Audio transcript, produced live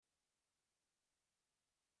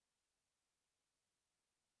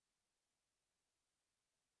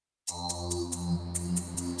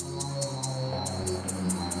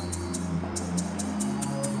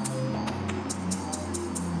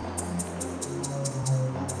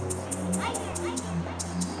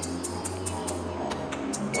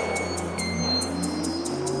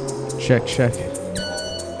check.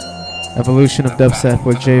 Evolution of Dubstep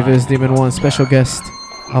with JVIZ, DMN1, special guest,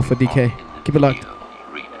 Alpha DK. Keep it locked.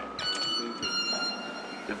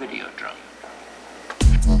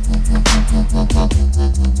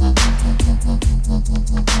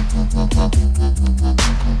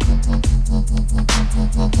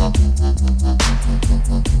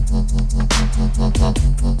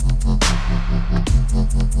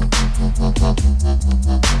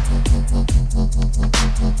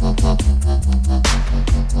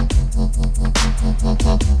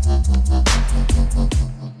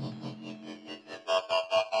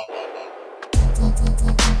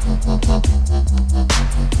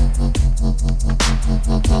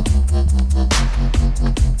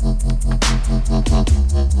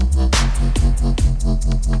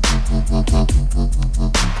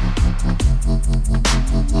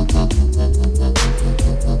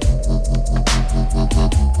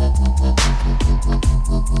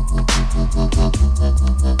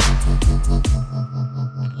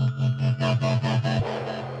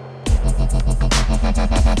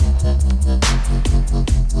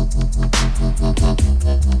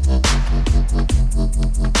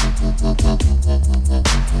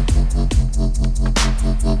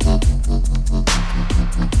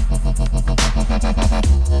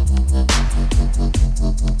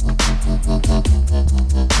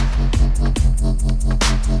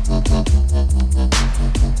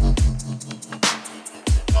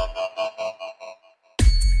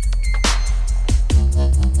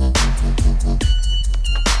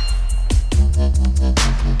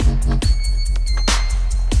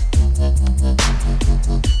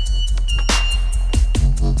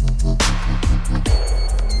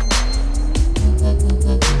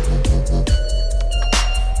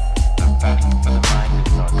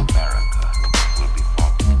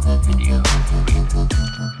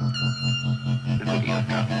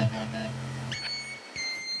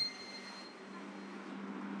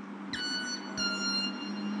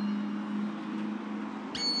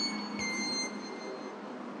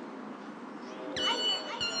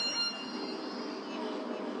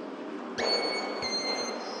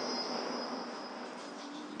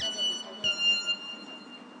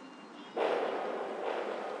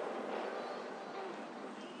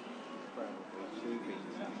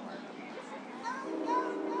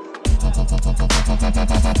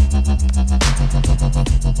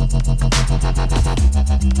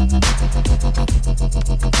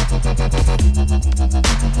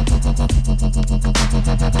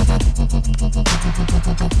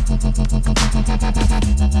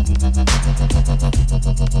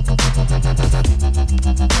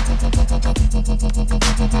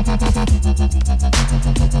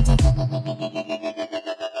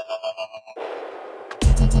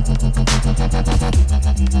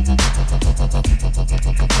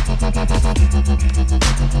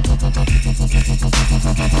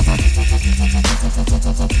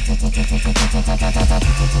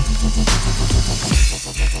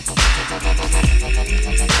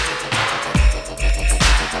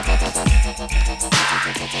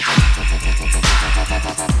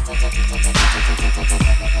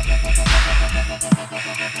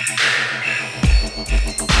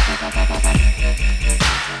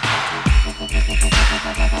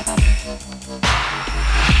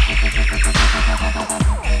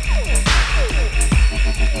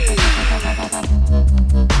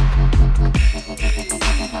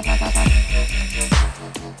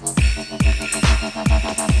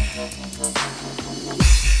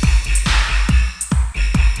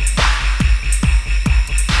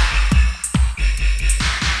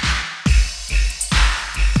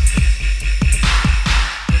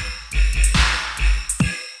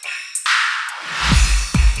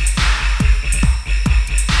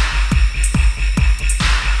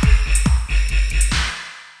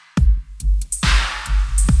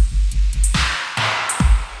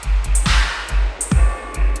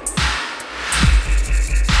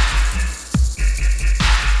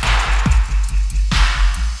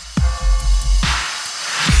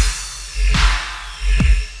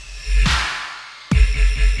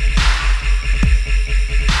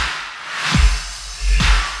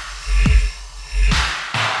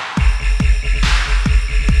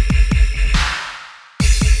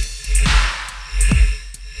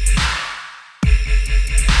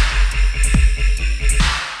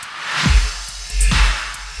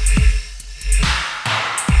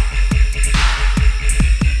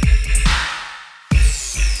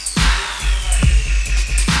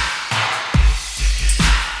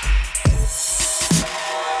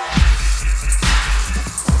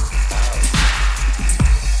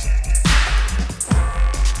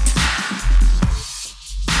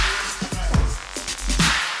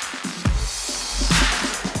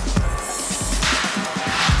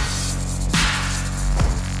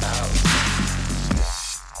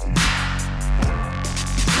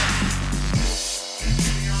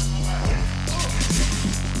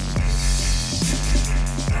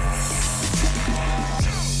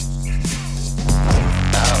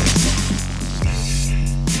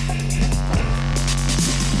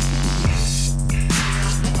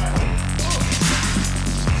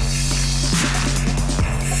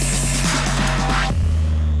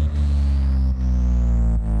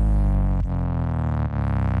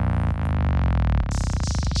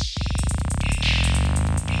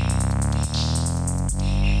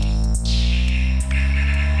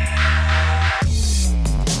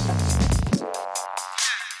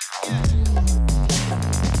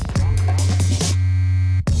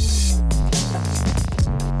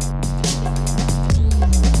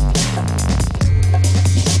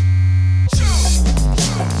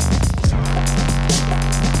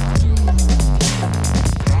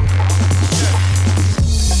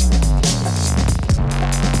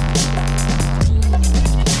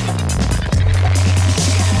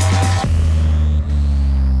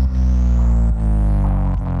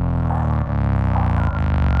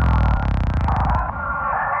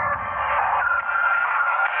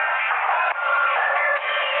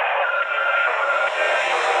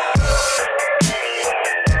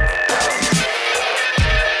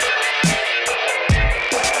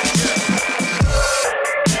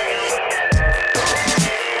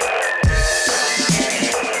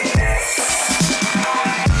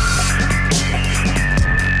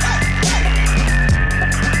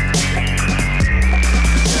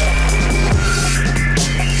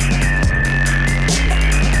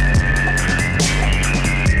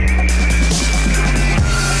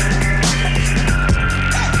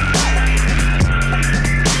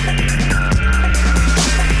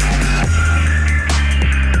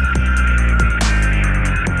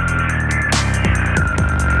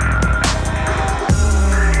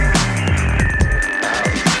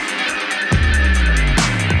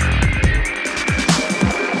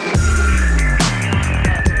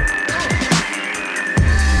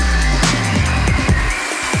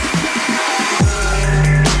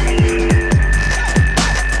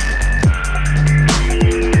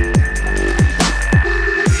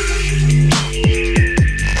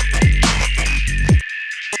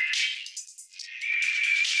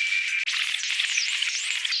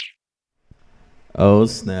 Oh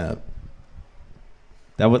snap!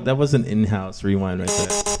 That was an in-house rewind right there.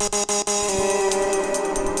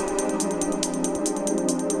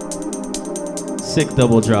 Sick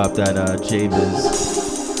double drop that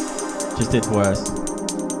JVIZ just did for us.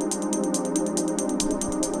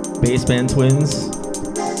 Bass band twins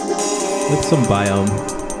with some biome.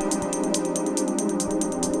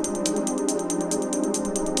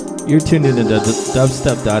 You're tuned into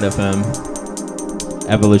dubstep.fm.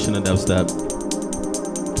 Evolution of dubstep.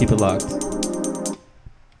 Keep it locked.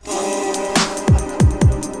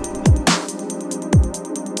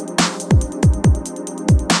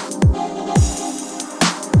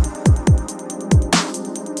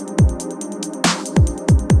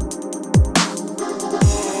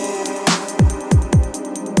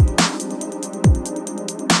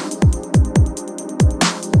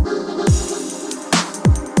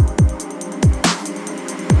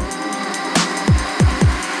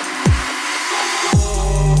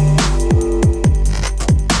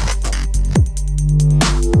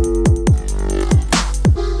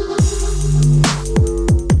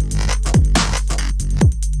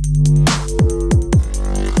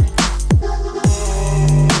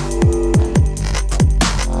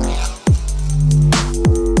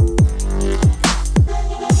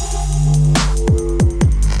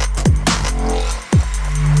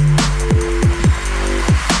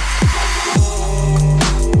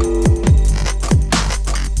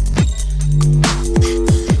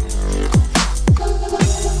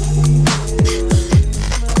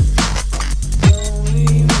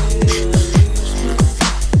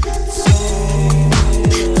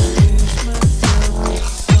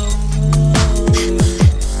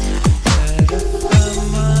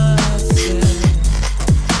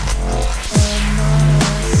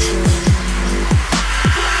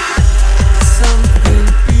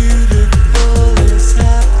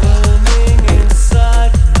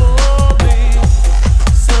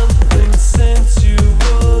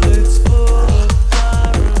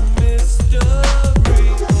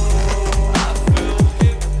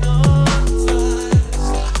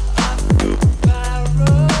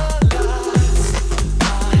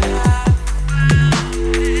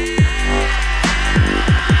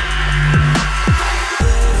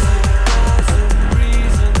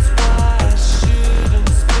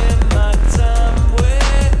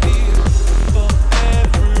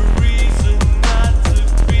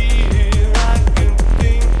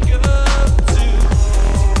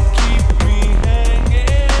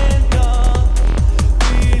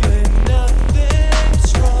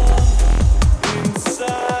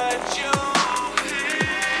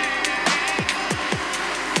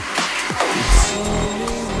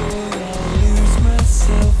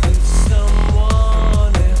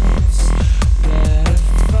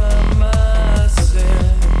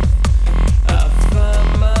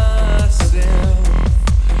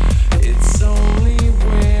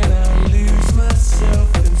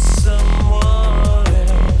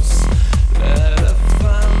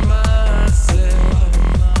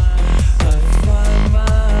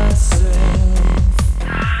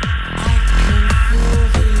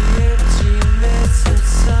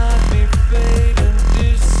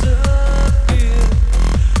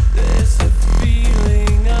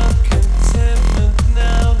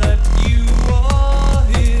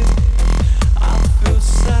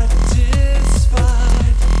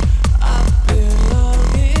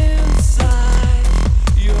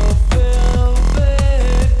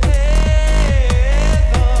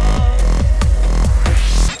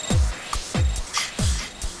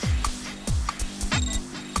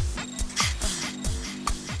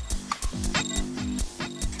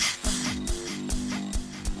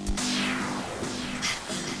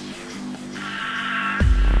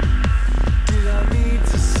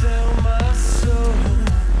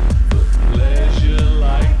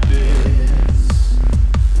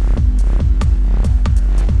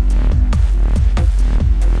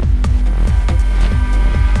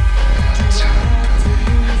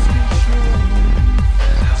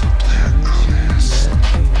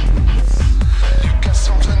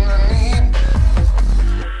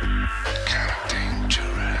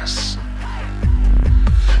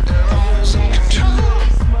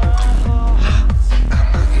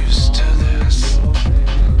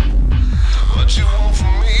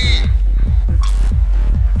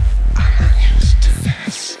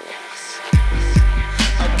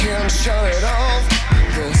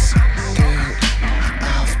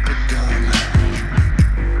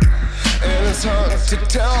 to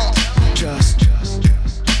tell just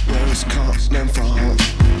where it's coming from.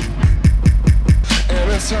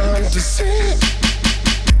 And it's hard to see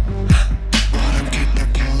what I'm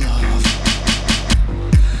capable of.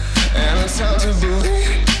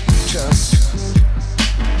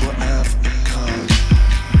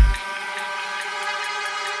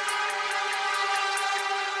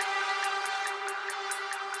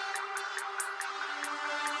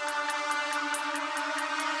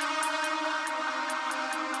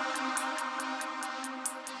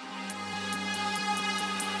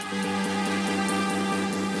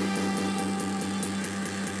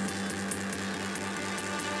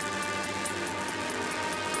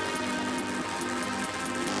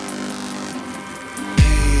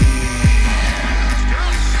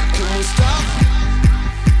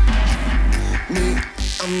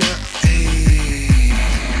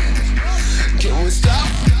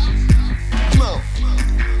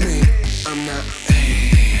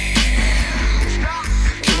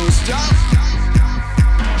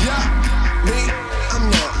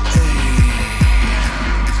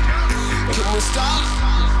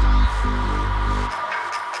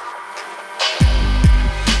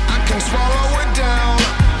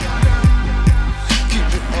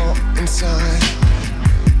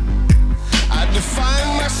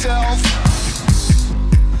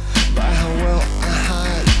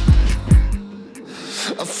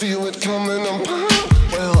 feel it coming on.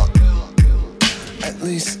 Well, at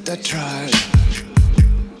least I tried.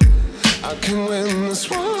 I can win this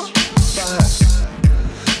war, but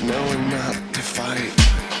no, we're not to fight.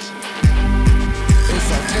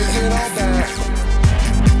 If I take it all back,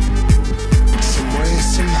 some way,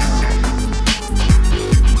 somehow.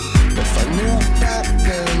 If I knew back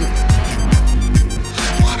then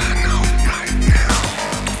what I know right now,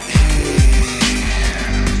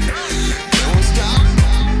 can we stop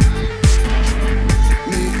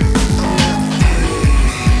me?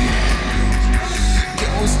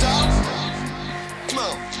 Can we stop? Come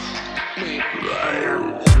on, me.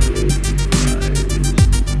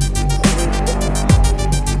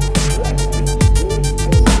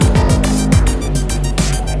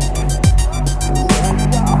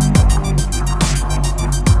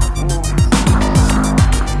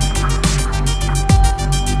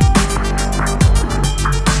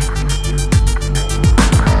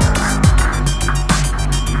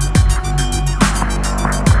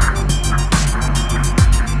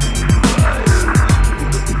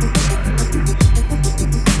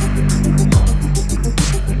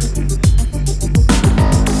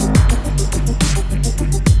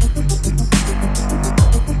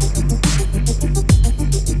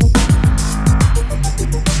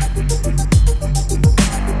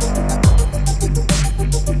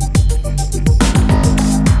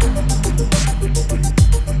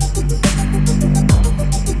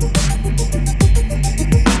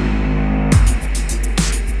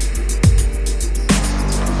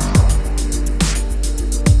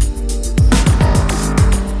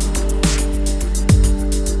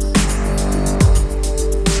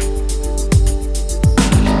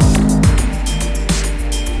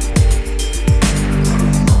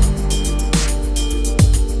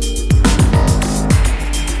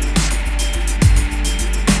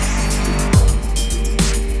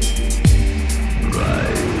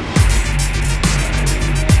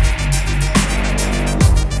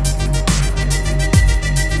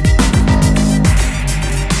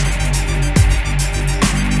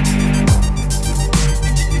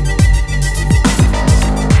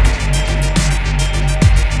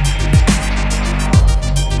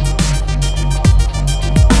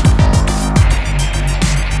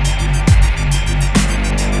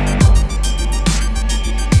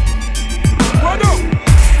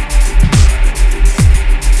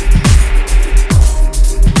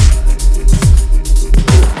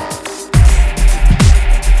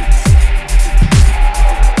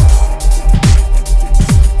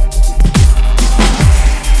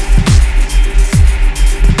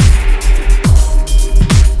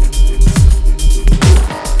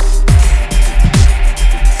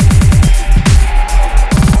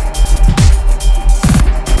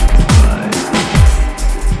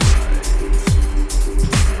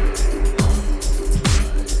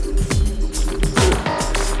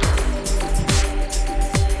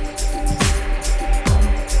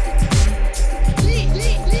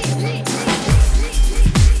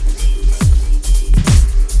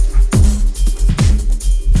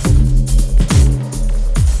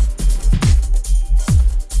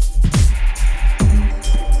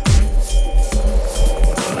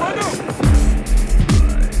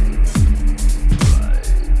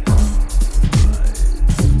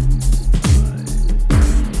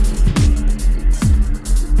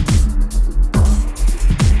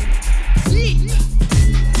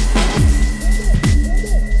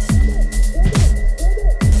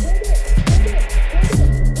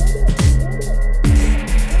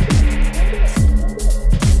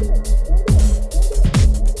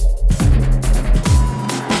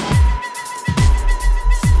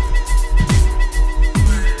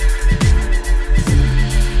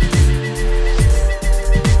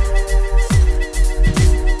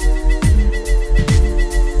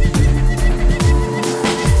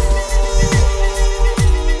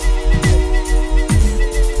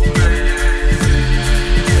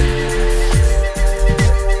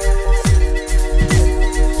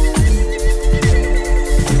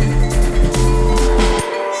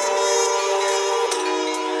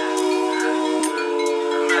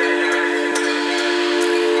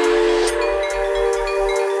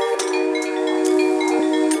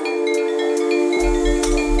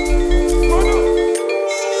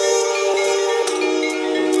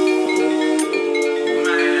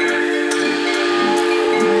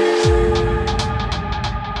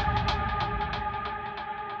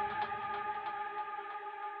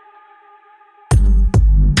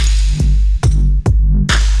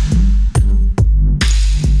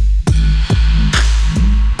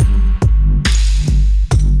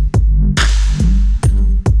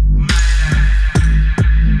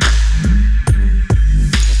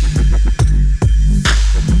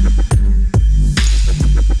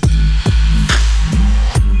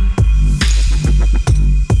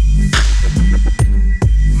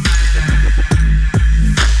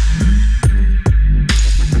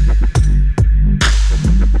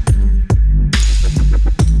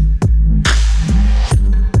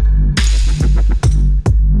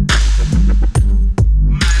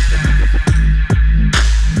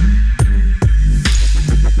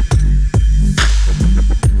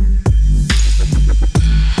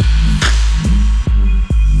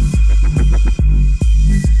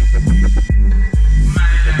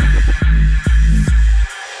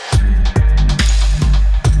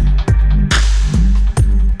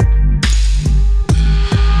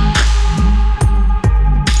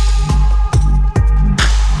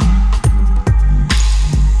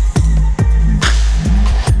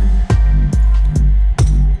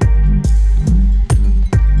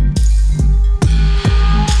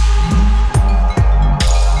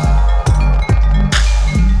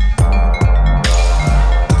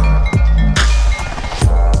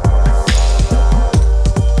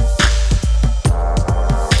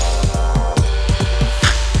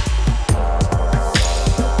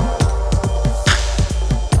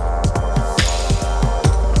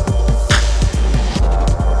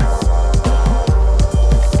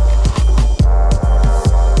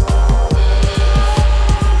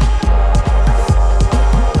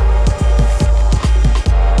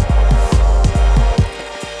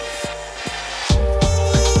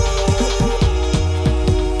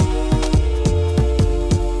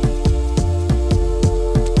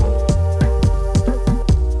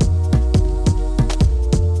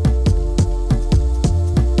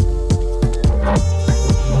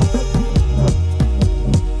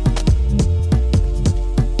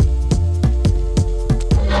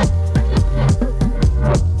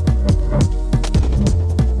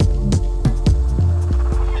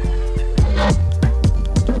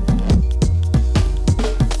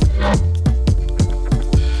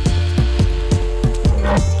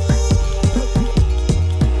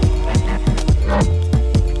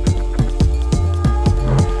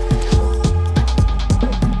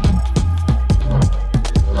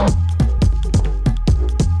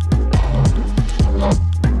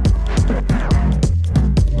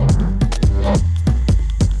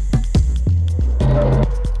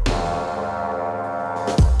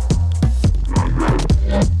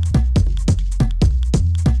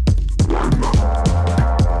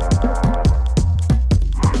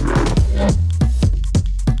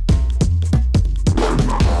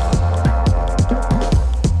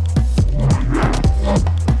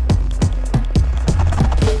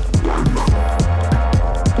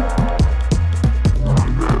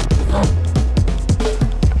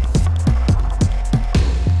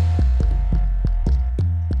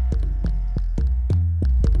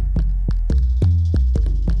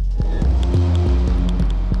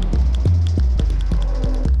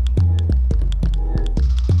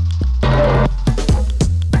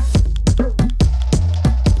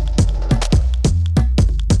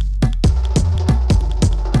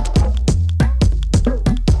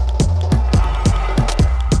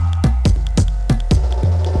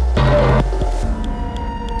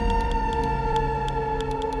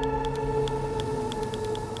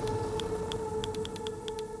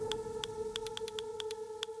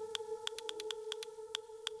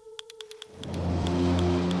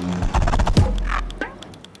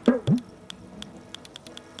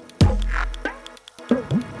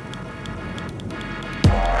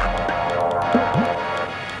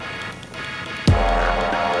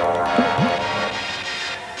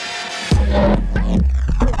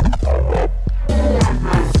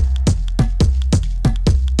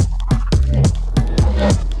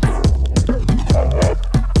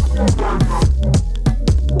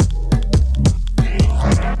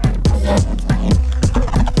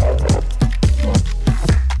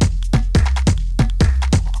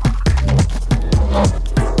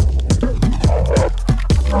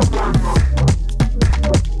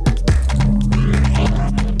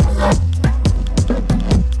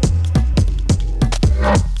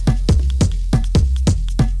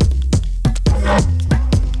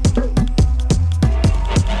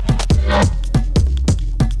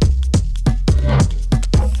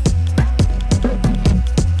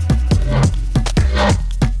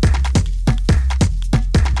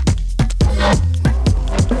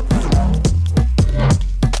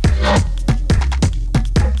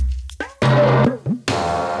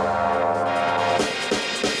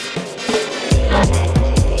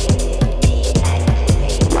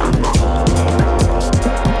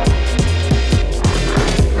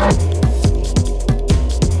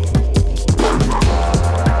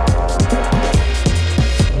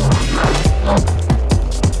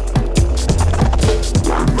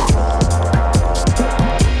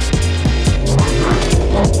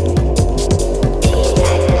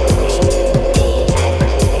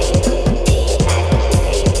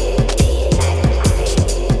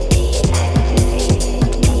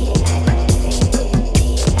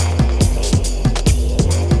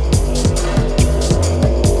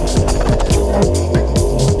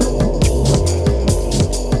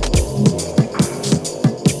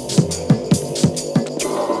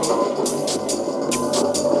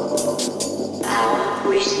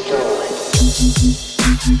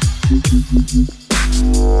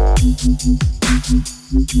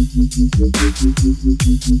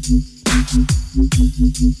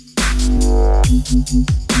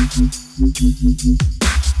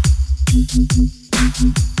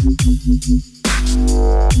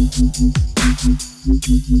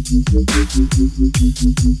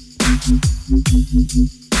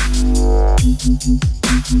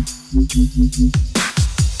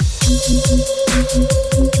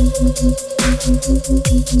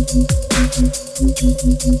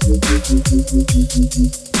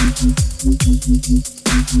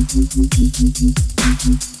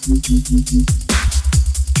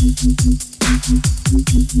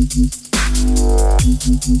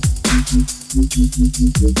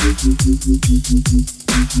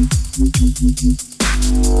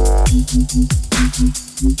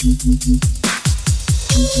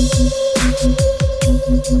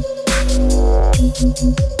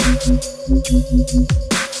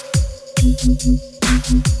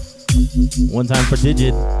 One time for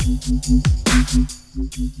Digit.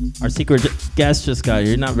 Our secret guest just got here.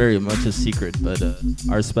 You're not very much a secret, but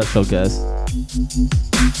our special guest.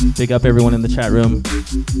 Big up everyone in the chat room.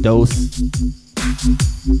 Dose.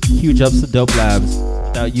 Huge ups to Dope Labs.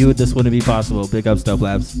 Without you, this wouldn't be possible. Big ups, Dope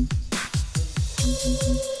Labs.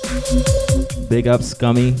 Big up,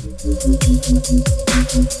 Scummy.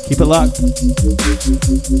 Keep it locked.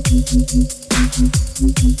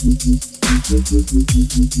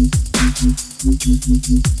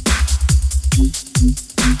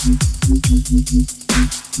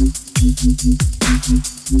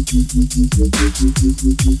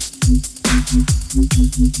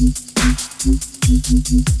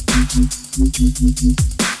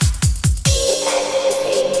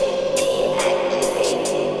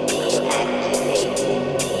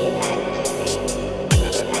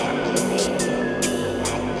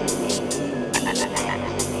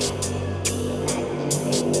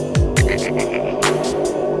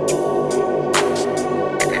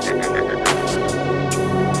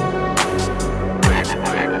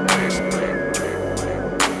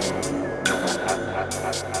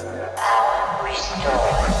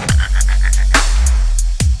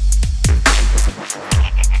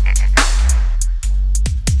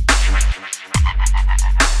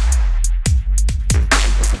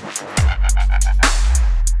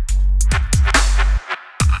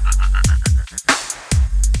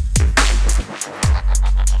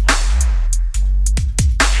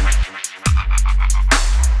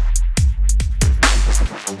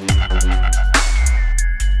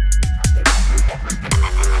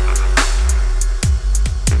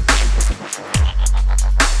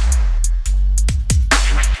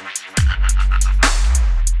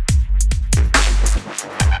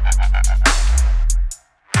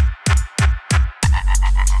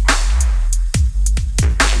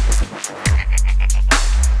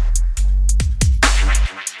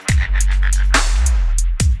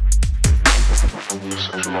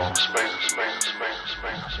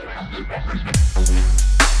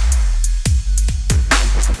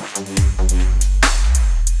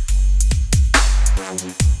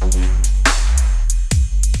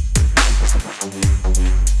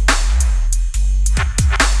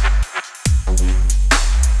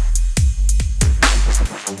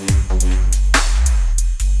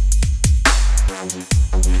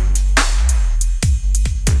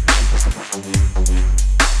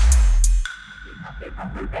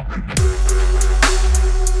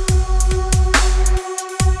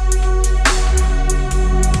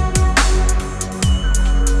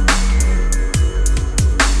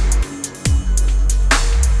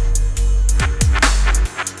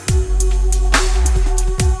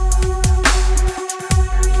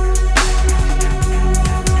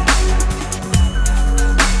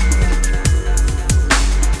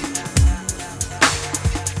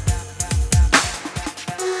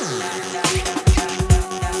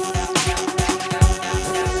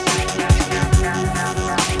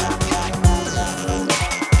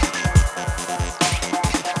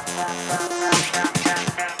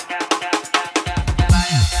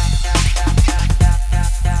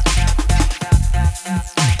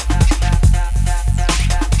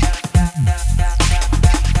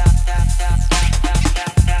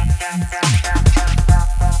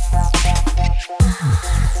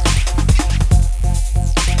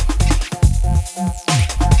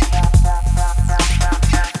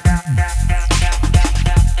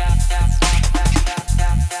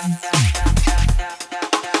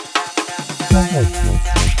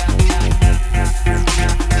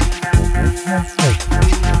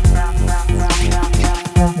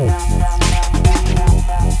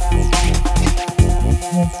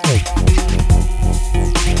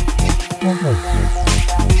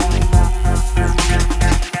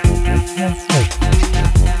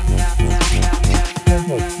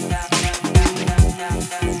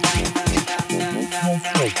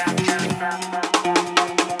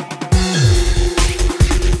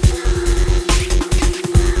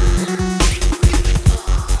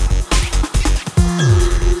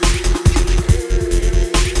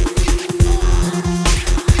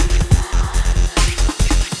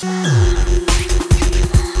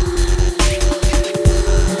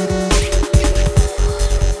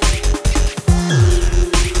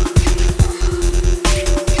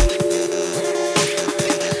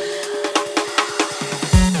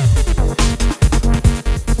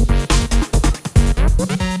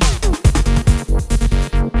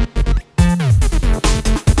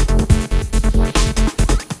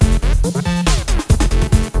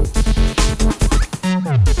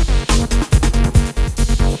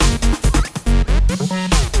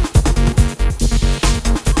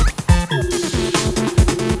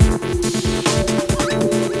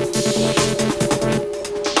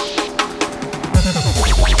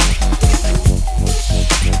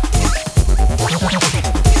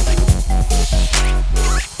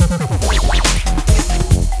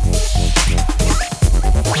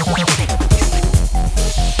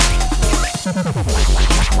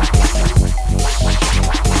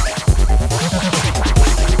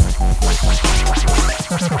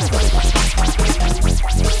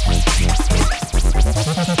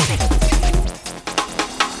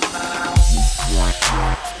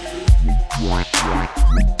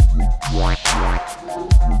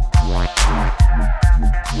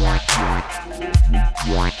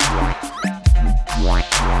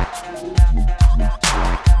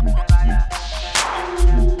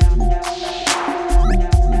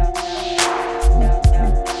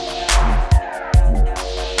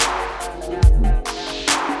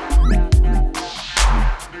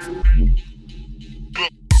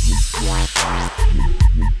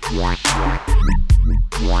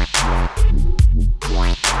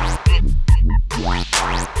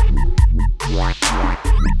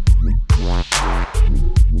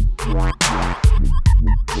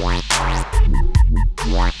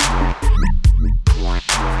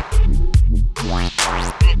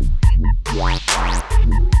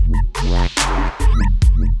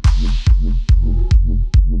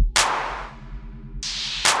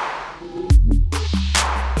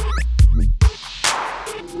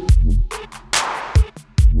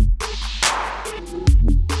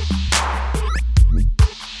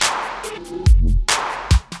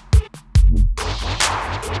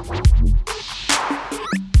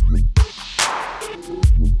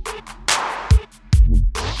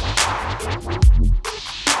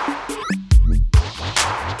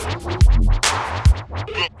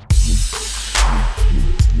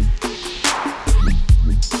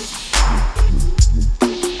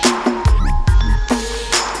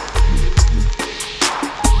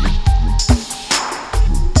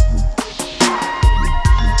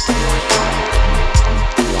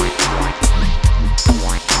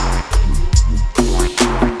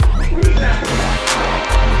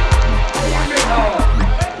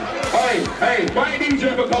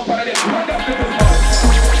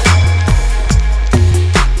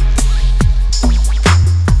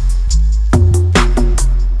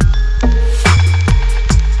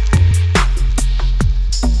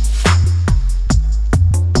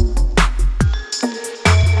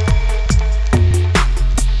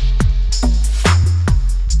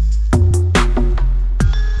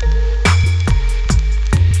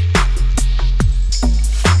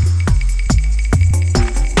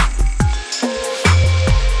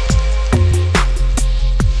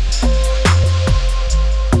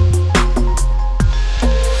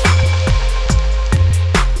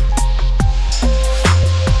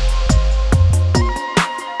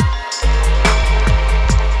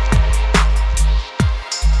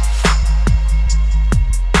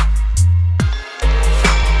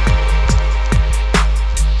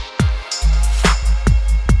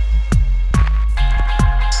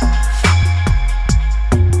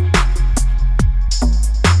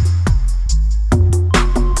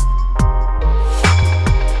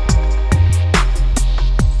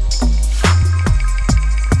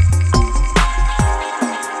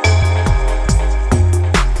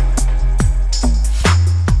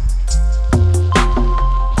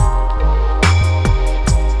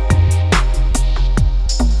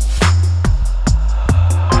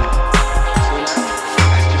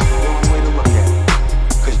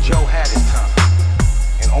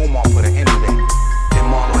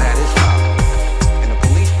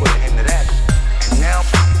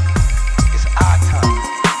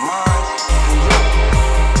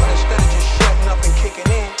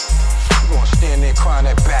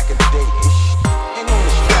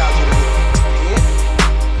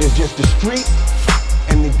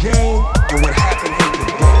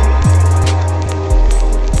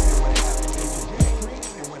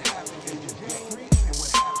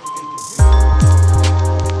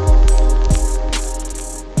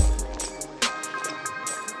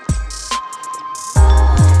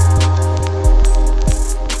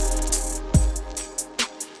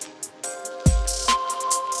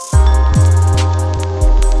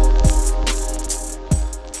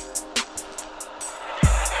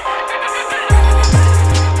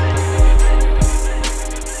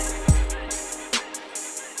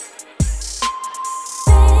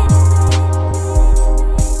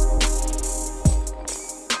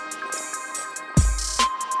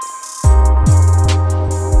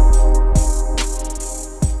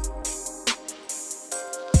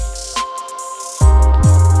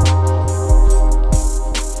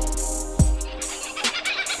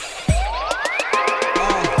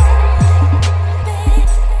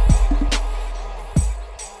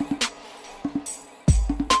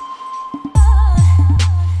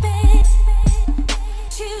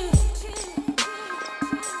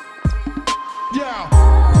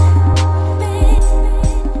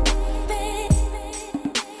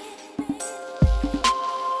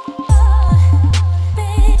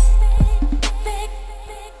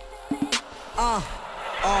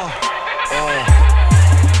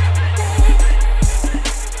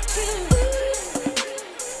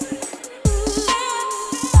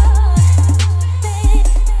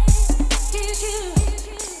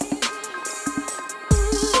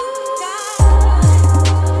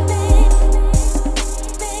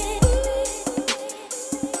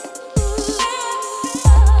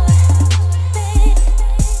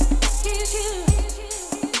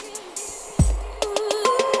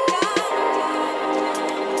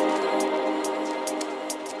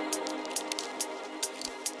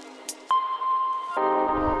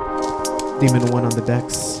 DMN1 on the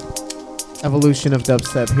decks. Evolution of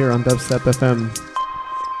dubstep here on Dubstep FM.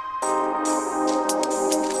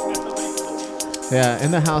 Yeah,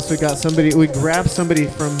 in the house we got somebody, we grabbed somebody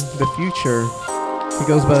from the future. He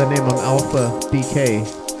goes by the name of Alpha DK.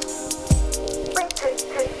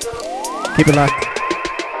 Keep it locked.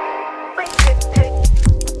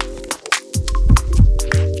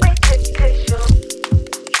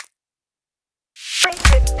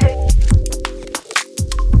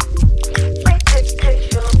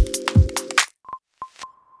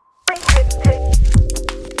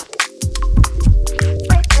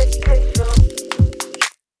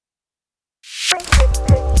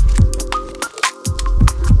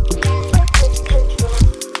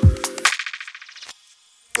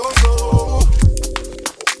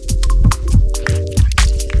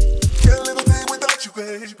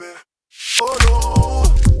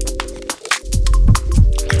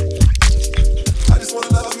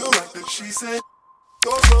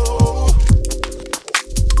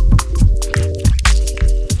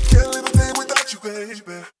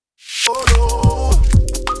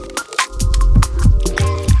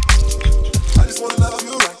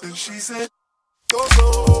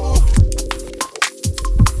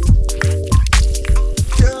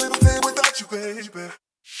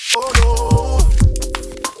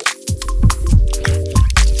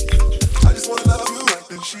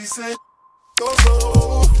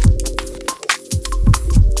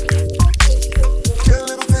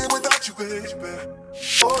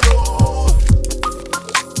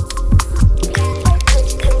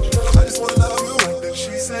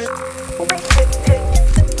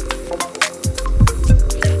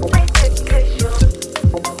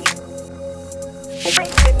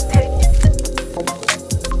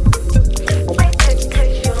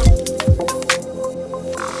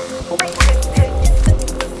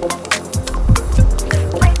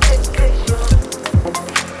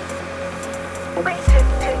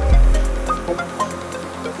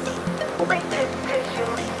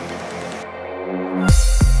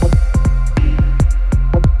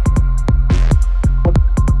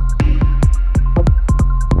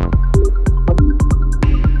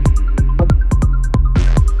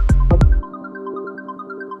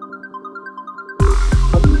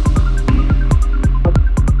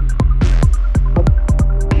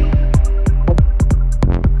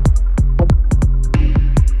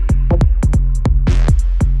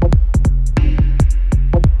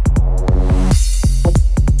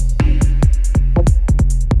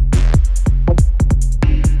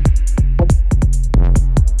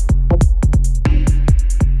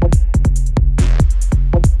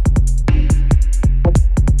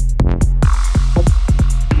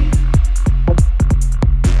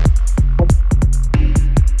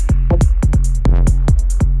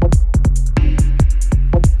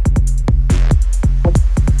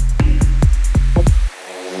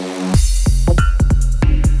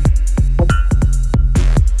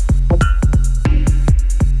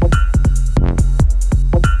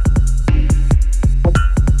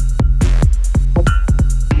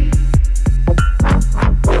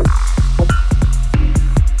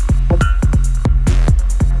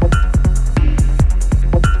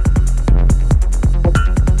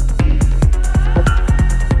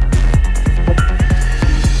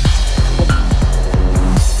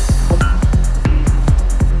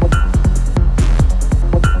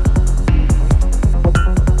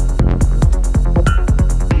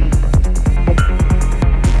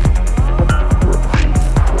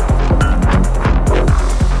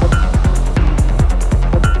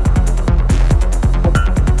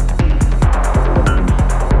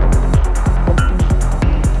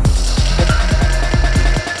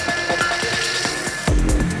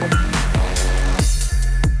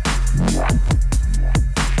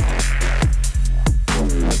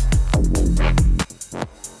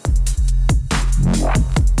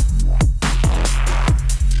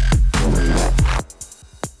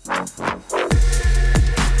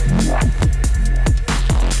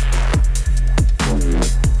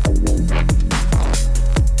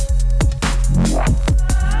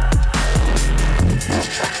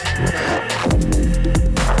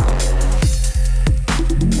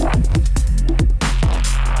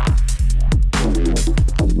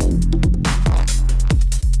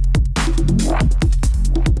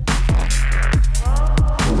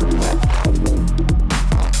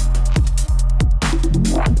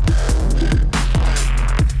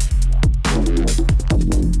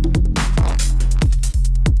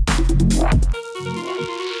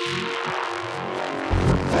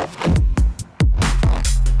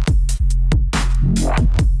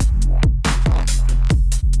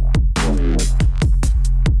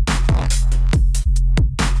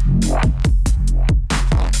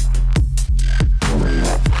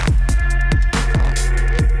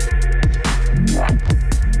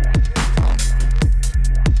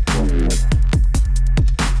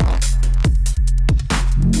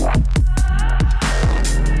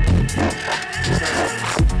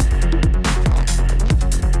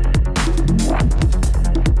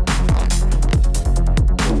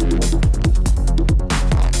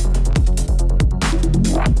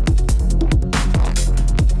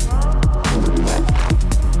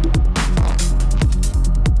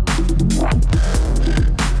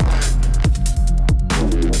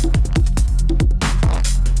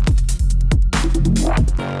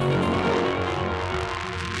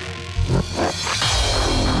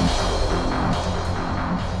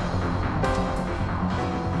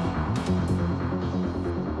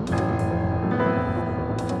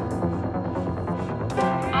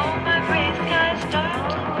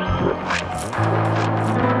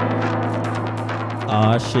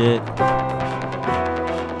 Aw, shit.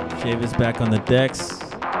 JVIZ back on the decks.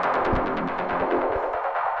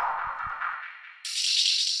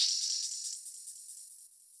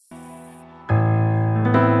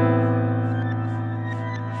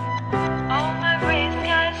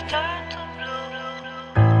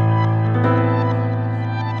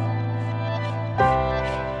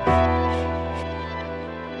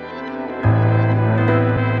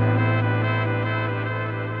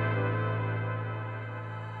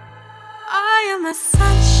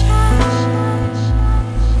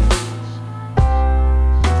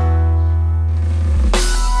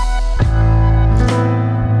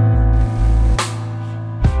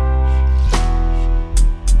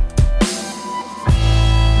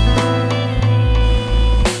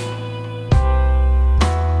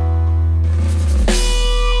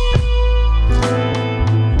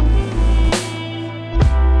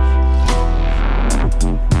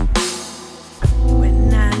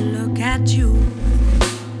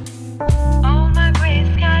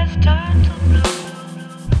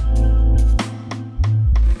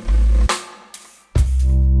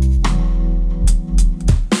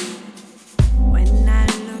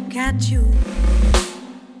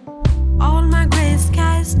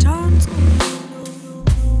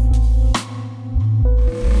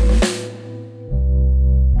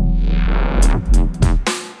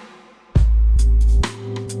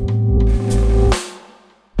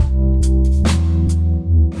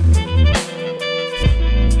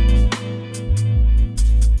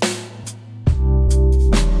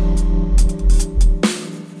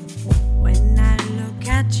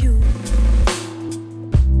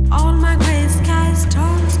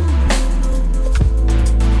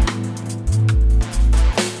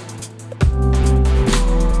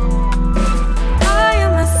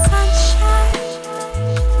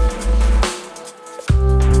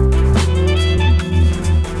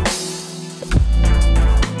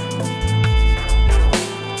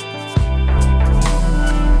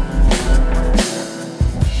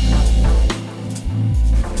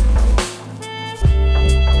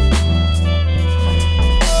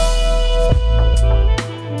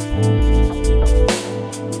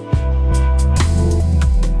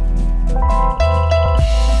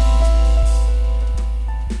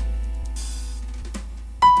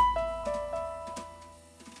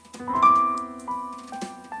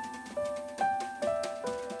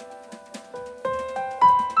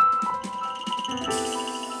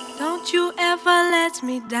 Don't you ever let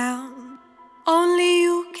me down. Only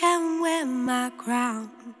you can wear my crown.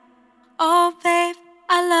 Oh, babe,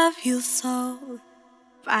 I love you so.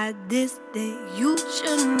 By this day, you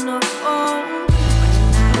should know.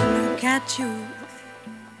 When I look at you,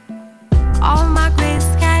 all my gray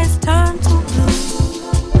skies turn to blue.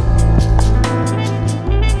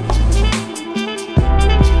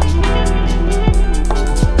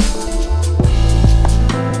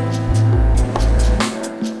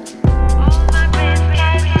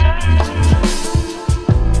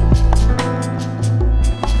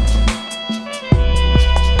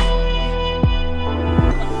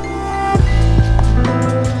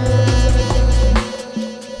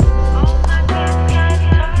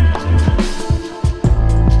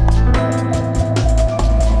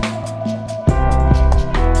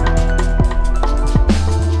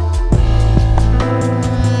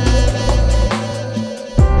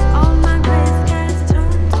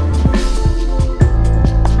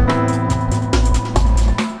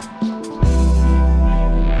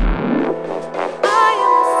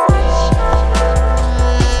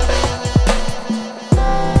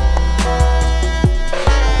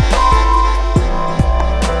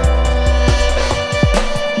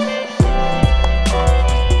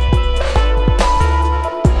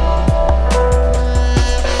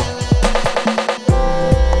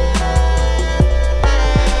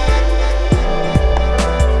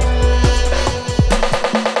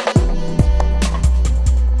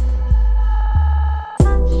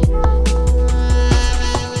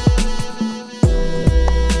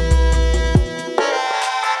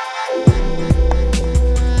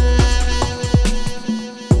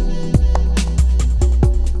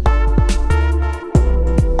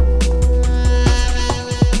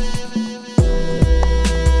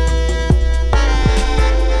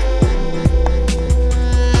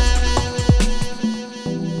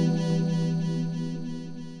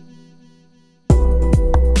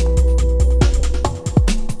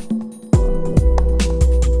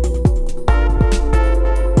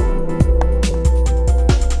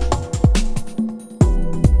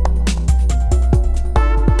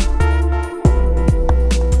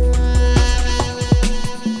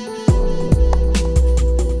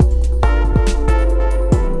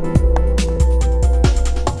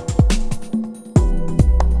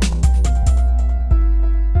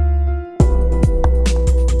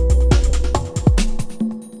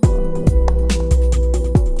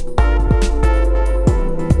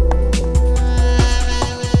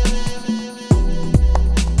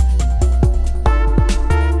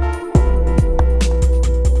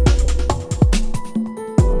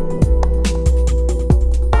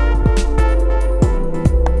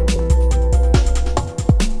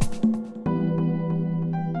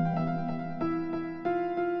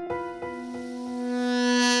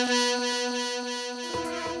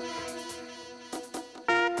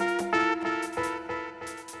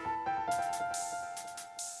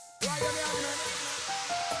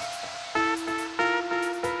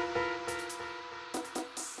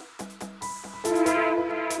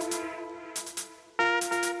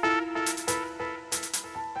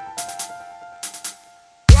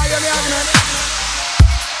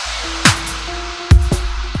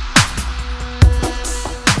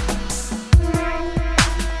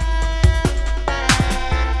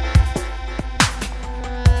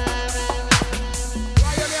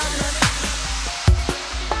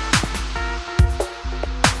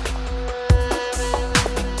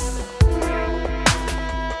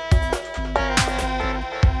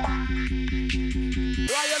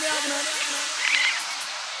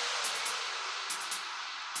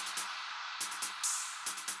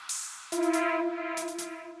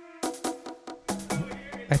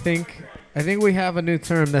 I think we have a new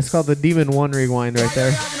term that's called the DMN1 rewind right there.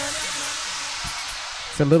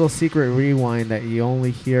 It's a little secret rewind that you only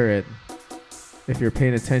hear it if you're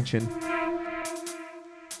paying attention.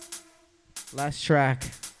 Last track,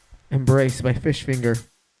 Embrace by Fishfinger.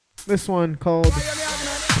 This one called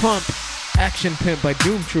Pump Action Pimp by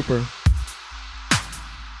Doom Trooper.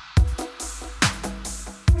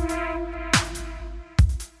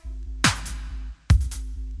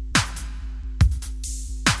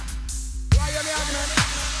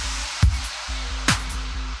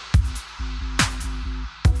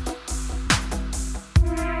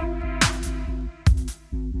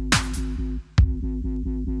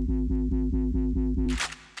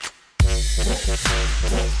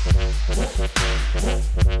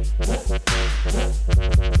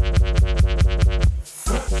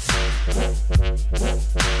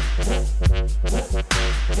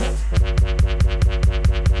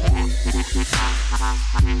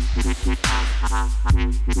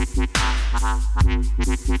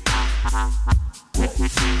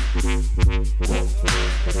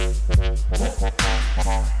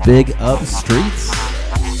 Big Up Streets.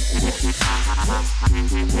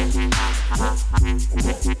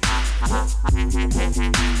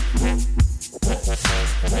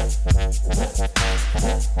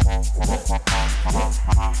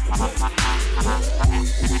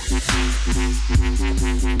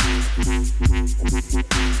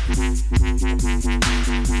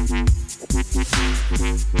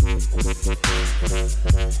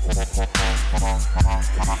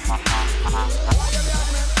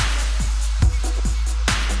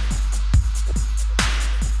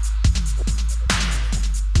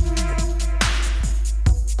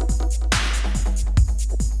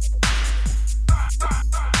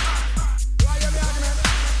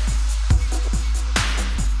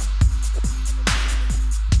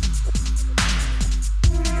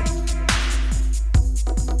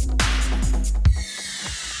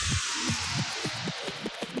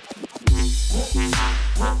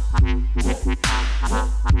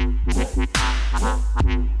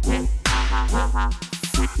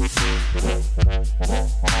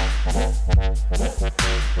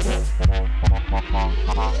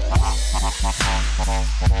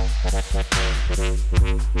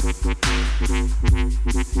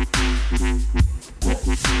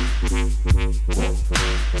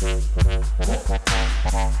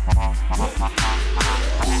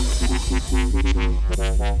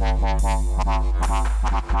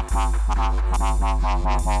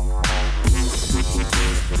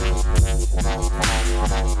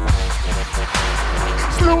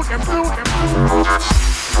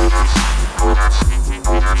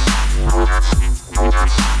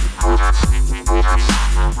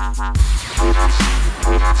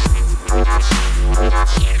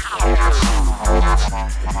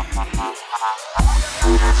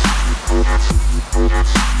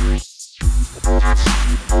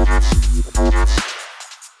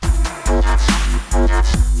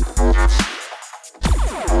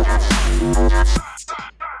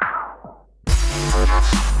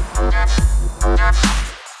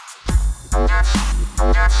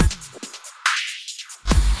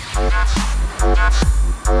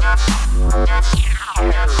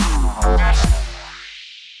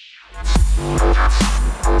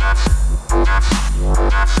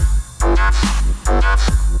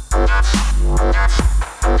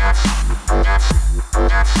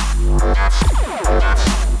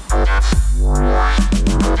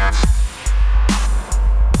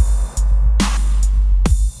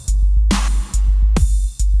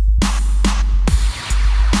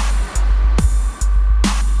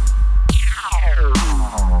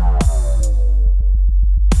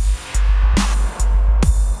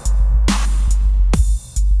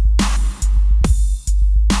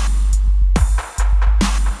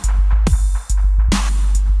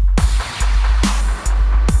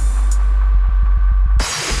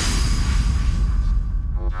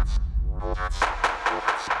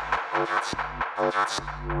 And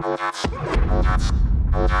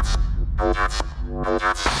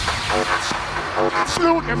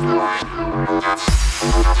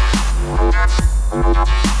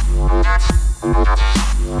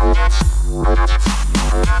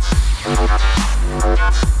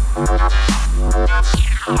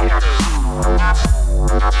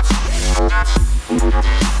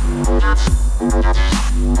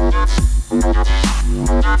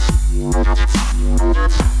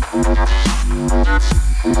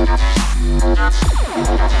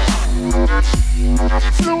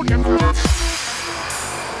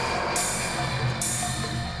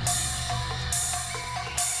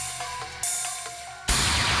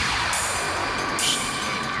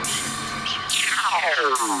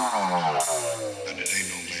it ain't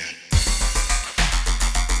no man.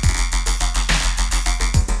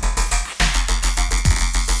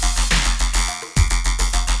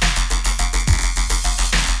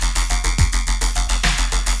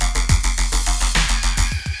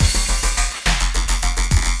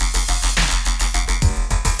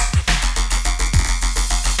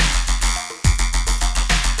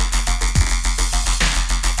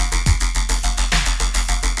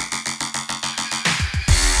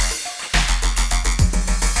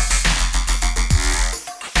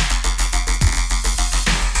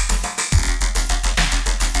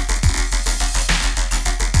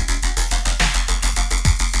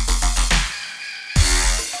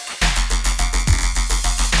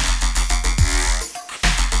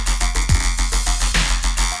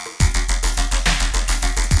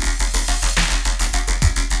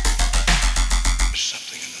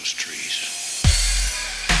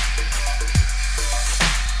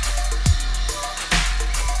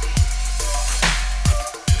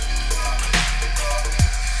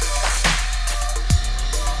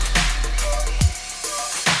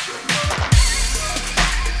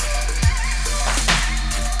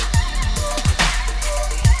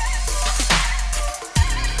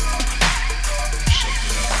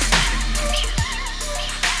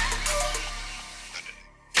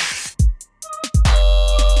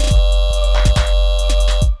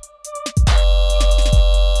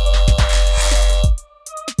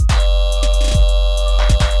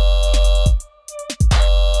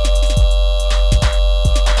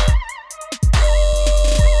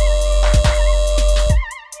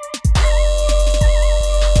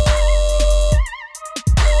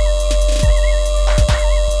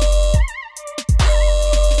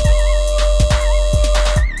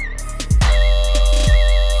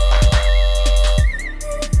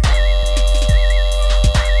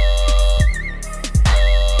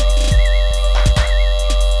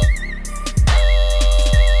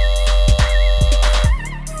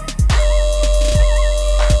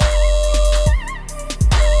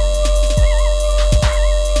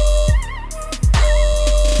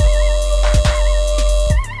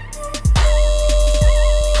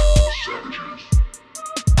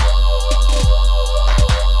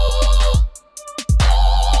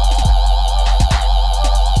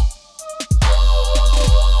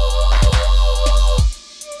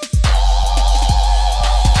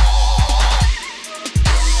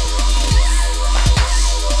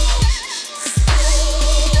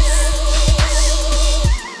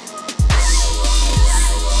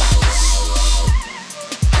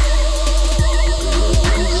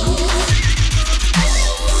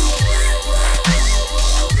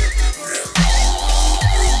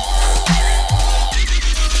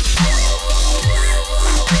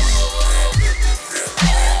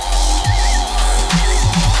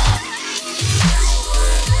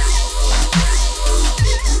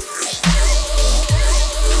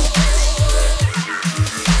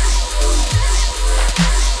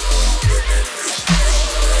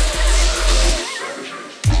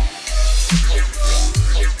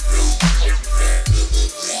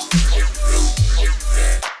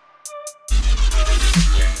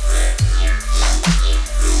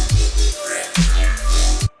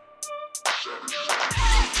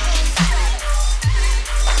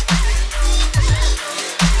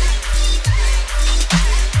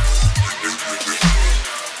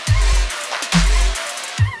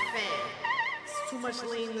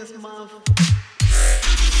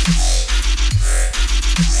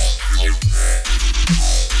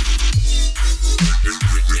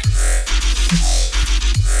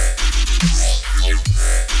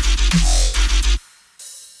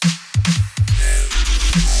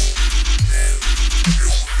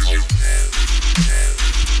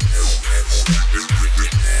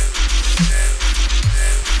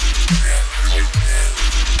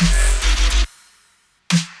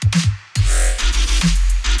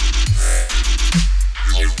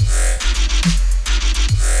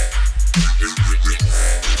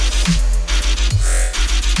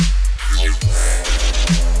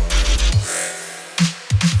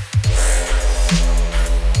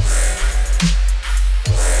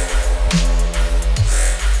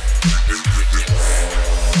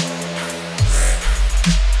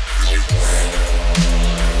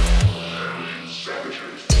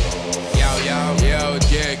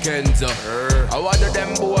 rise up. I want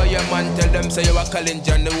them boy, yeah man, tell them say you are calling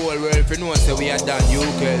John the whole world. If you know say we are done,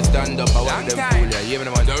 UK stand up. I want them fool, yeah. Yeah,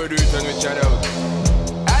 man, so we do it when we chat out.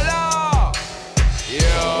 Hello!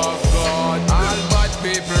 Yeah, God, all bad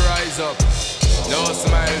people rise up. No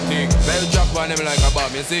smile thing, they'll drop on them like a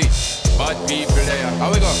bomb, you see? Bad people there.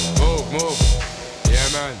 How we go? Move. Yeah,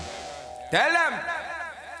 man. Tell them.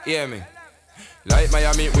 Hear me. Like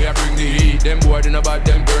Miami, we a bring the heat. Them boy don't about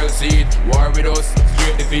them girls seat. War with us,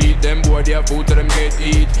 straight defeat. Them boy they have food to them get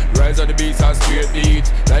eat. Rise of the beast and straight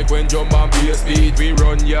beat. Like when jump and be a speed. We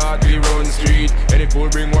run yard, we run street. Any fool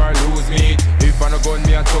bring war, lose meat. If I no gun,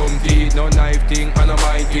 me a thumb teeth. No knife thing, I no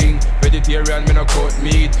my thing. Vegetarian, me no cut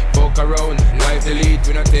meat. Fuck around, life delete.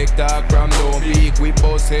 We no take talk from no bleak. We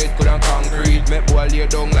boss head, could and concrete. Make boy lay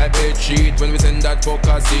down like bed sheet. When we send that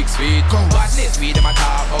fucker 6 feet. What's this? We them a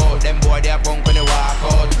talk out. Them boy they a punk when they walk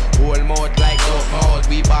out. Whole mouth like dope mouth.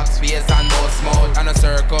 We box face and bust mouth. And a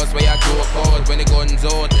circus where you joke out. When the guns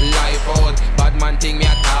out, life out. Bad man thing me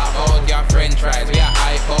a talk out. Your french fries, we a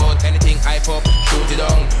hype out. Anything hype up, shoot it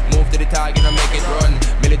down. Move to the target and make it run.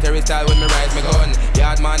 Military style when me rise my gun.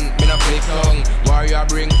 Yard man, me no flip tongue. Warrior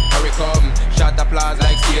bring, hurry come. Shot applause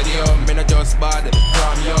like stadium. Me no just bad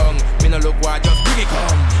from young. Me no look what, just bring it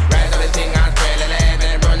come. Rise of the thing and spray lele.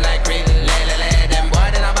 Me run like green lele. Them boy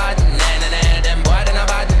they no bad. Them boy they no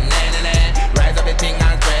bad. Rise up the thing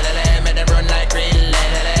and spray lele. Me them run like green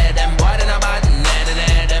lele. Them boy they no bad.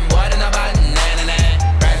 Them boy they no bad.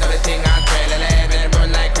 Rise up the thing and spray lele. Me them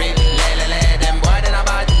run like green lele. Them boy they no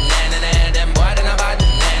bad. Them boy they no bad.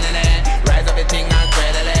 Rise up the thing and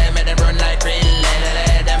spray lele. Me them run like green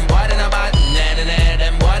lele. Them boy they no bad.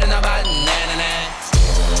 Them boy they no bad.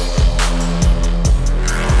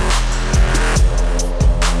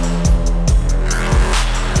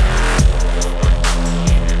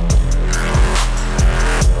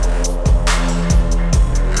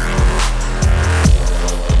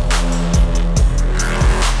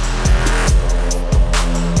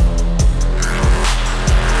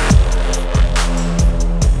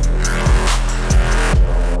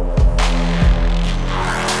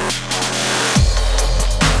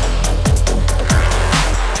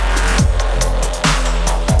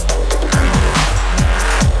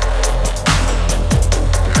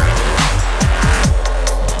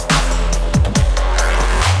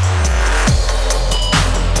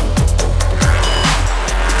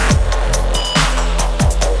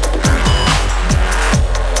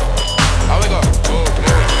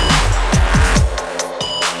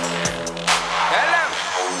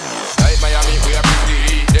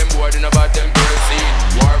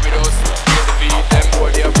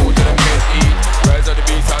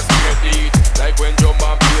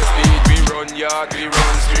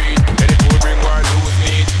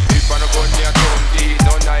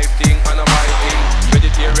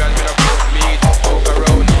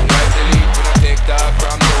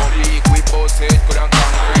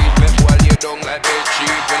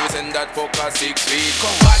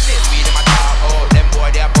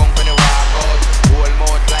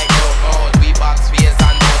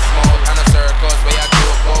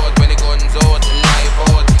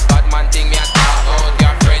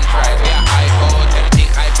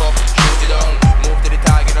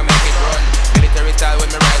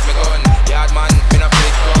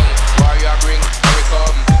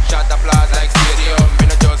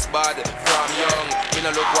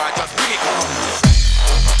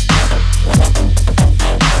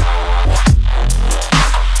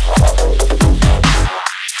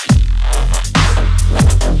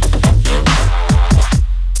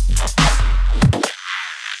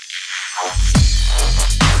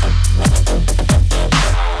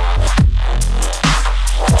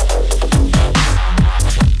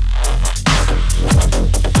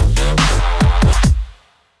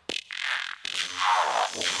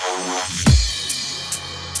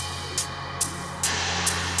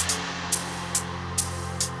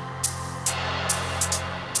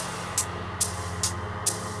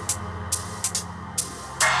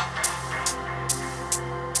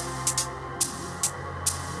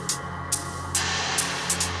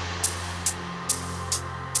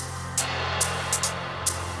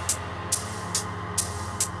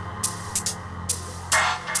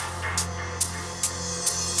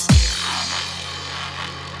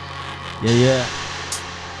 Yeah.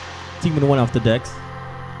 DMN1 off the decks.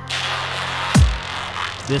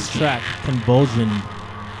 This track, Convulsion,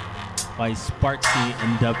 by Sparksy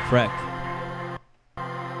and Dubstep.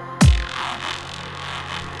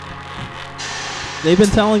 They've been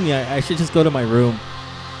telling me I should just go to my room.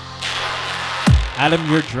 Adam,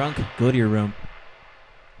 you're drunk. Go to your room.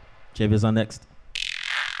 JVIZ on next.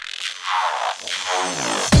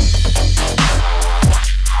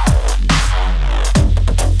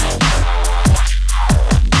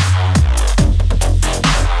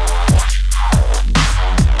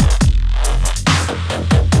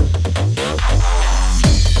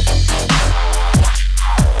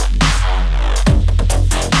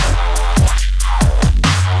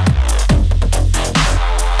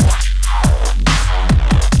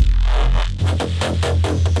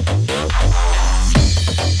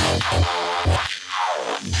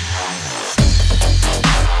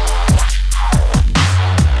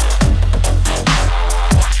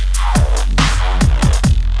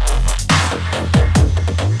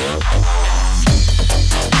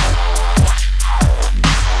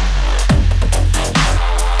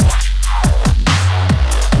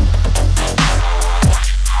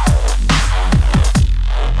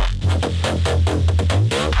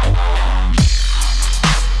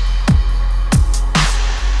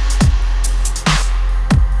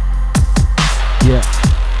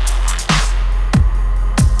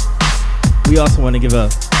 Also want to give a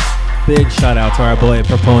big shout out to our boy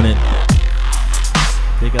Proponent.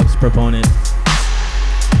 Big ups Proponent.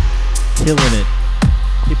 Killing it.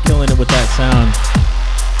 Keep killing it with that sound.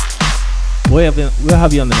 We'll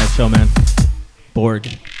have you on the next show, man. Borg.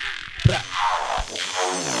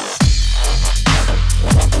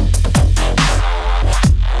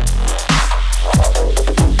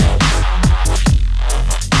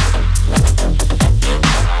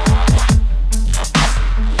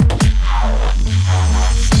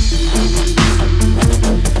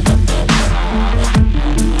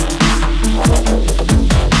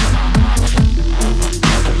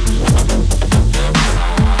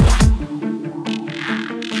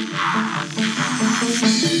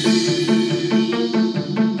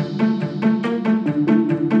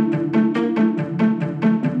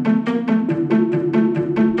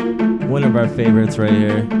 Favorites right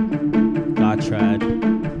here. Gotrad.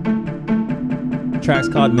 Track's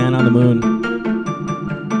called Man on the Moon.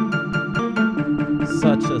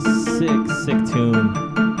 Such a sick tune.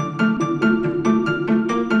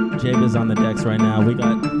 JVIZ on the decks right now. We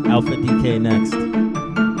got Alpha DK next.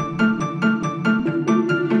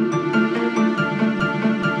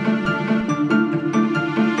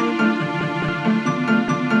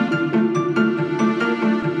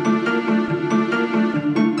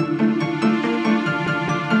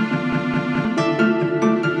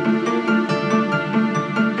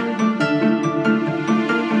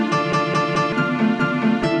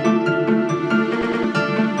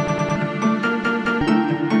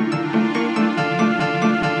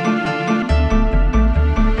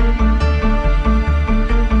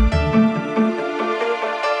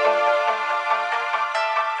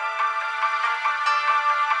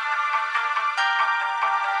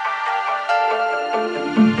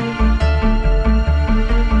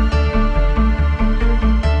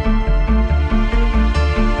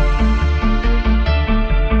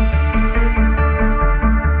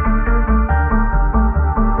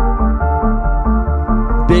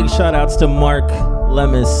 Shout outs to Mark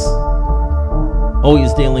Lemus,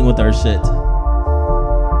 always dealing with our shit.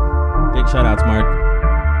 Big shout outs, Mark.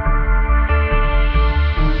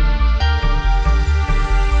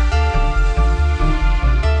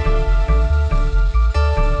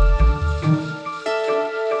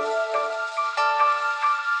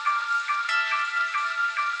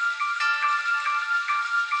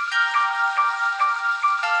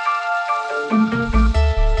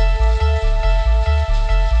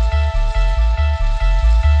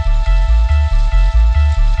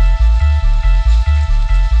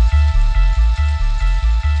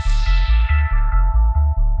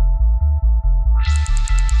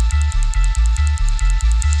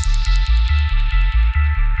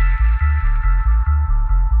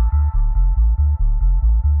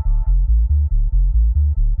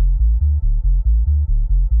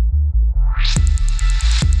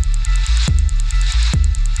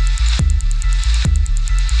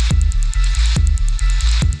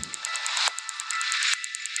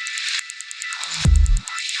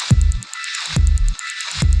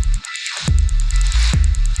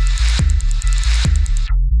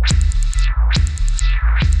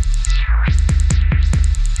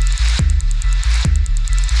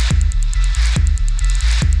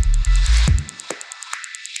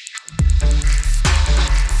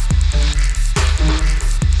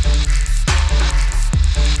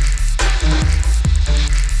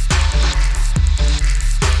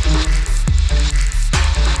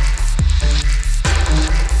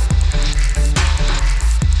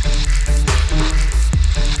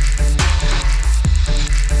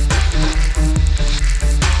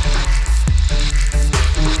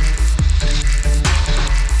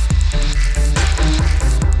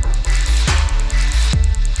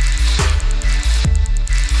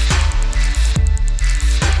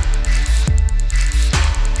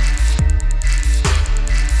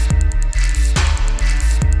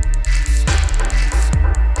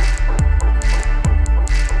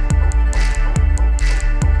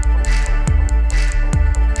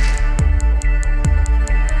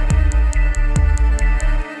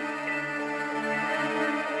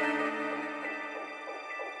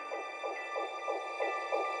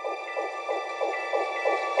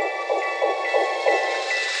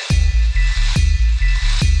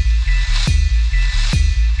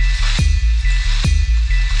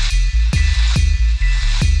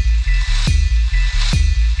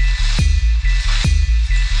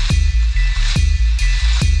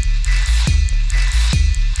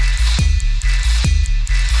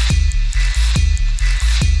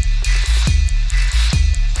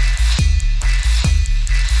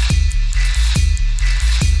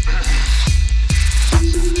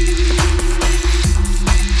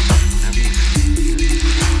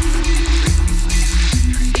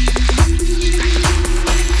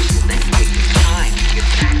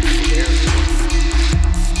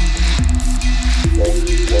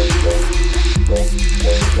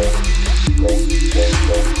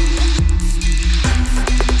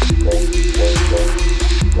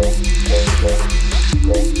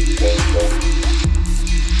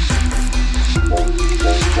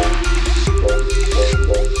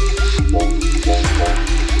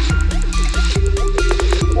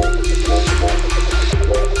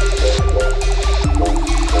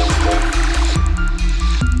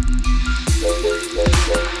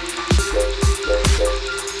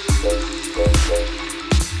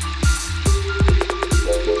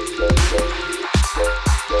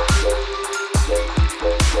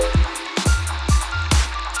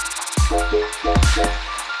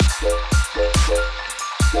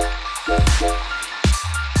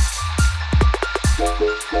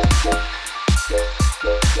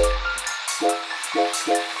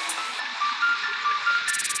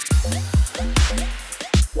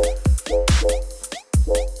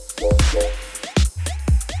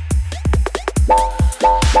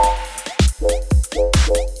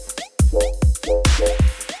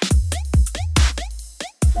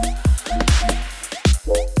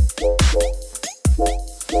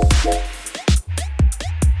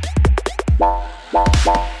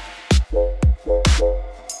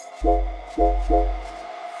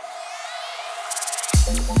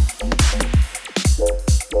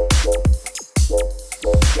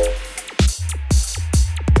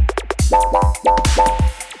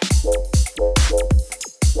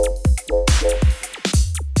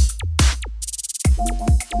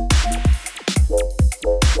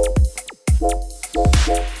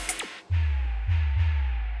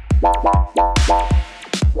 Explain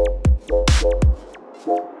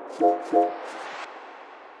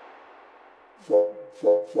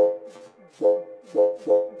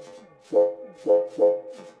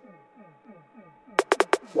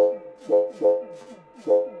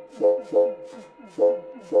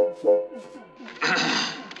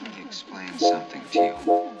something to you.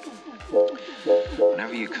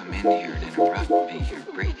 Whenever you come in here and interrupt me, you're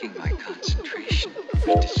breaking my concentration.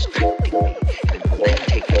 You're distracting me. And it will then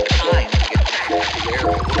take me time to get back to where I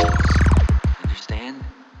was. Understand?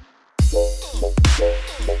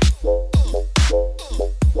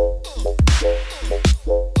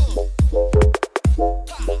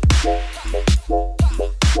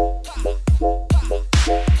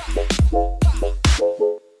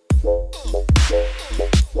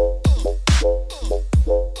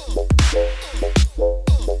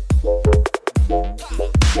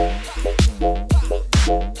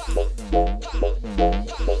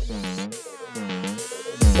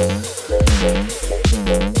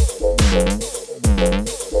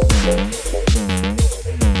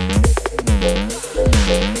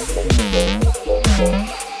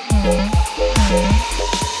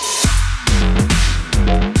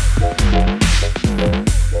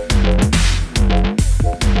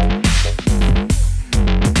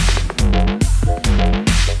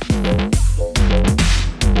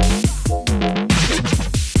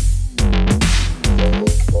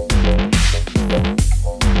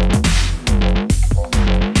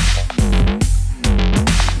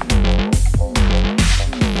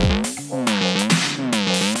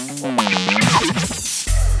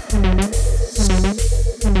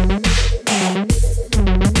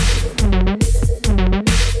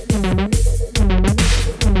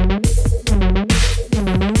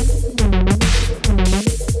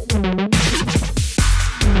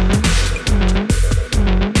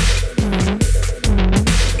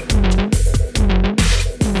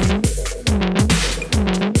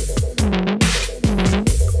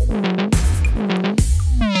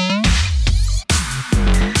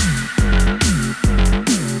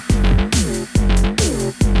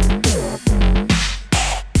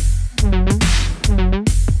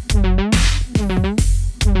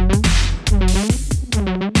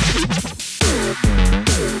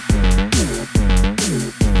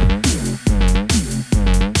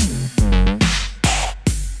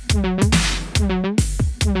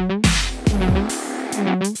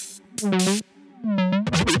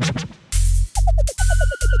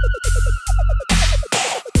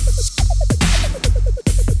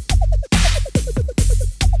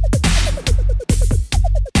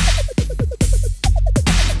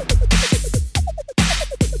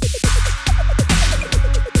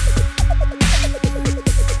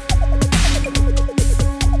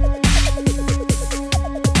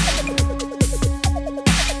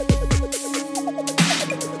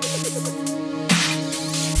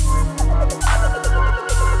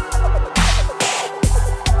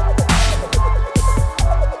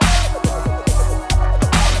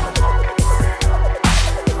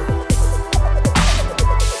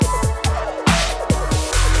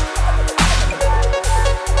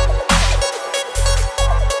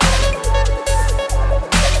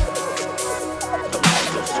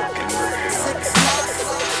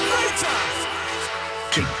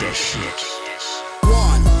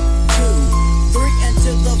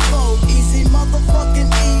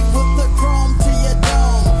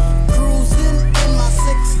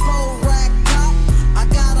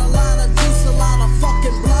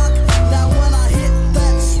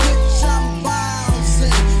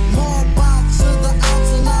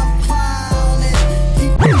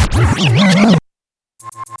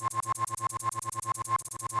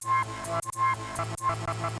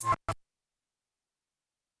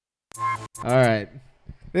 All right.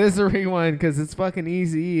 This is a rewind because it's fucking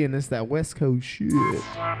easy and it's that West Coast shit. You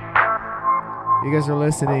guys are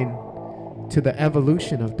listening to the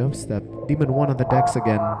evolution of dubstep. DMN1 on the decks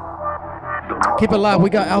again. Keep it loud. We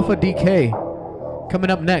got Alpha DK coming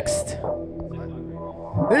up next.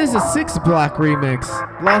 This is a 6 Block remix.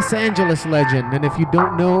 Los Angeles legend. And if you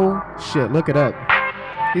don't know, shit, look it up.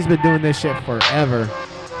 He's been doing this shit forever.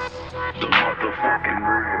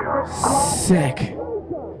 Sick.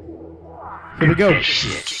 Here we go. 1, 2, 3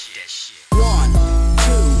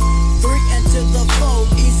 into the flow.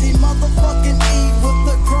 Easy motherfucking E with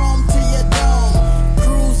the chrome to your dome.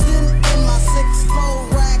 Cruising in my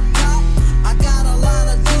 6-4 rack top. I got a lot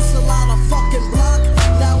of juice, a lot of fucking block.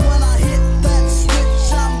 Now when I hit that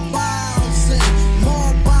switch, I'm bouncing.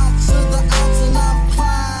 More bounce to the ounce and I'm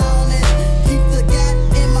clowning. Keep the gat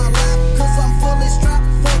in my lap, cause I'm fully strapped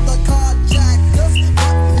for the carjackers.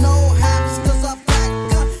 But no haps, cause I pack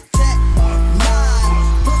up.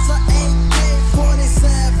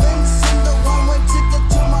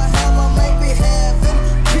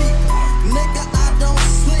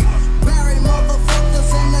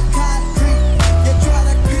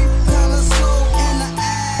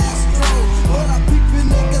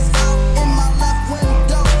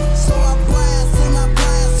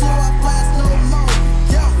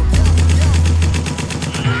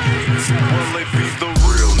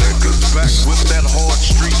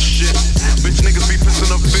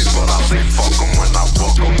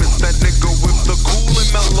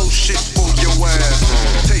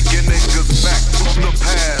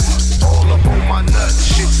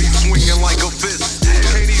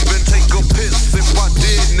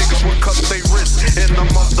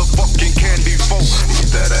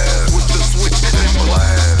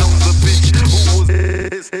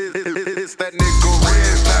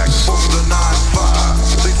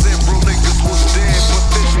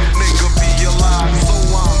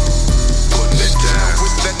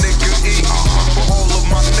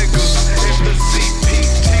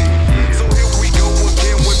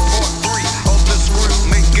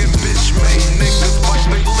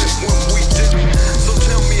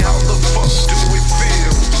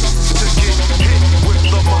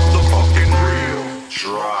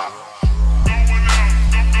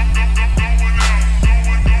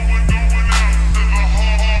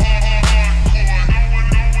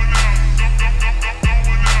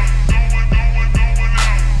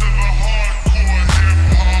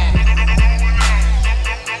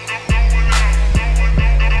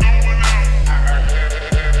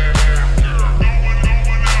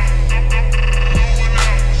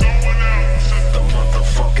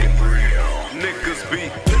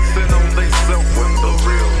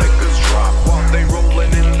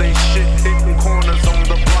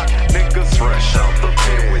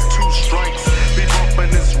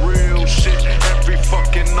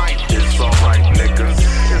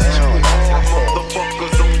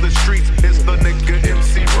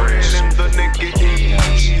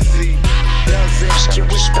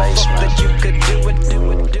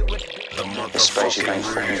 The spaceship ain't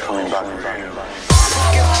fucking coming back.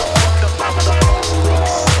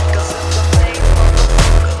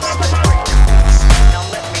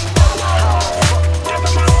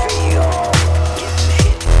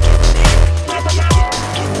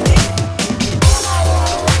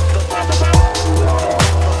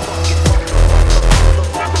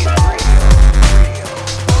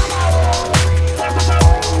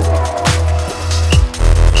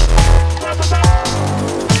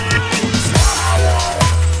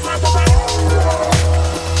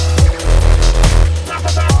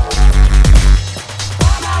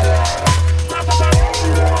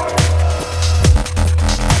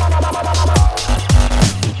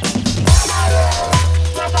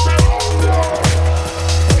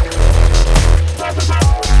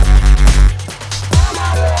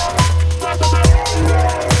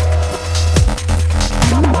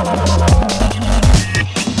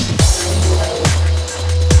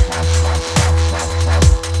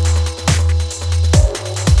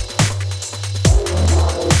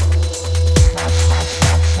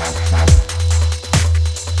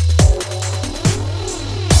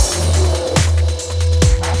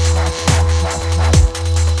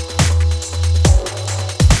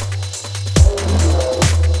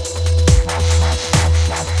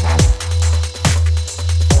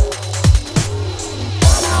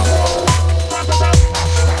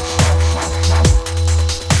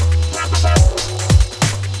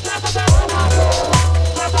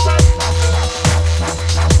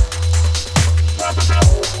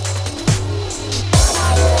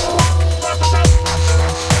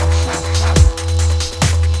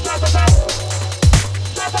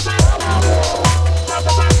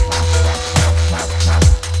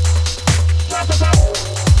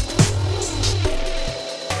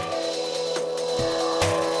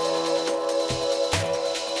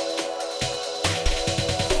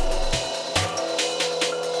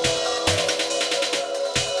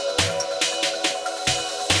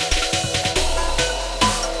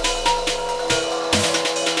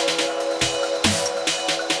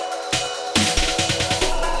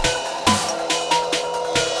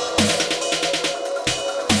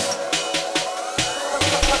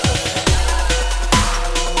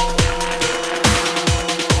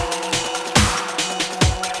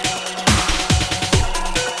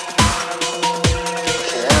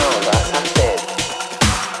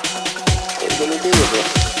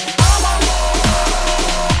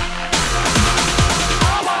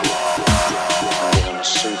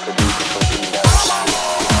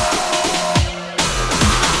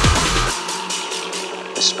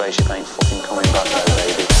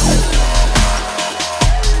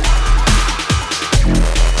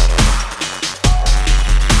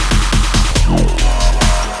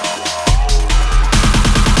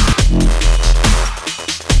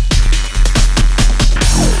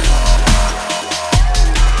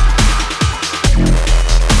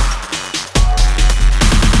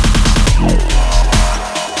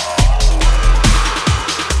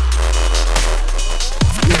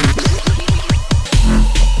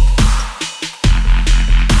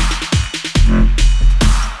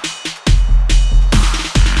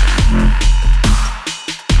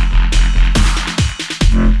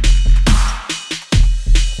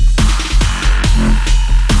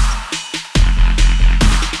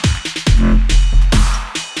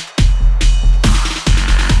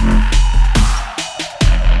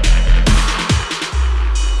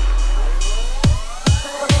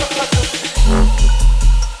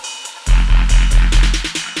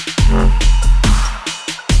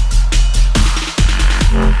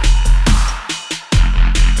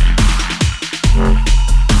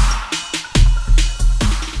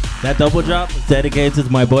 That double drop is dedicated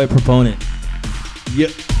to my boy Proponent.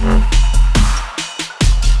 Yep.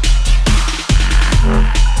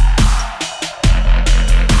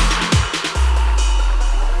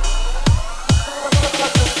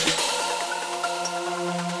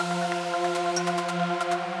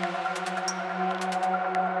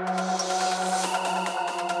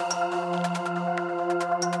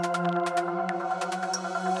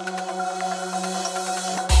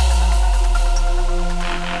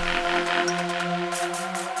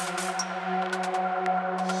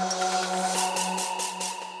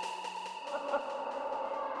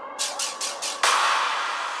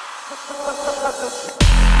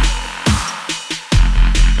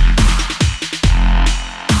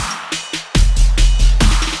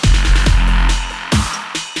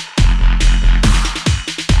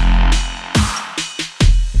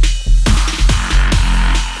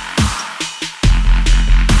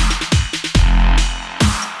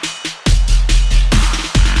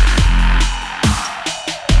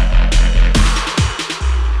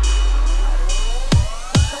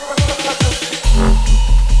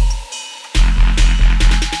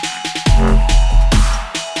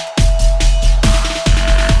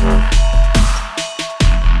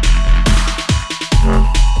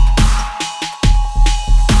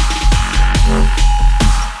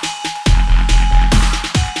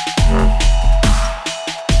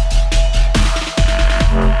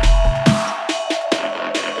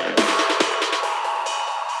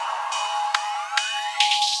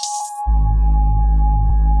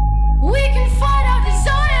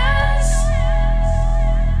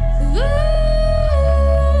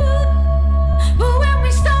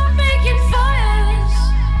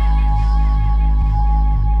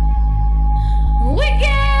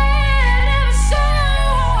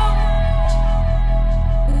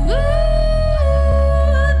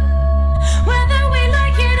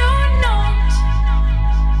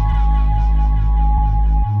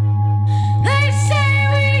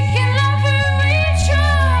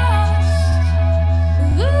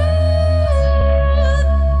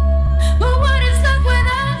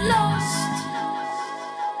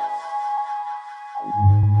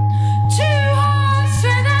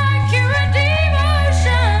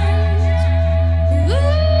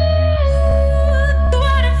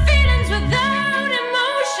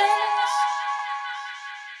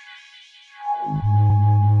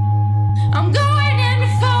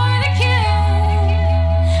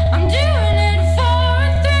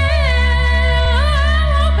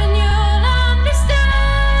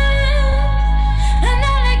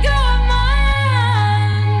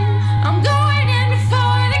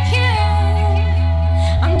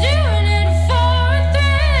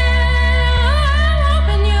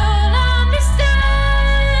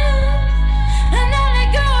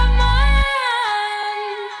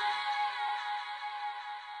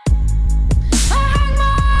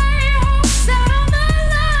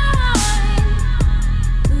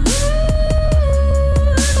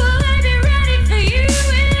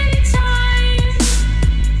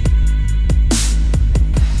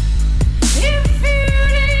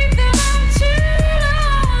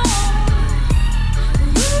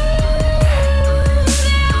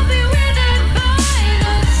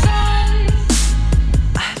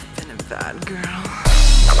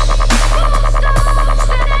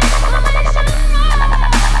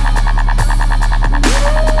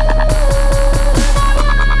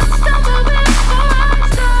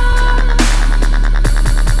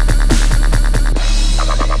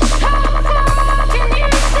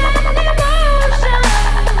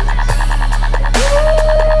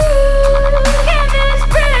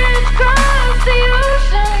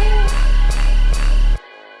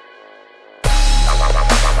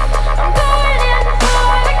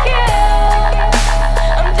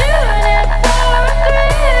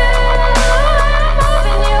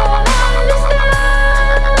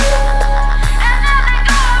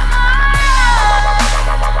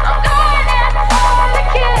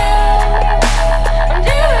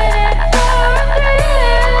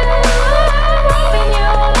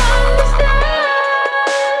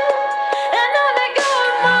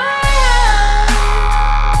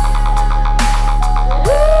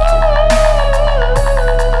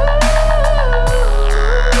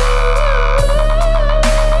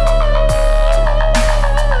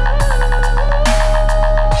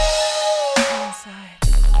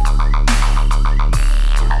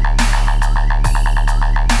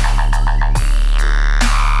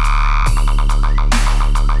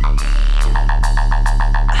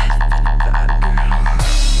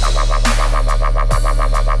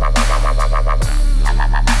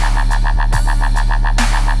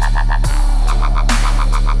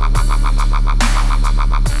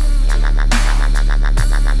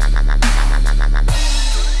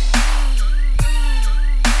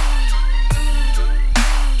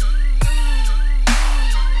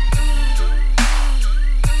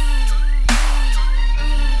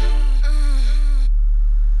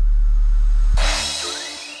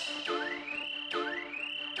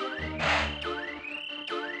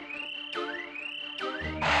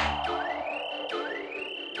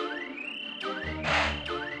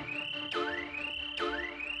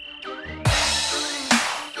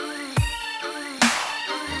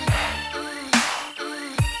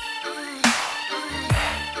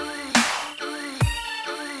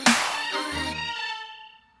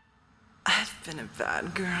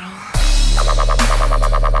 bad girl.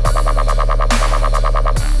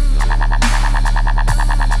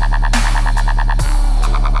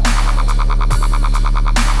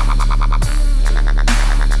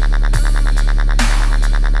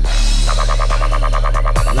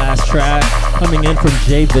 Last track coming in from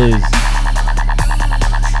JVIZ.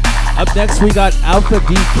 Up next, we got Alpha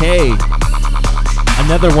DK.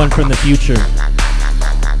 Another one from the future.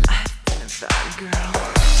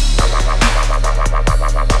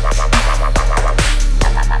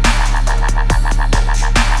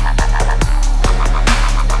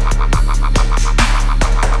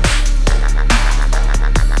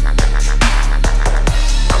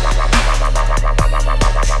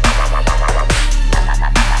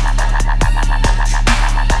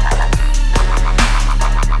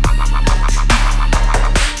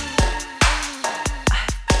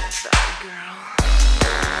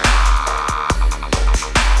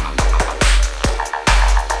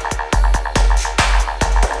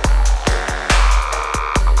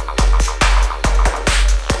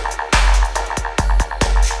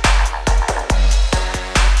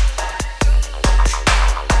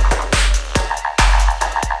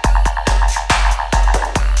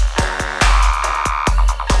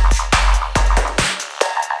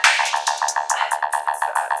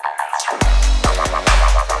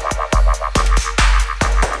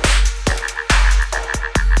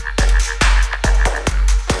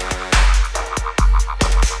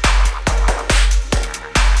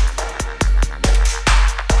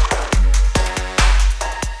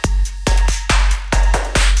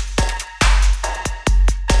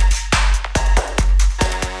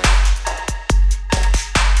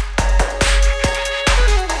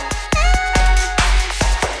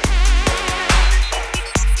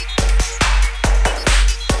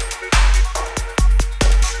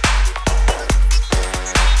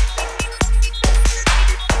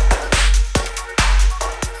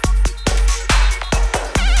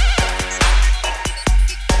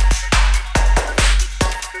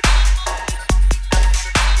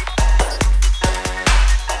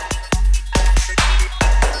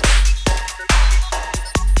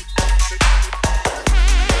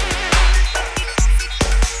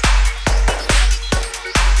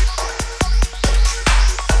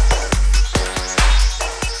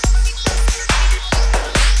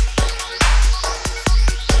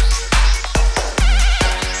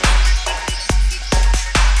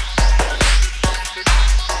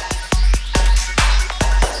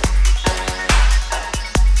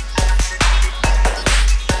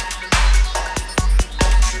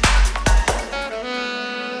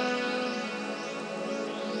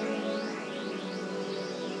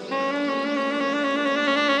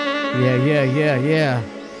 Yeah.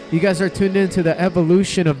 You guys are tuned in to the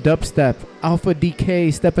evolution of dubstep. Alpha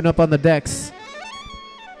DK stepping up on the decks.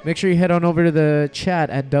 Make sure you head on over to the chat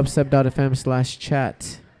at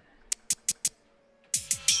dubstep.fm/chat.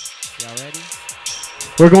 Y'all ready?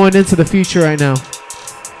 We're going into the future right now.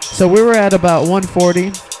 So we were at about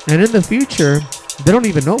 140, and in the future, they don't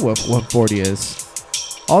even know what 140 is.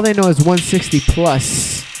 All they know is 160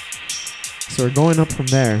 plus. So we're going up from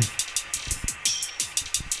there.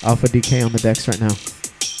 Alpha DK on the decks right now.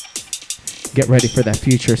 Get ready for that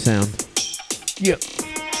future sound. Yeah.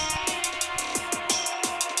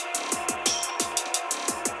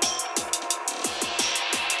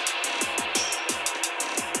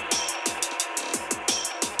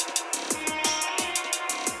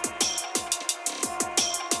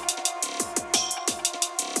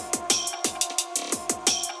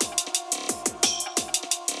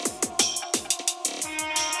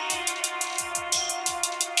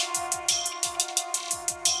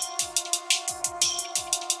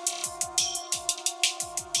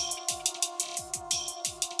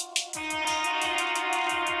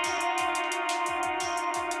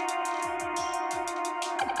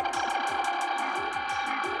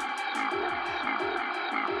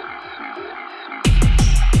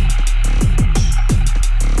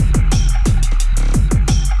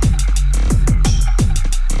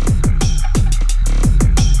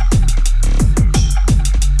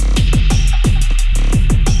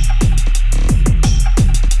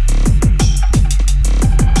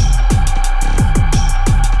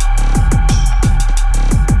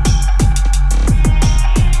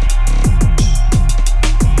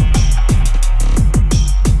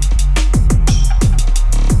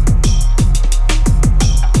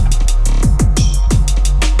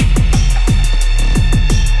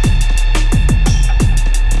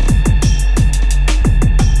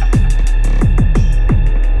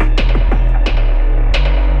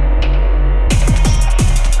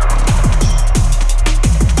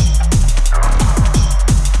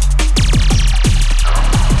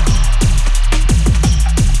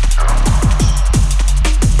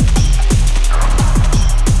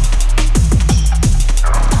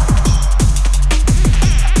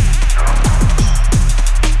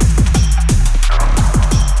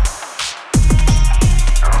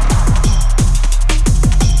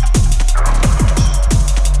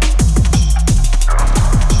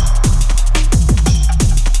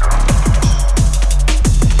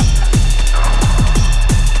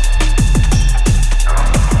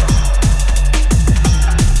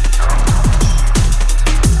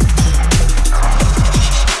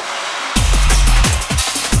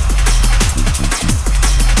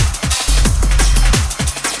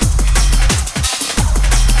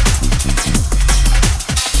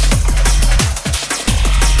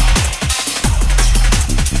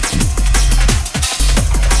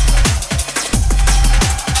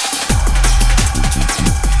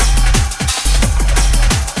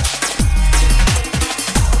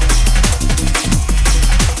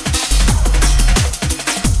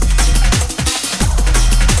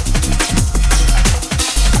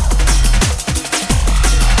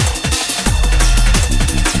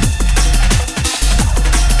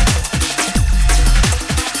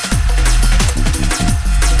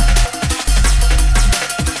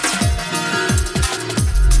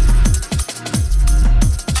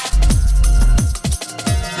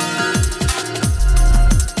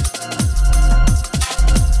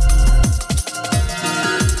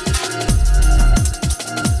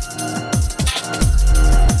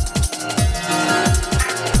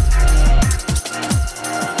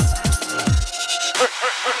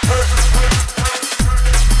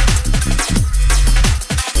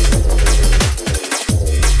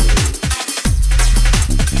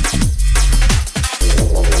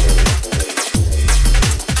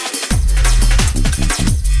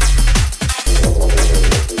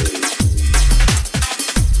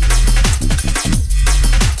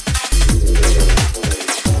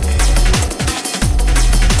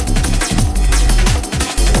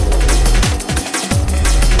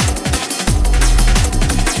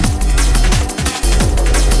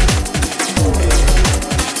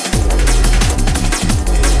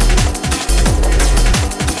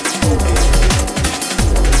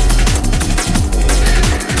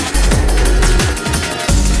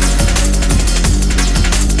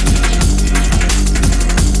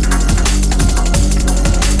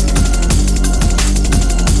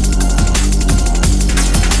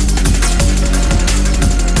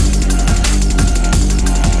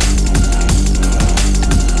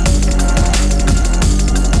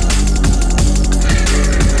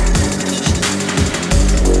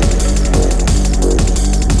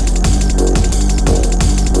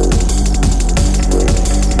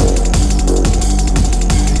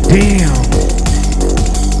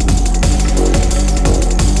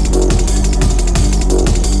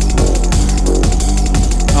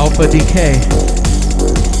 but DK.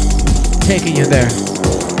 Taking you there.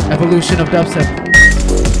 Evolution of dubstep.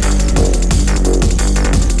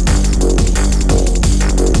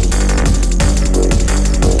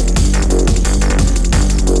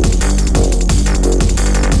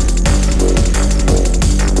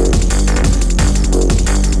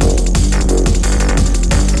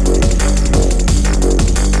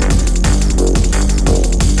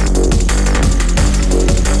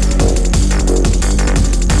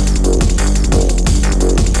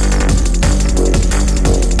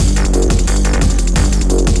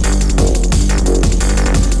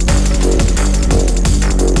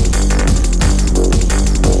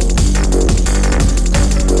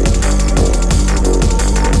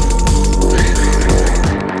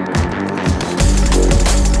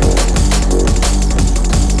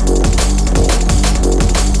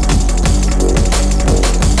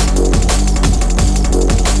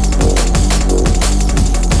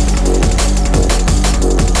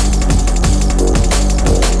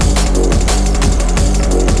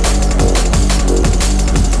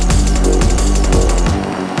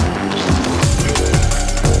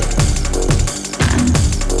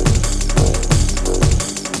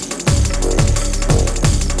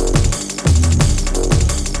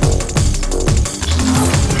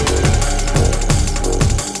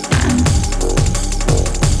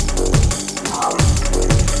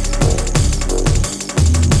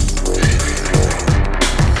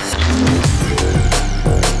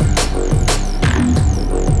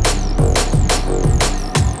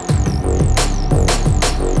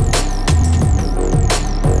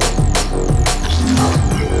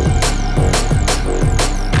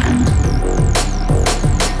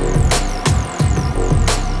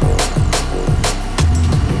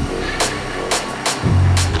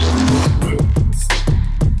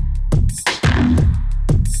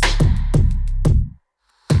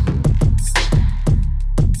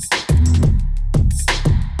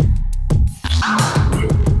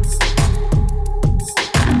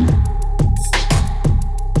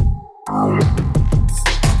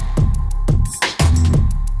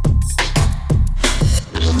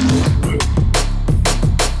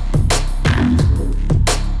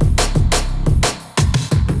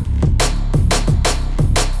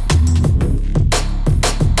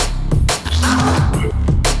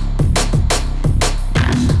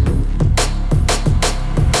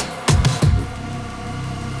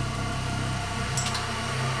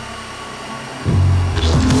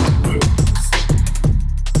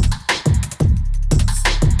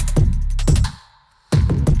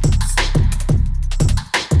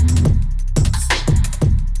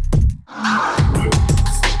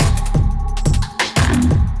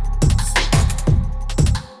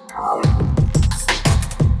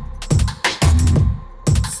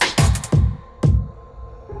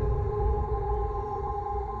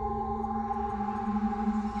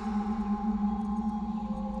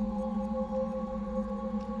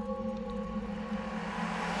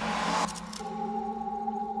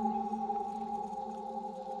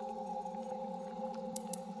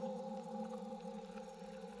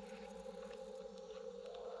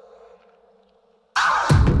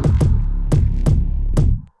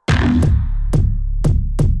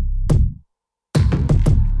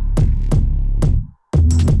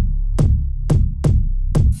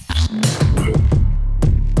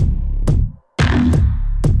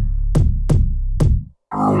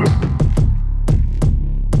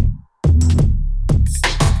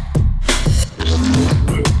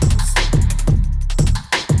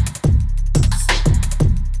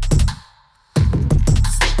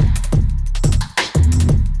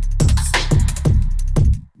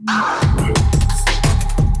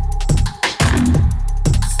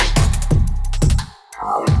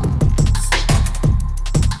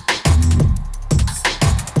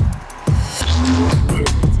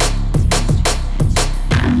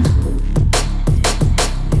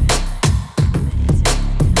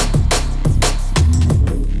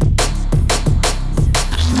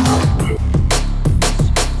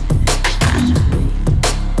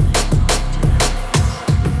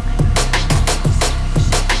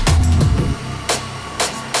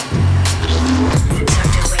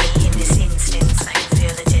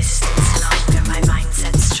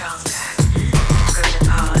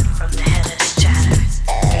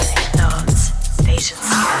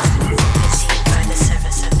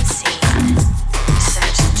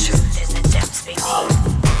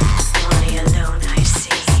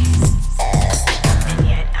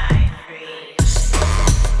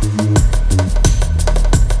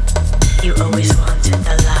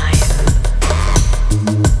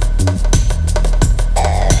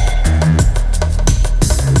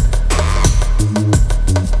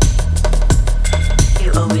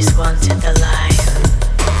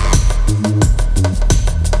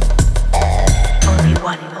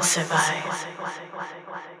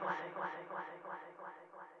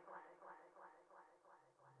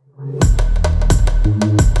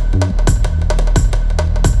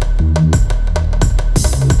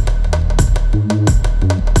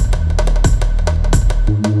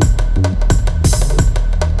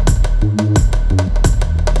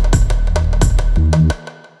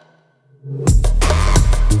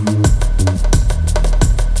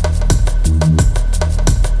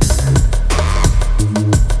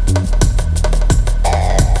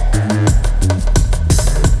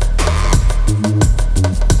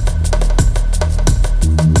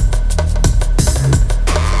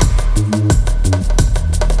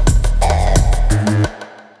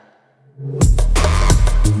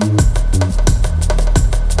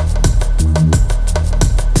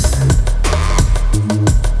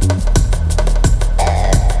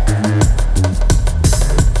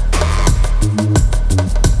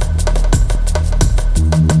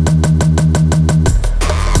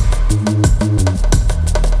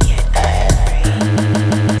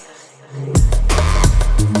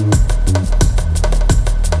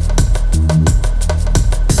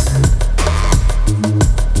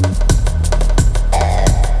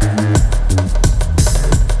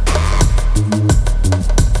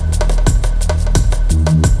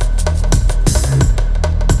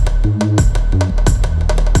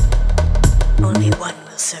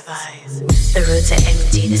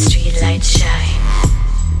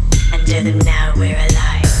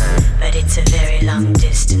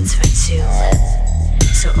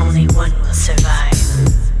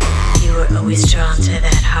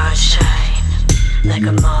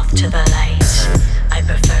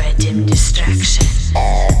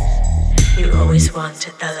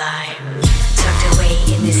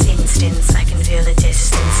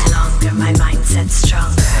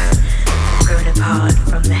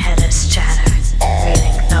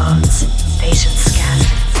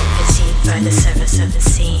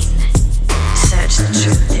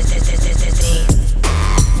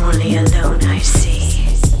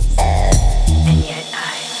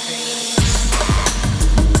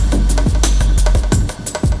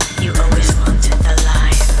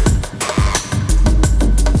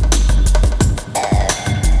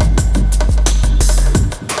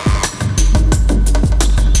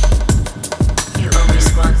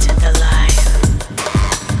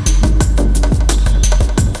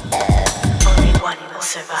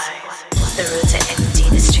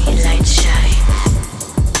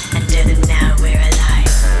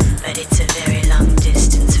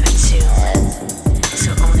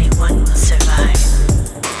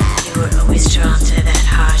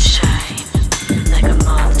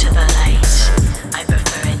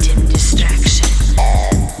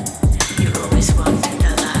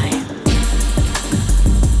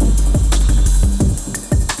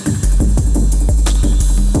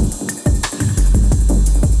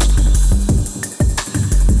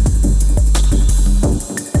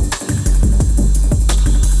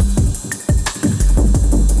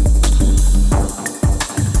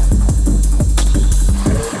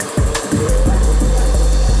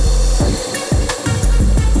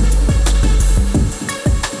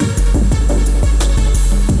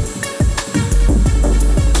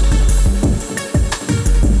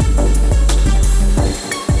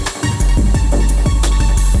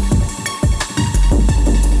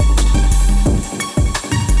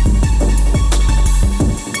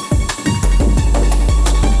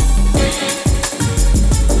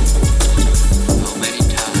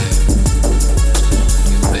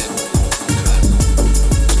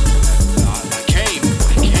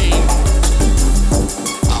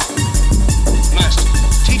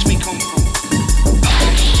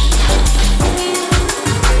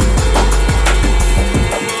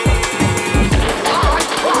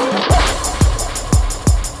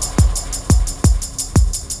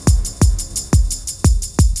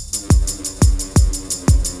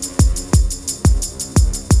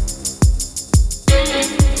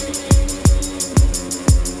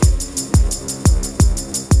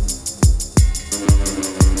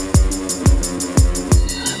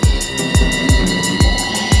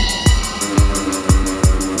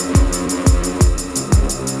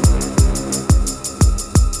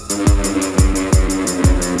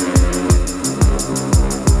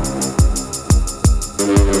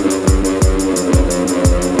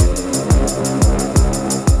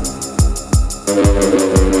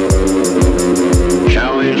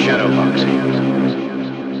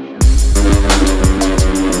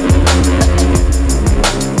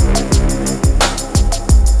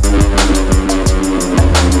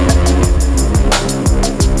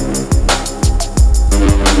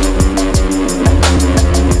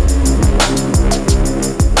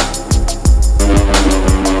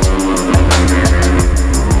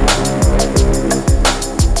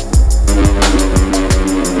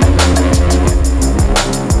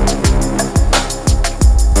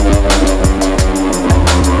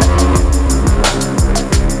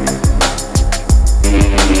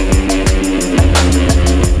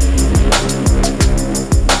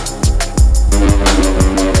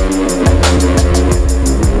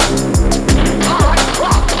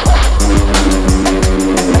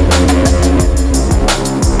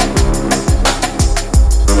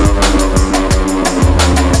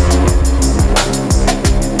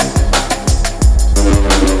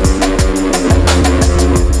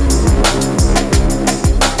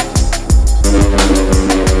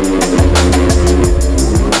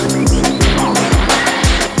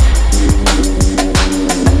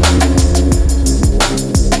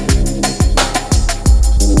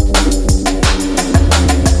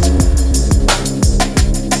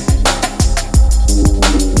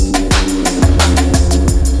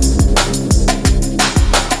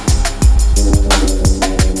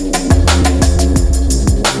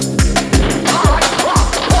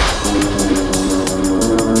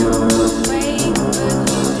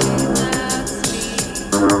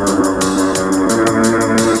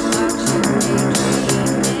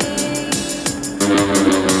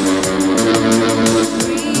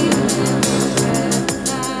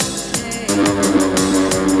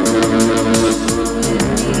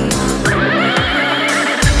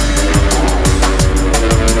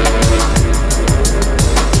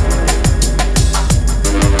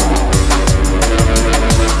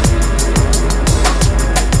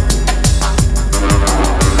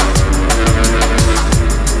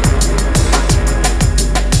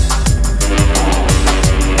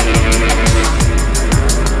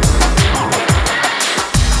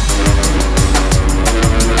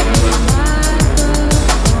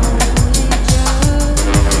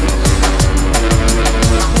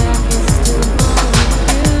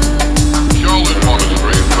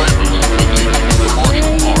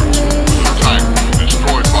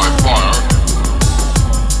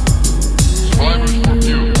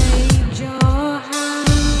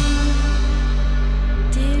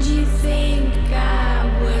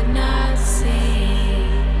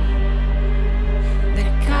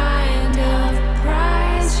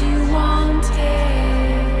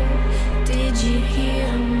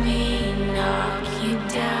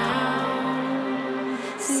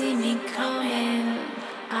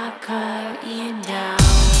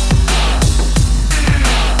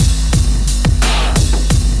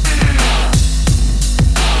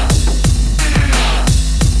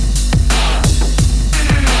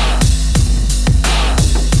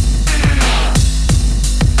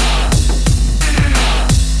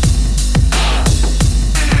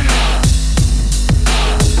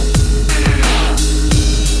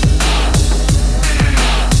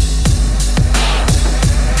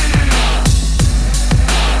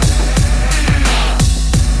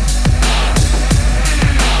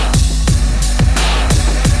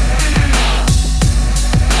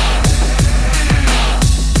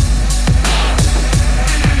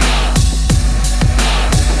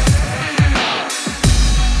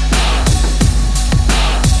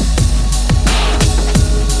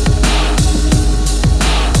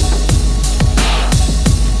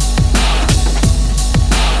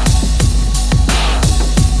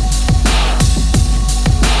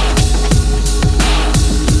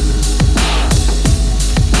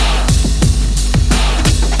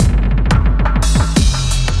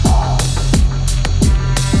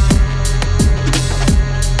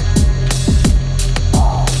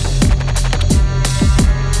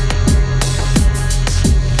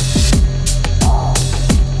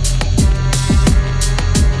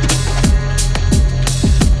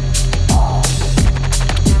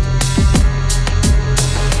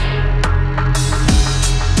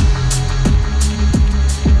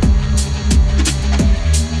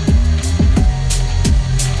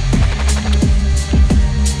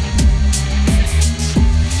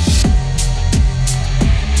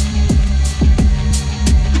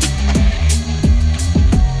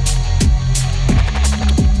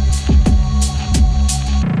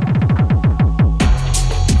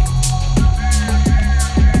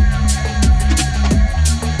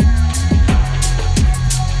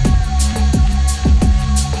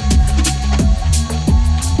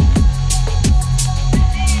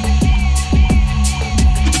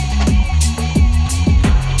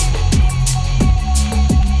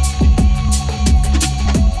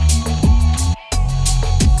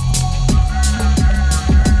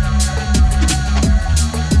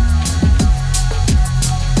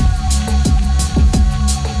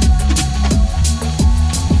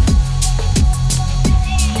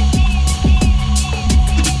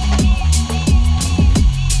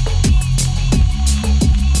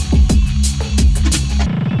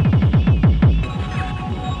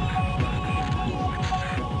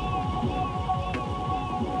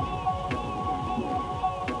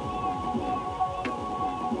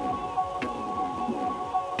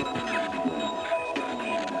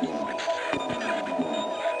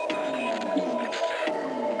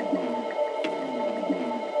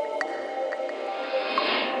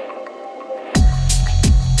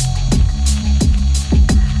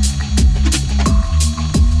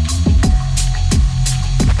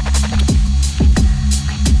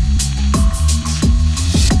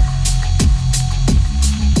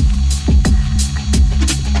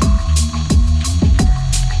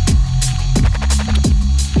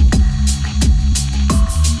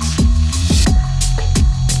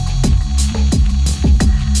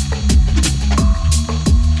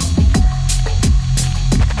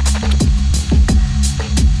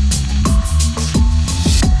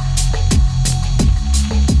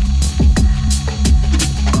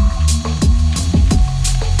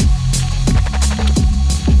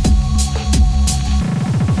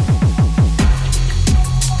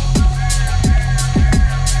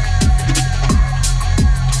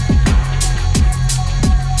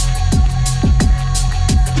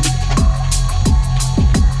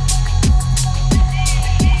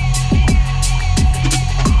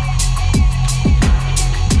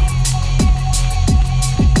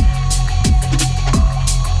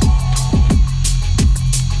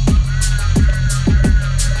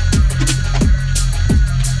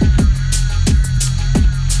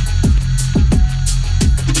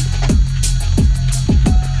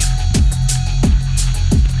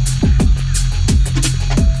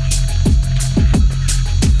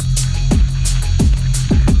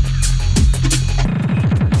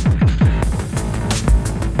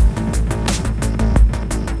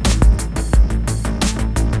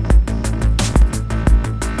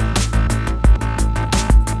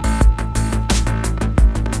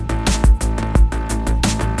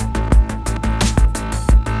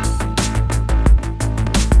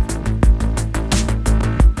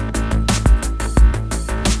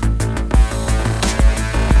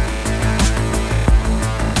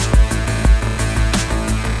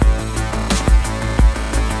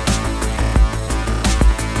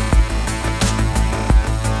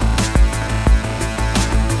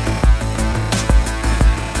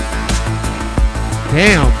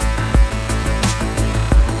 Damn.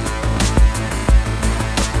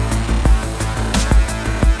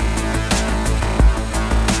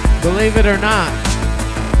 Believe it or not,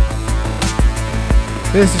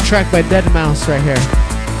 this is a track by Deadmau5 right here.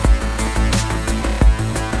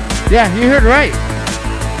 Yeah, you heard right.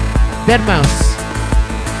 Deadmau5.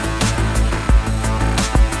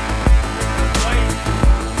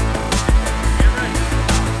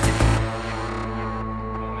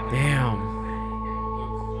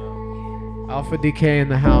 Alpha DK in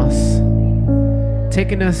the house,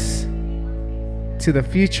 taking us to the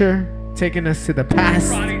future, taking us to the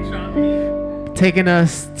past, taking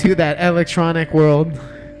us to that electronic world.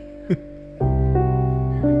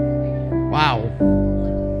 Wow.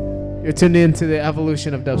 You're tuned in to the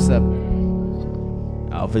evolution of dubstep.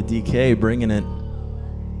 Alpha DK bringing it.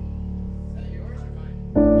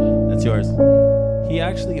 That's yours. He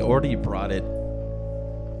actually already brought it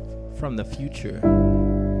from the future.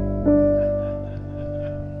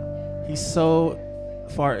 He's so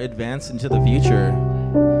far advanced into the future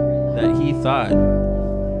that he thought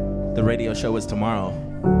the radio show was tomorrow.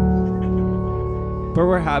 But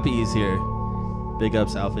we're happy he's here. Big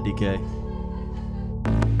ups, Alpha DK.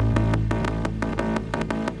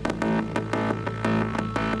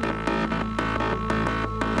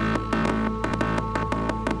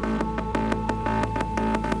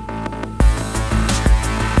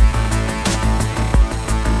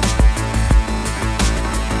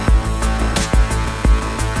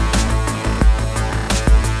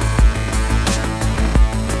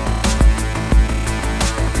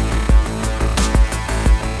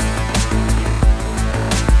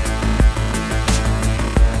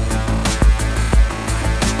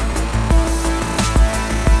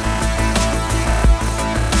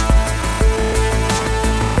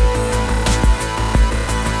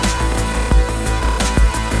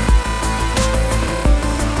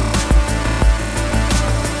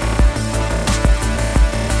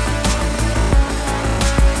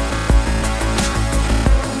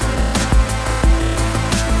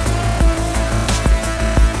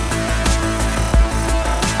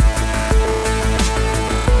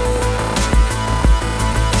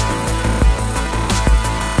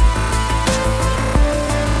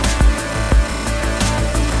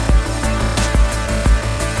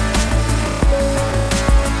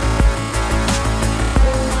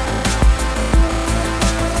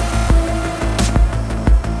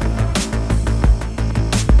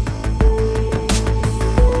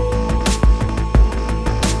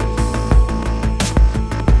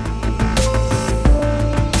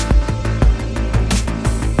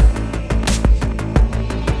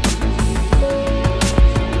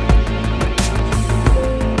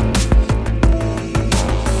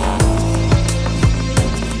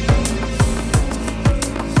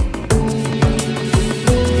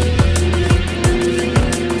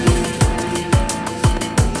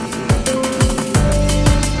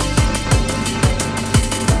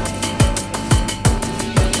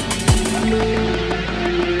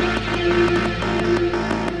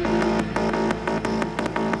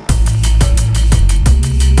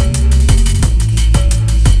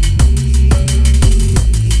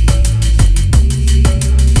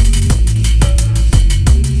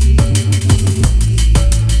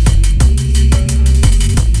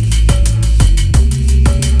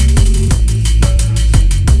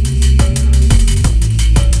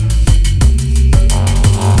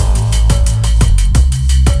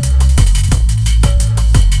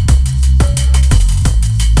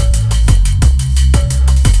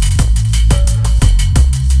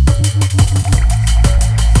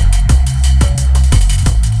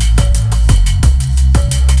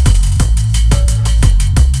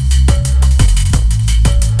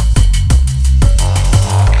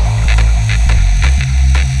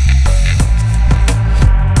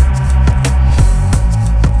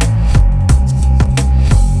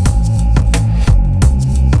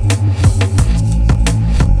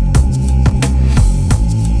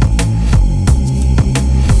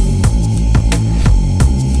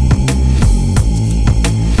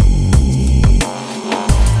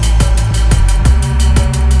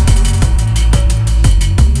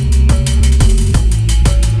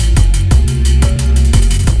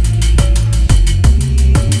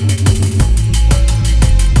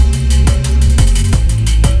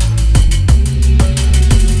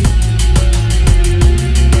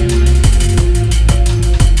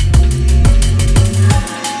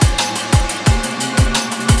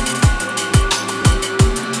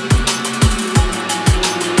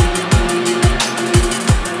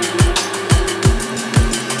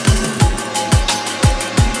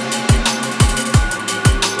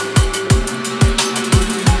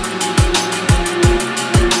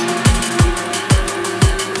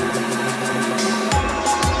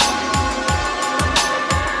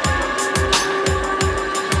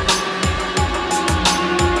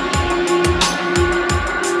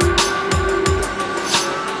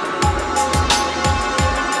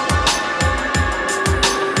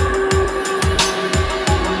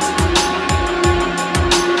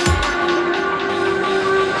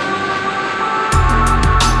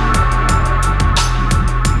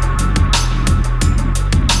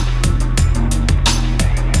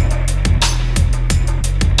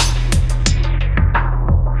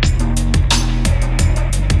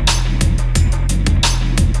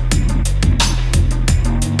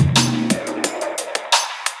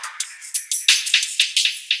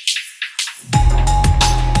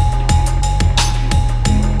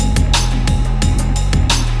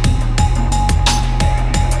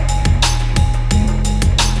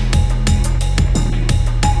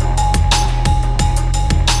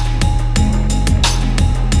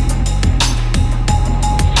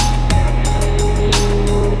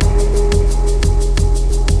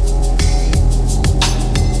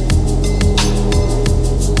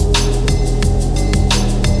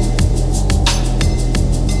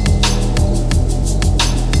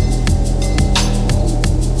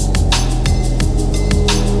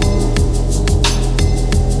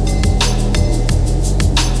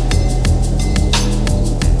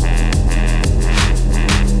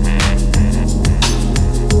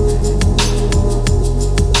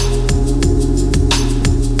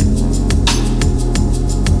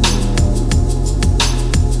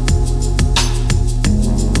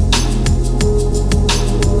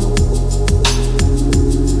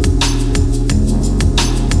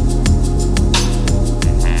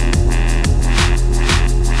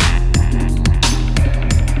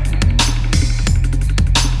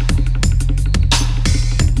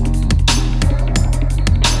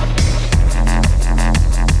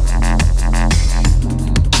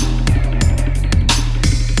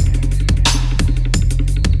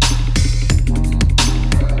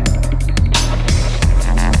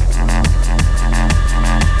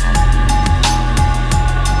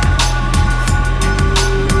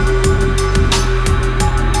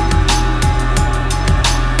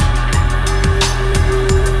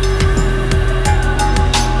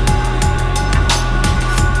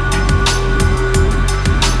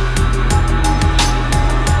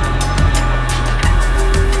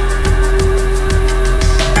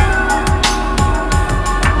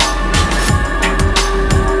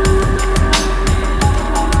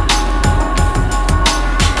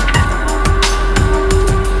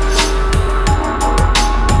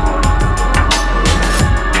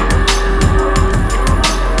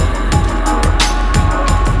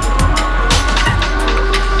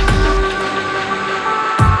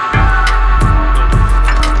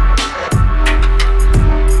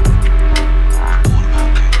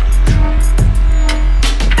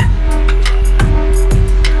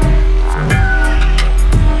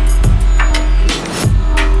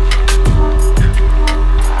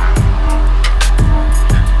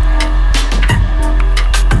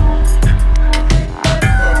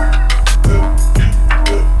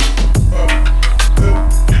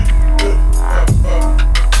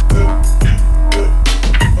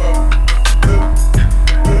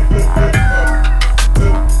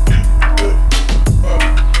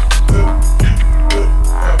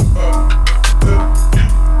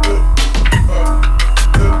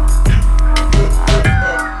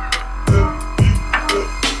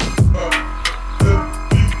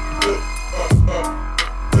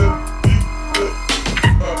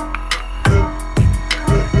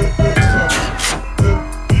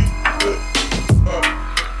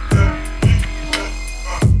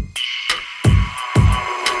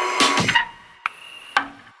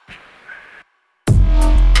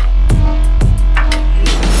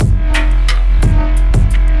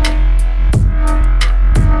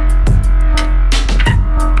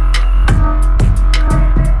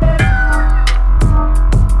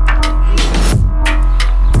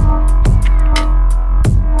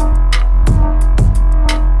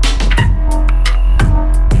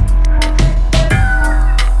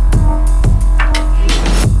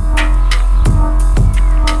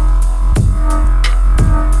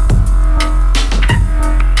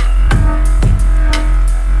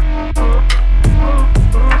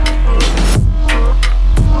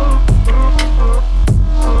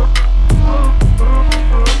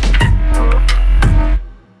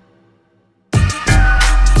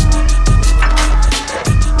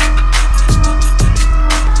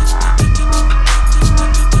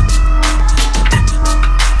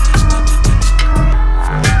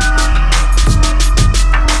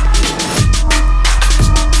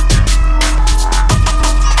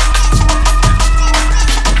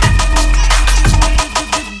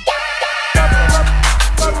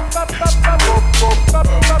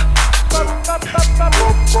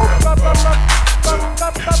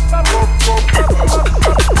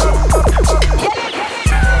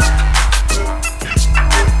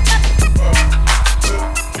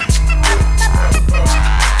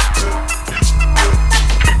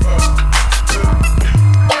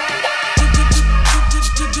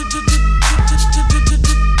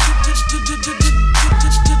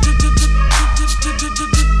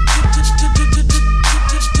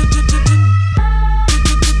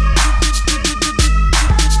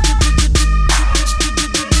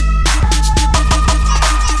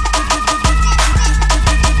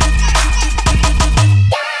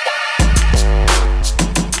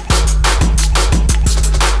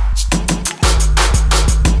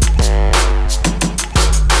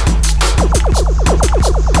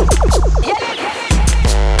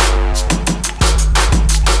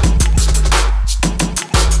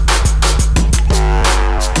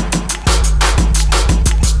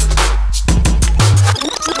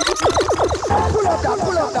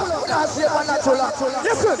 and natural.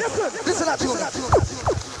 Listen, listen at you.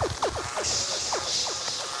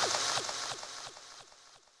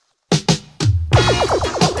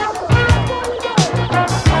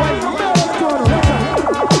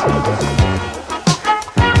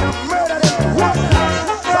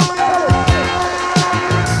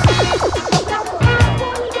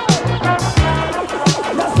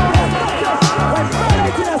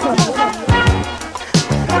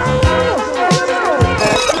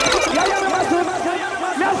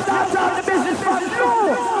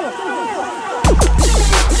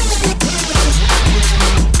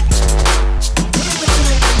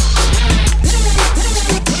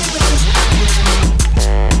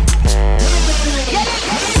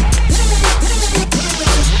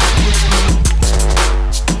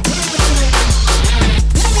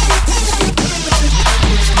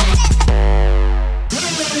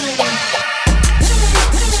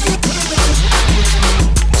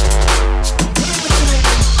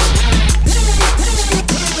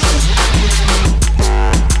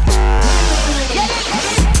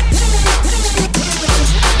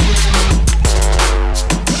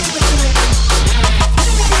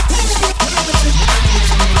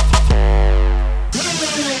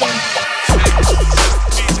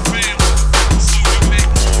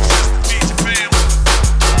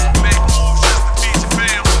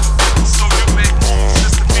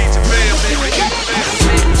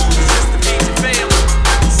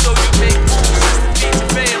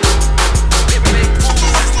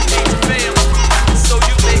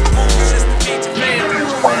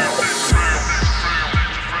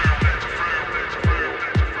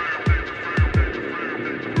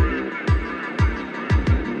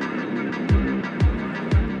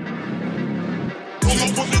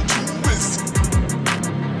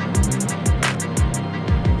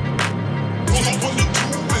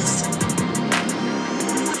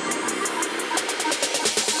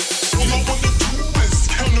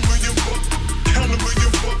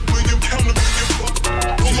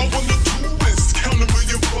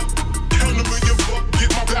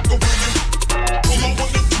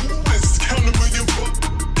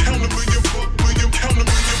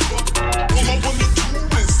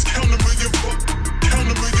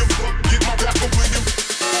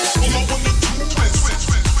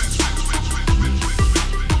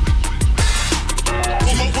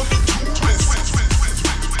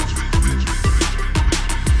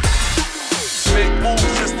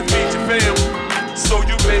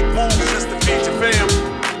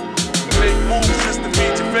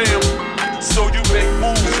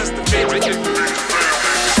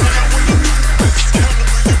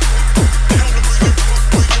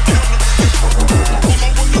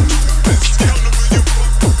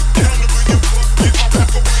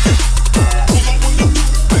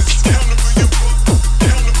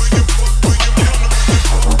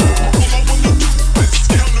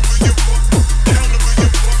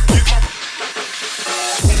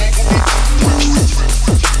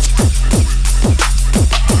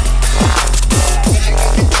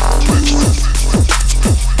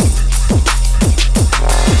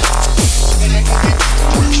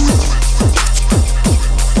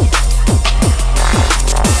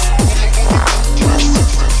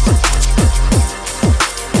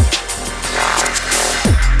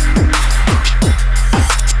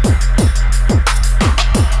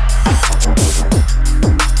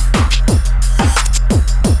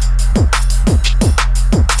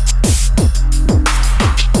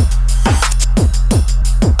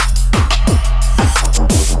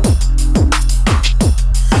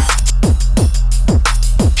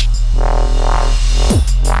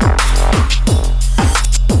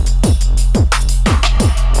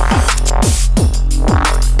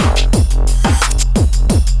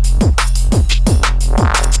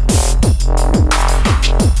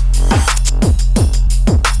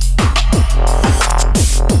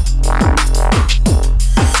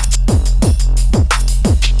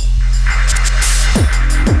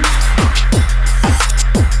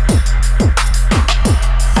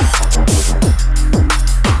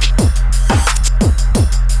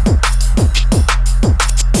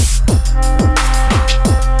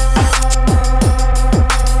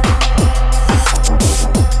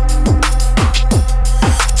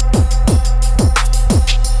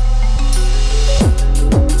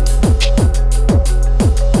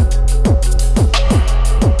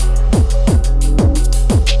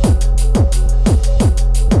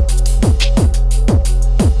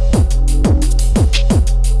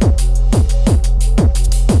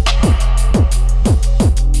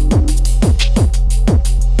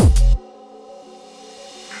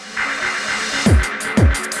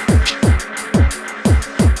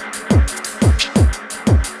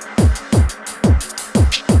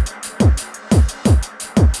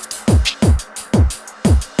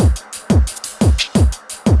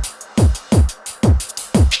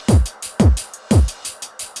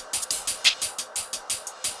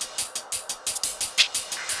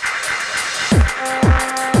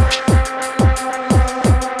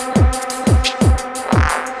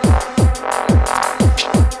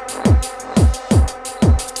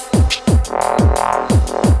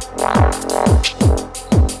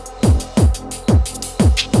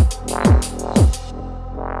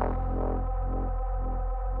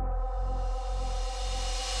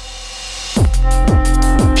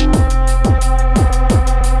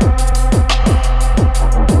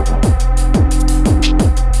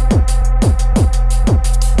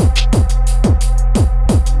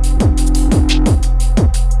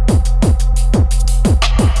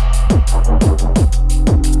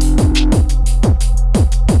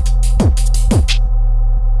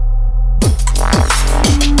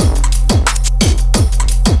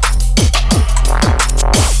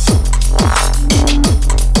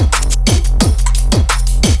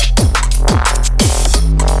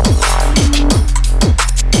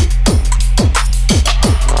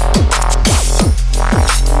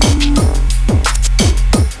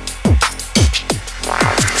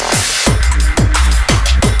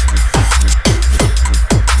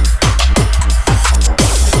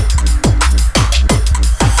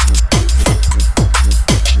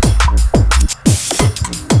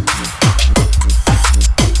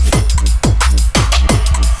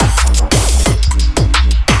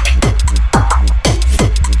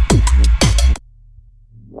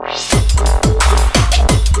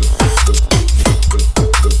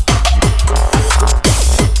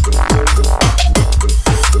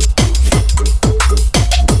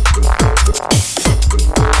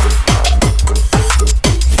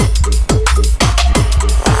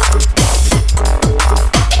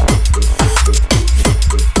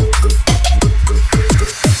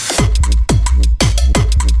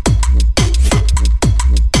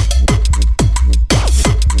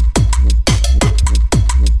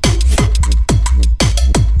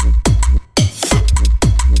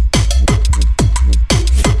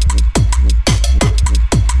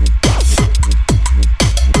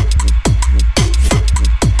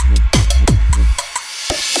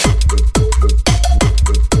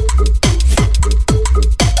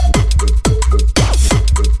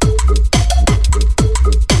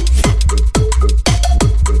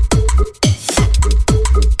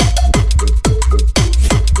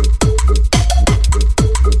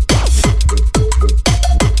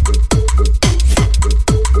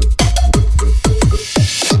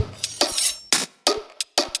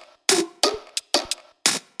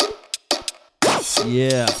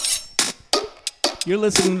 Yeah. You're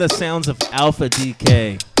listening to the sounds of Alpha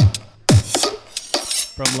DK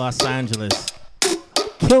from Los Angeles.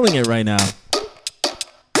 Killing it right now.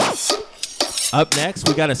 Up next,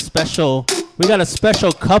 we got a special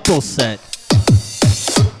couple set.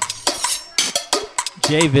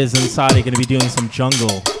 JVIZ and Sadi gonna be doing some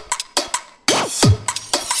jungle.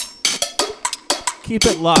 Keep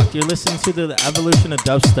it locked. You're listening to the evolution of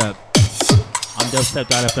dubstep on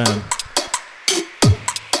dubstep.fm.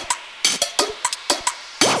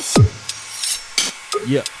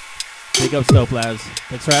 Yeah. Big up Scope Labs.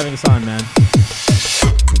 Thanks for having us on, man.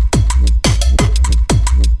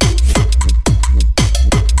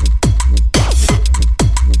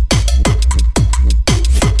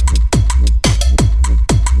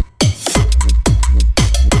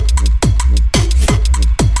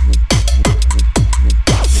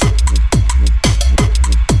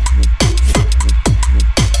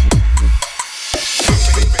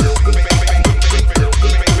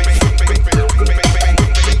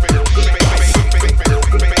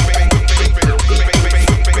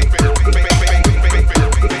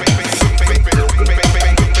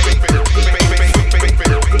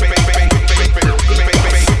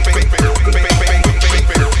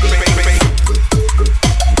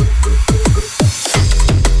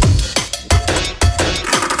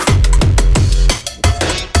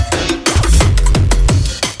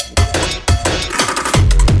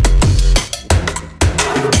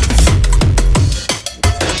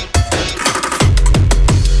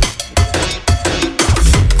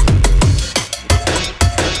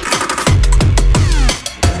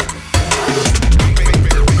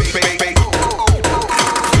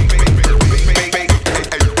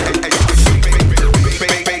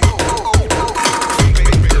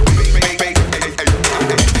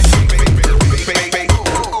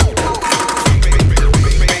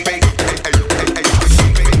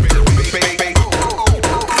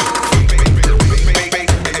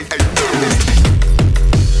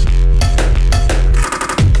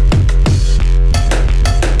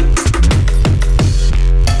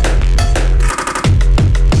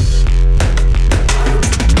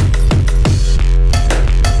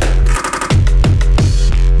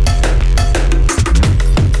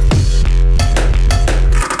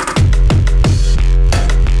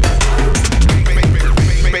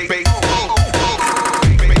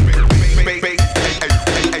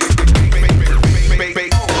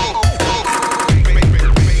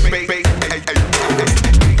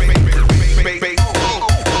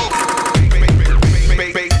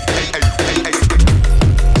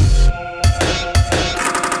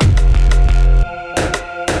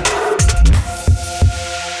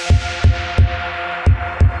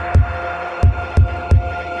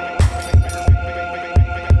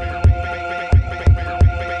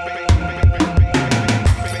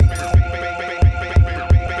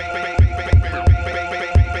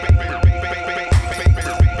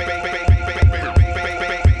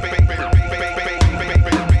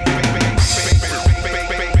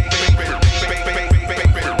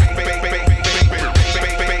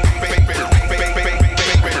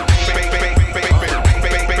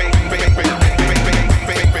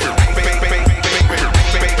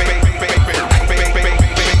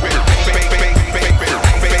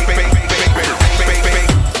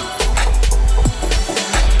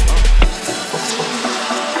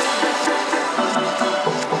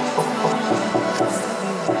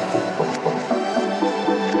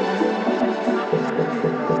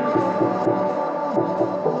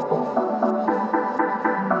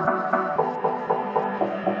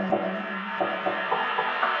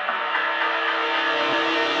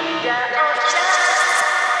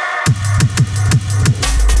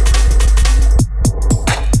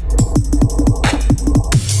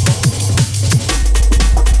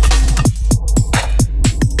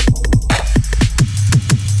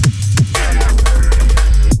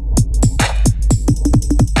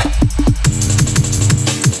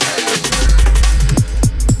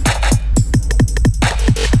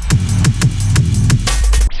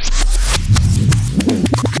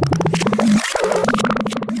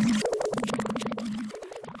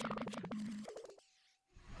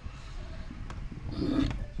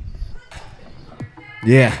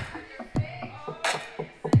 Yeah.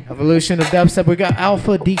 Evolution of dubstep. We got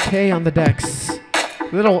Alpha DK on the decks.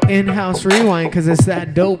 Little in-house rewind because it's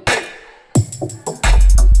that dope.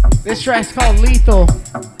 This track's called Lethal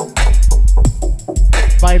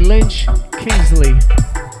by Lynch Kingsley.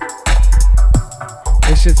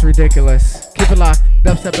 This shit's ridiculous. Keep it locked.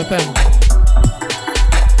 Dubstep FM.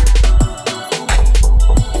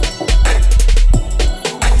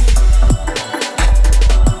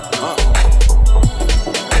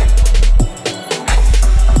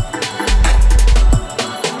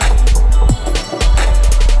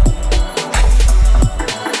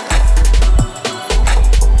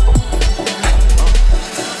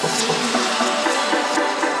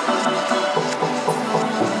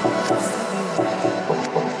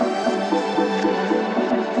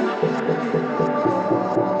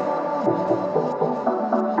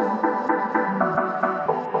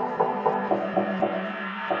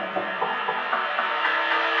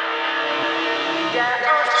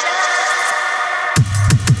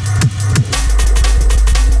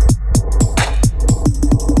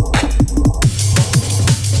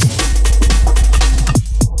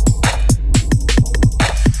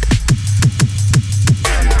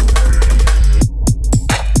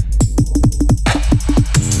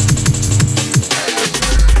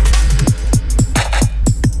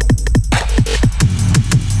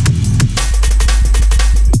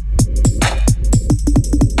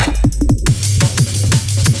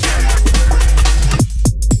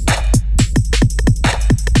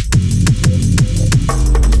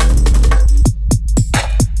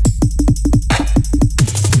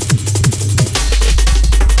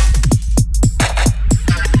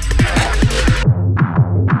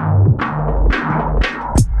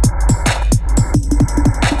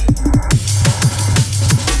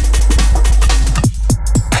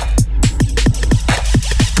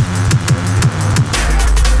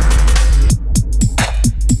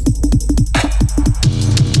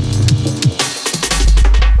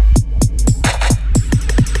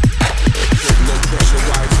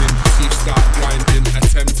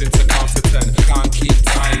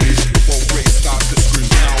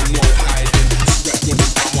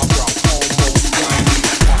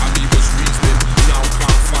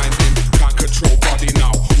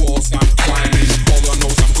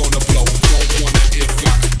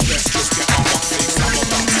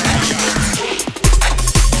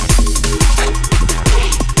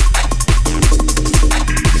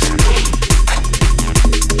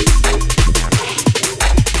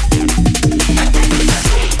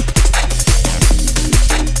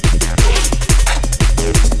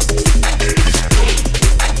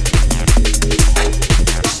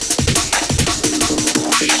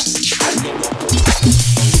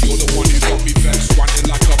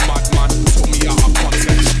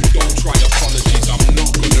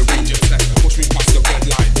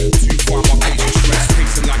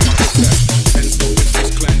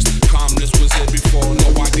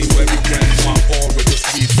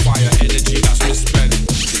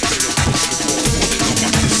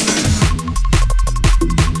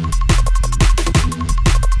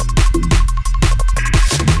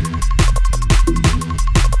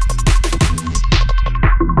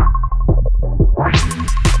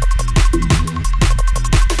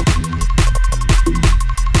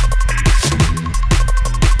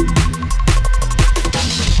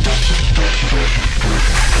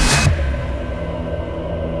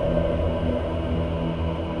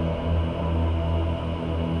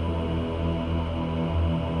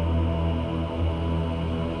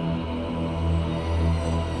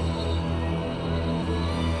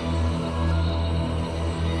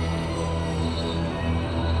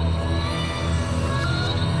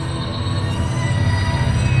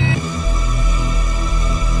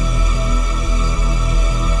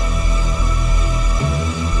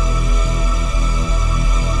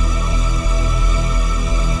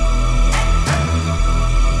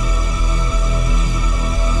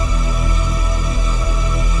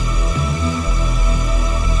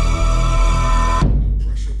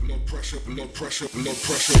 blood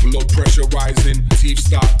pressure rising. Teeth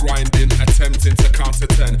start grinding, attempting to counter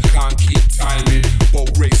 10. Can't keep timing.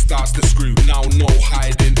 Boat race starts to screw. Now no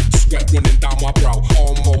hiding. Sweat running down my brow,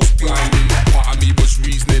 almost blinding. Part of me was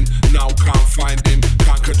reasoning, now can't find him.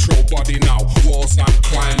 Can't control body now. Walls I'm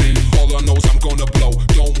climbing. All I know is I'm gonna blow.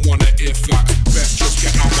 Don't wanna hear facts. Best just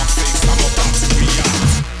get out my face. I'm about to react.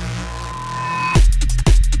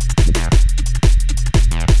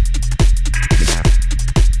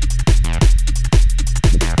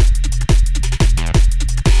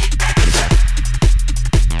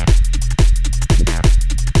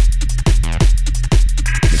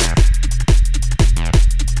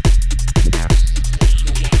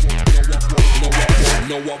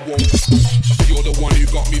 No, I won't. You're the one who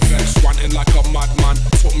got me vexed, ranting like a madman,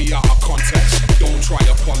 took me out of context. Don't try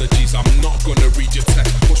apologies, I'm not gonna read your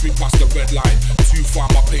text. Push me past the red line, too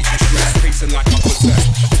far my patience stressed. Pacing like I'm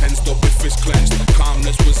possessed, tensed up with fist clenched.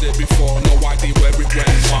 Calmness was here before, no idea where it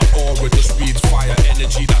went. My aura just reads fire,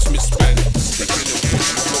 energy that's misspent. Sticking the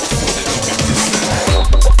push,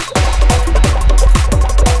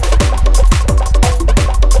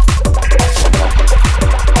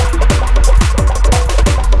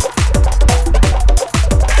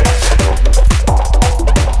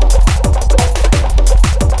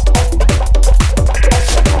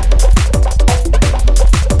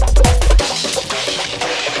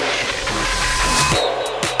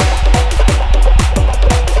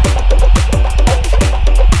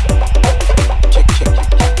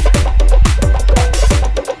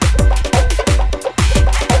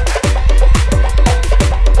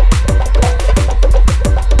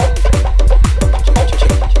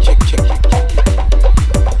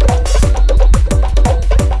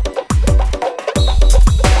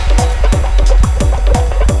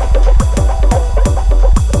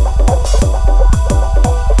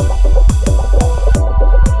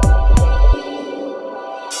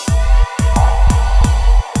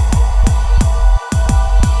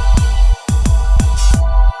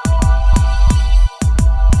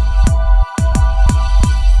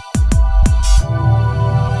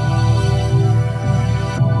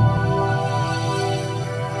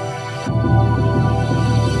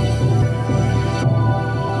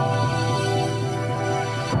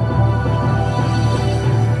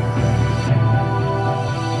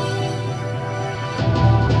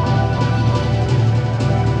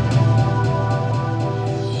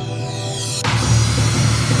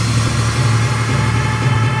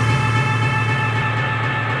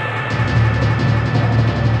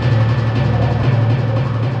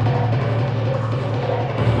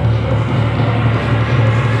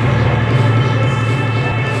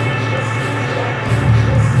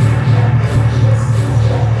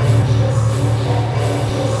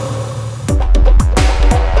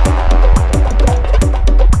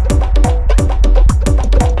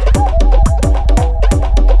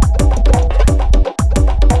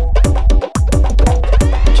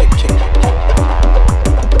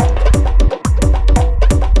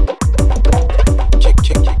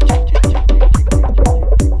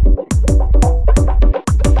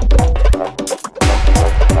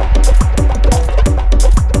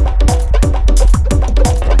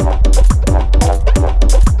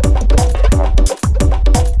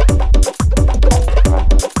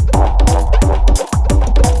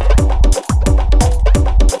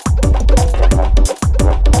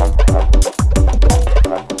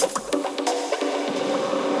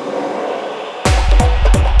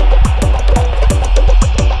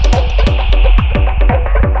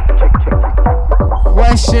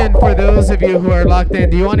 For those of you who are locked in,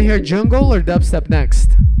 do you want to hear jungle or dubstep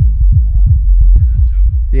next?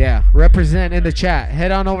 Yeah, represent in the chat.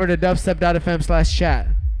 Head on over to dubstep.fm/chat.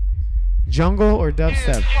 Jungle or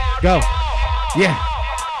dubstep? Go. Yeah.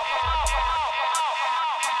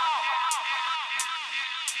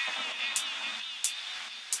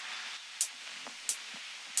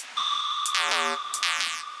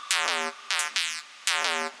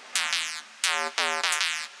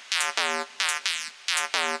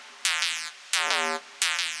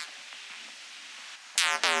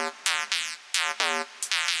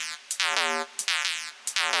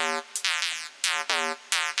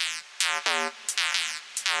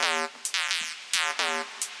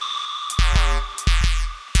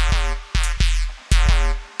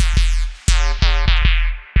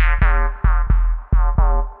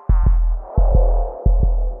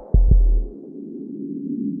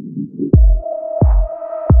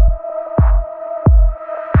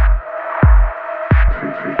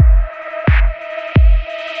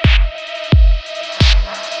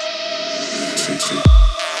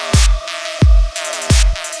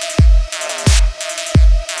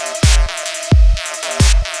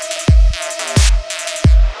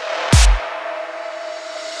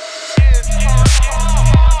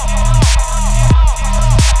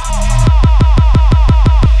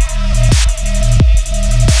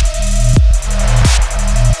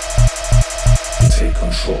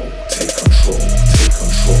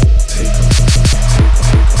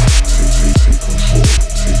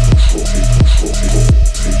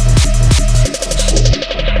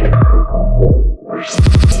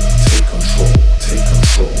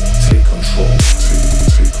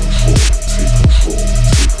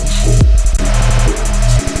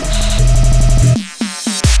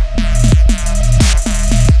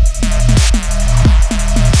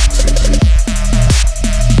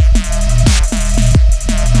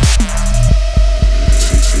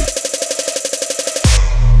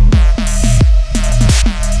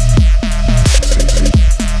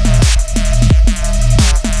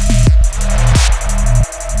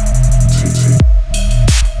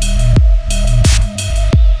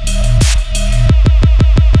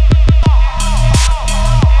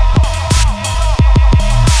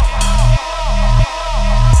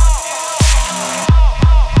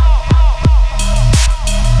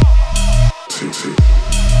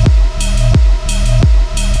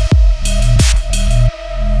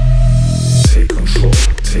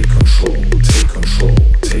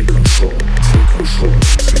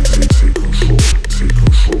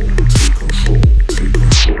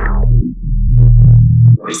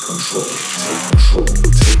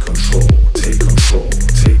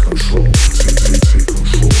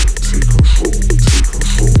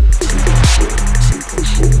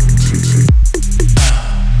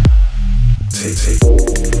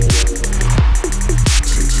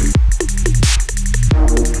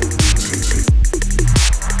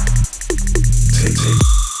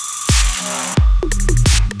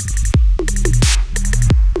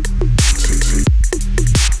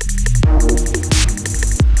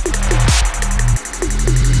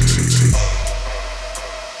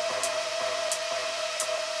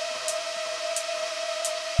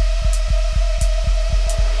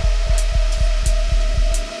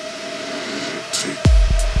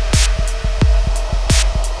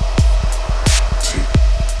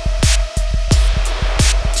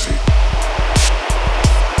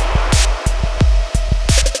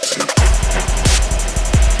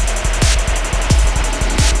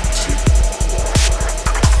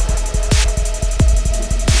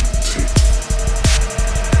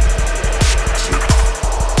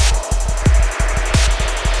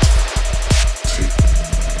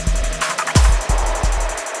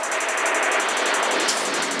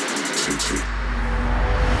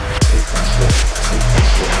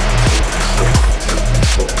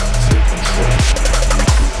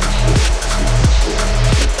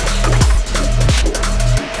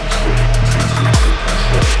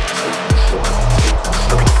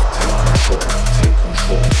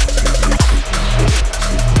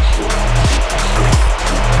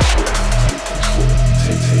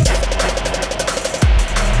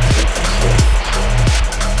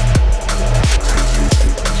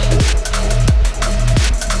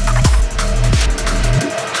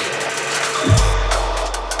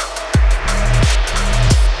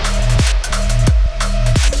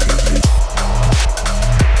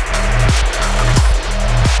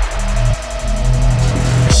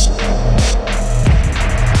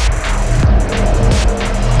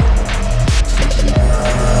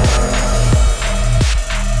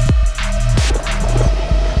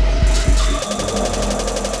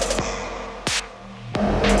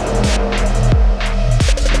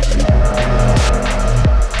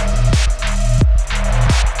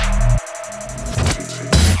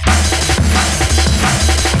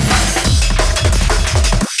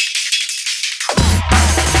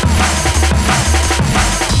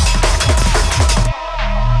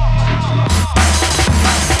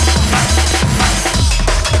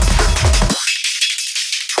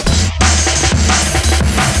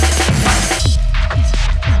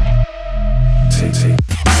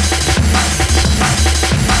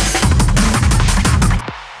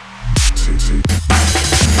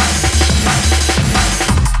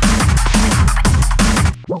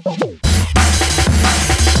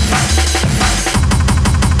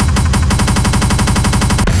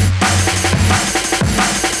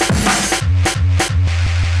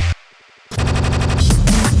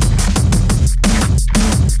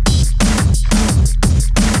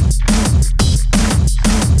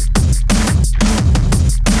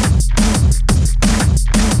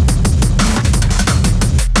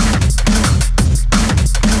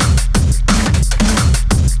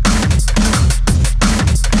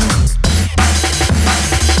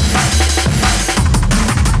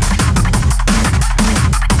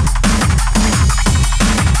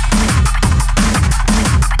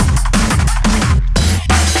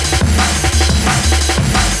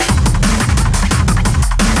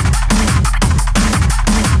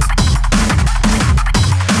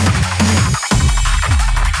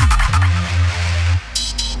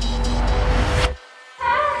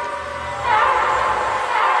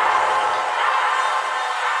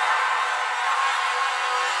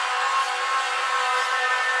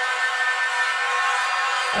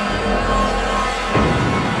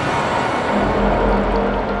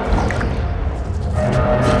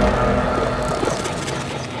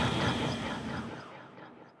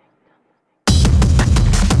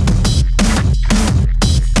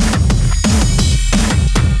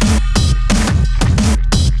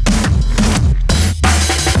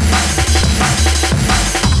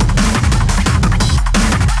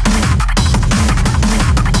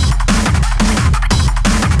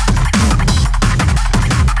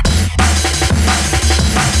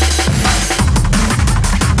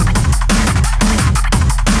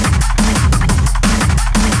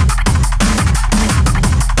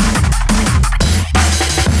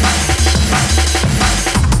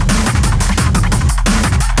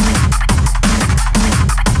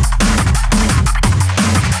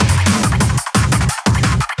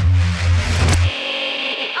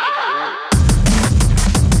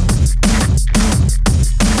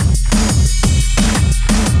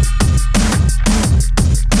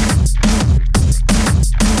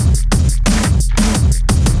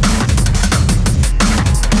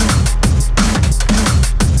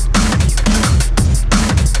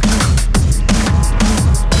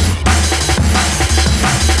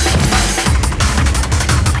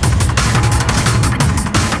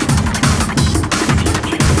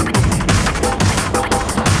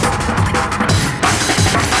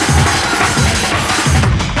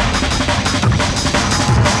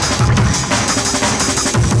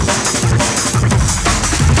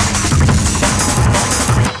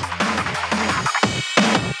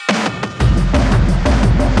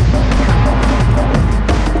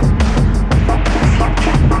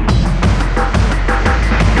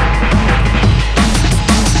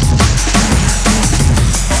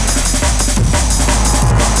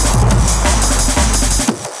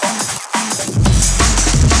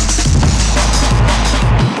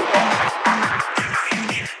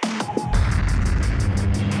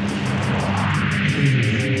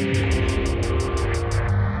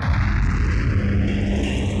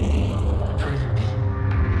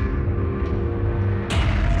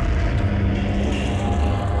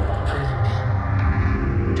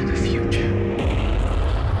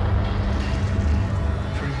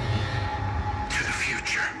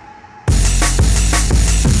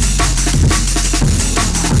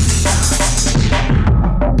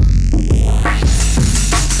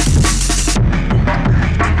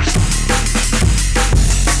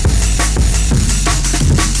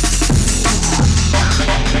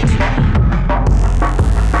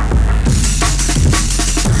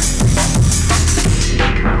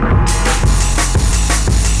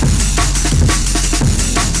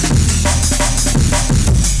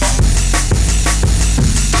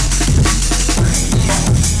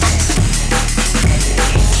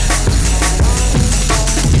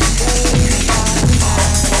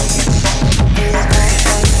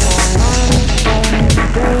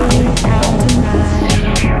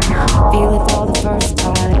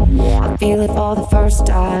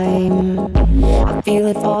 time. I feel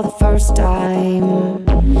it for the first time.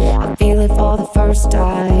 I feel it for the first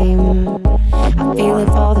time. I feel it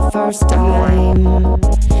for the first time.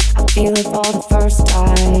 I feel it for the first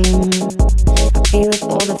time. I feel it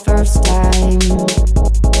for the first time.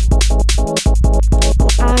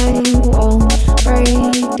 I won't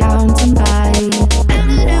break down tonight. I'm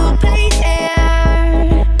a new place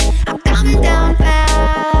here. I'm coming down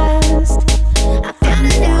fast. I found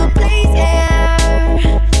a new place here.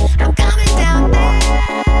 I'm coming down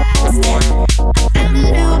fast. I found a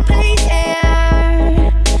new place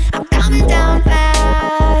here. I'm coming down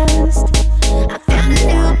fast. I found a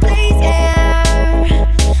new place here.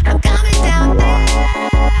 I'm coming down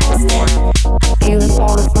fast. I feel it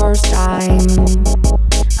for the first time.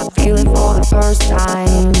 I feel it for the first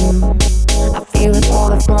time. I feel it for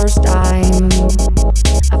the first time.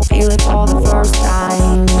 I feel it for the first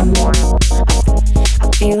time. I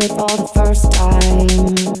feel it for the first time.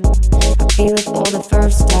 I feel it for the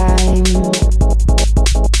first time.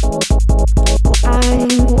 I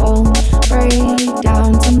won't break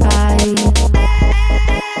down tonight.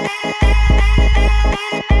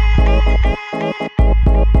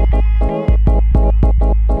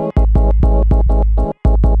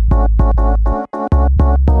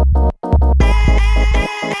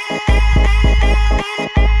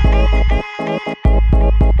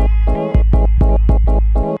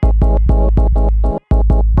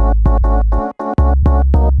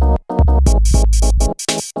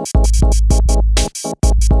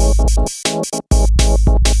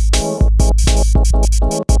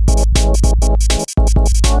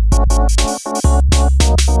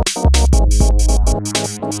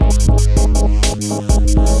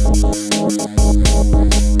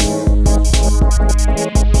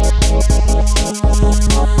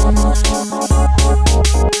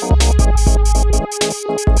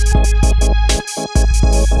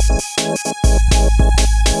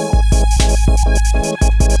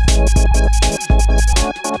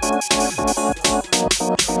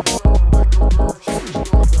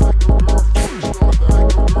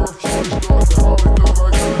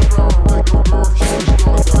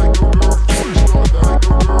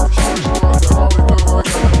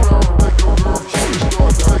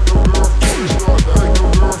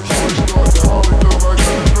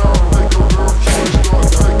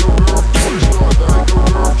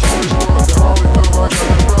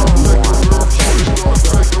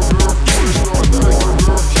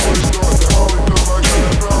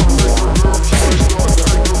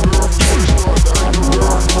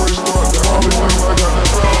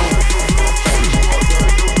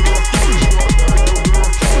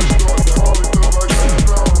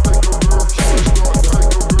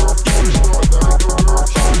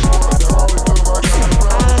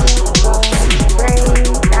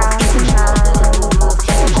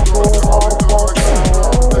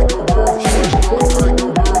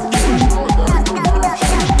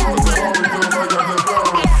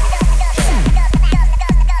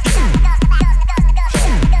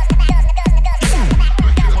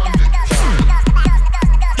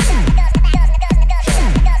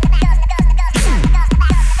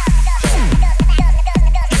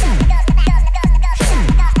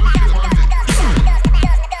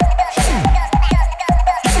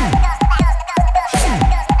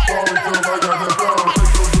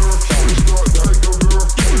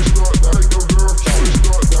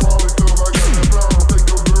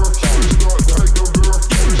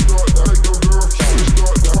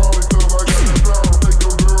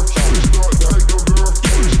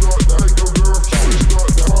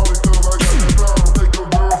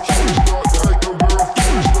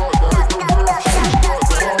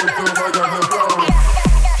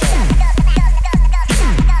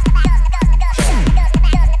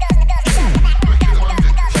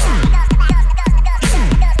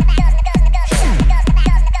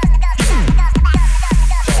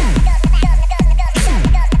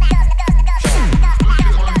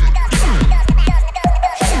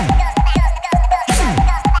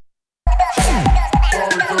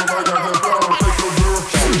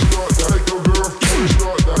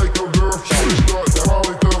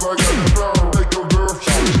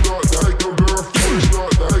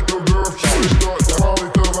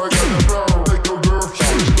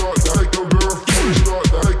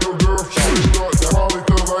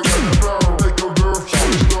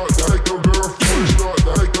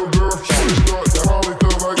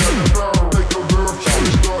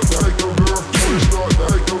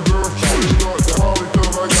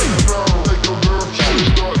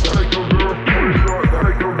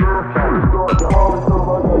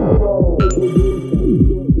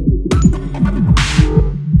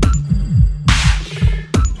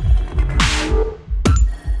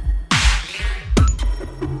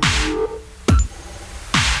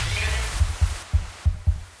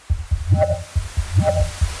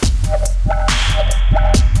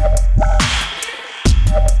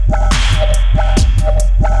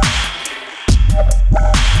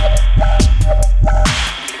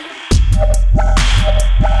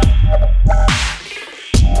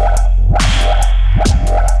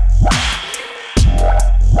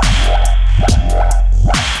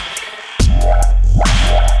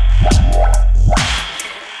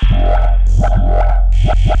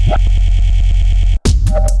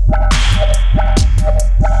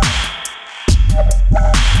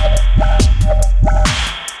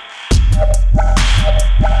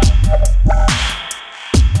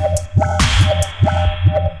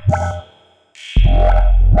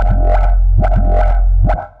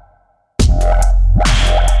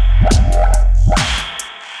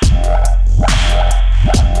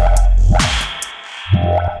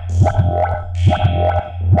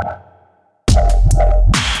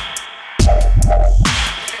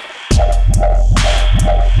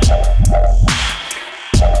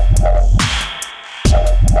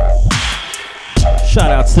 Shout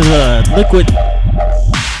outs to the Liquid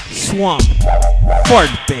Swamp Fart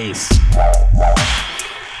Bass,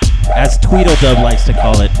 as Tweedledub likes to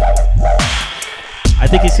call it. I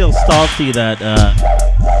think he's still salty that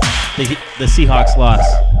the Seahawks lost.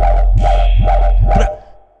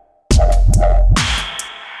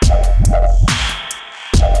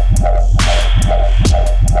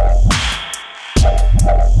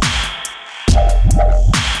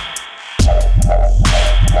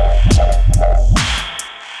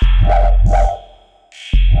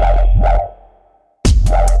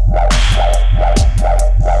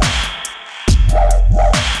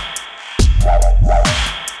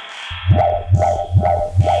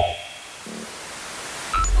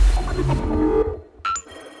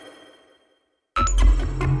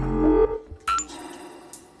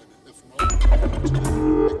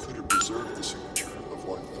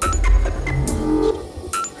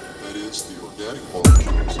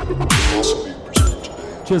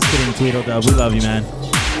 Just kidding, Tweedledub. We love you, man.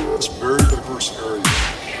 This very diverse area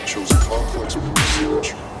shows a complex mineral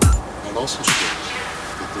signature and also shows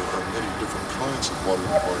that there are many different kinds of water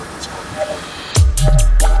environments on the planet.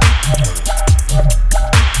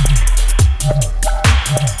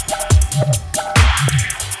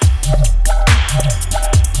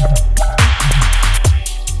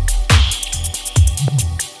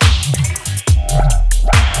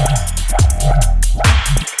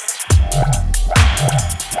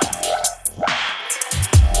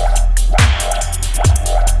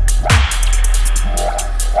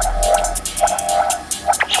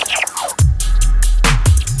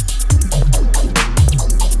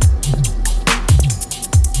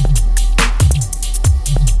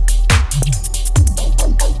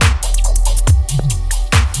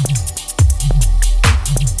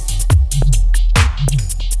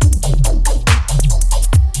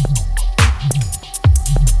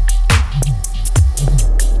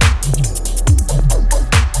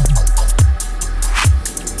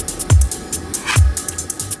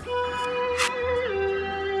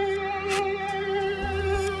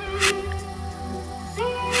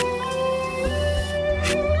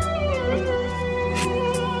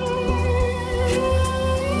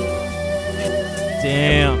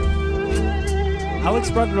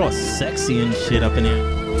 Brought it all sexy and shit up in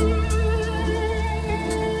here.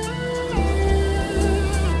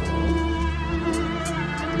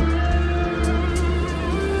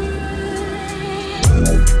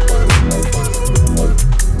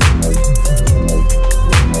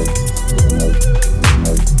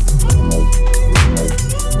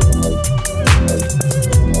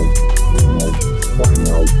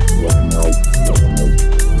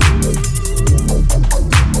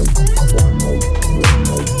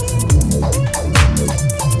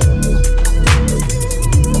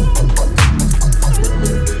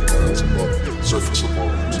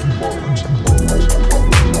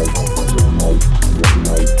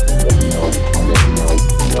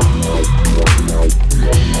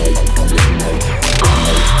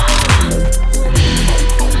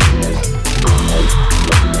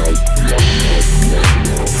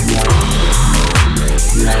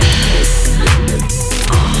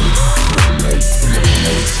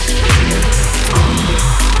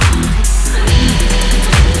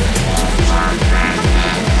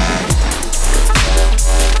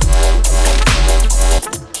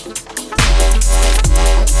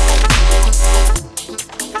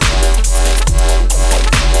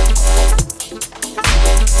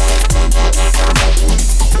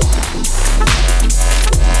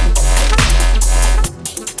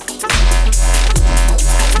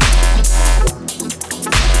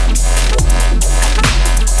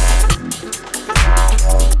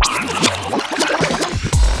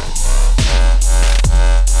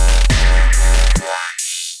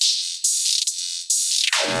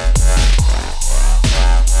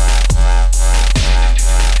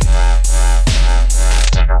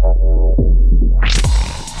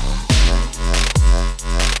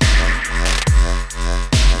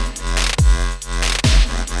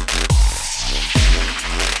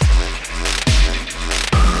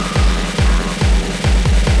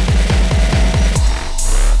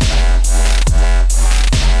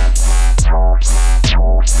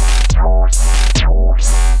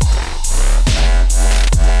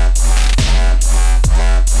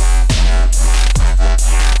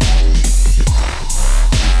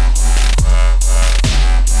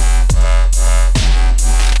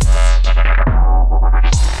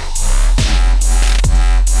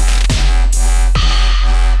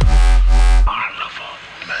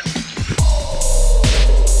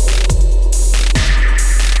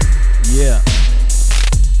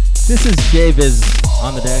 This is JVIZ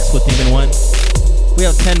on the decks with DMN1. We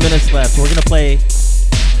have 10 minutes left. We're gonna play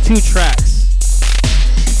 2 tracks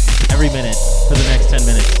every minute for the next 10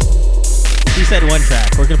 minutes. He said 1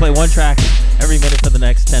 track. We're gonna play 1 track every minute for the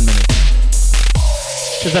next 10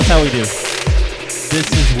 minutes. Because that's how we do. This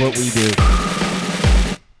is what we do.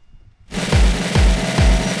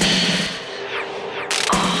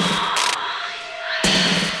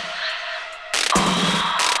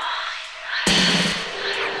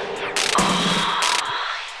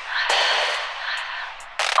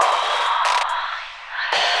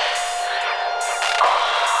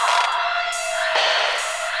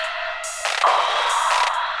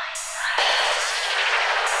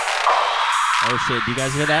 Oh shit, do you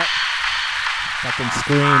guys hear that? Fucking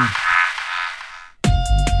scream.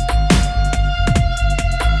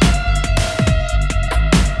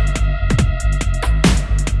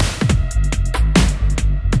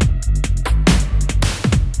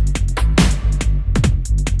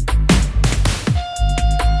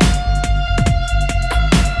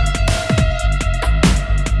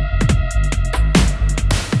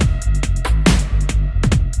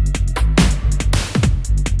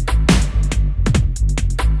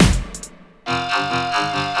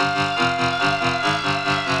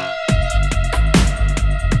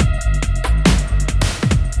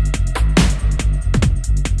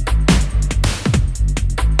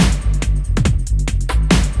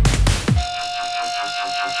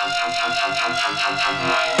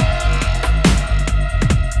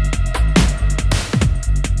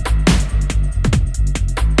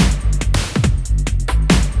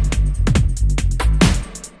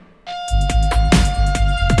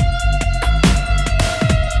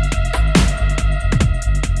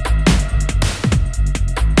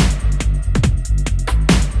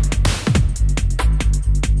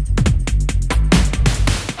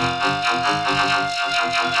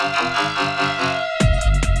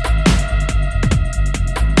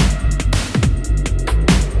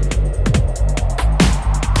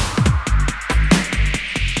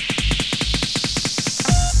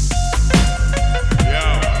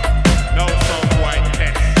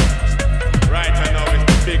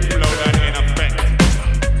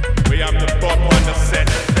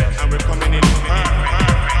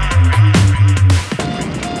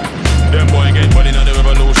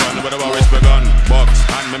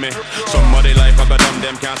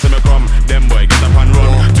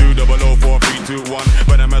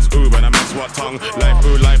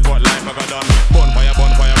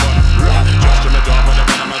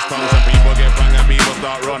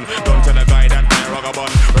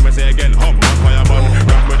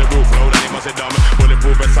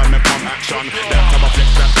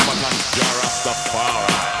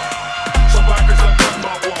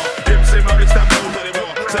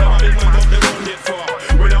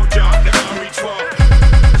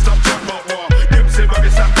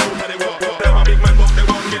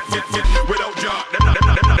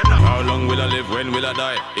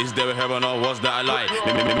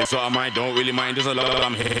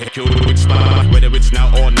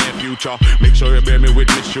 Make sure you bear me with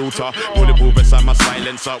me shooter. Bulletproof vest and my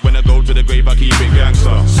silencer. When I go to the grave I keep it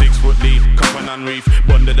gangster. 6 foot deep, coffin and reef.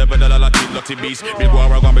 Bundle the pedal like Lottie beast. Big war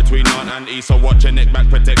I gone between north and east. So watch your neck back,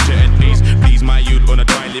 protect your head please. Please my youth, gonna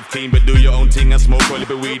try live clean. But do your own thing and smoke a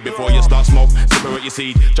little weed. Before you start smoke, separate your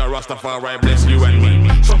seed. Jah Rastafari bless you and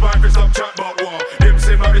me. Survivors stop chat about war. Them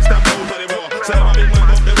say my bitch stop out of the war. Say I'm a big man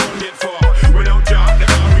but they won't get far. Without Jah they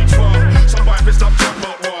can't reach far. Survivors stop chat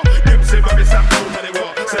about war. Them say my bitch stop out of the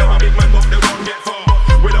war. Say I'm a big man but they won't get far.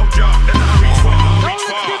 Without Jah they can't reach far. Reach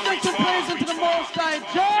far. Let's give praise into the Most High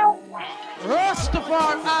Jah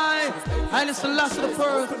Rastafari. I listen last of the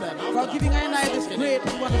first for giving I this great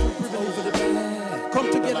and wonderful privilege. Come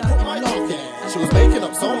together in love. She was making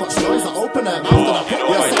up so much noise, I opened her mouth and I put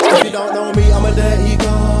yes. If you don't know me, I'm a dirty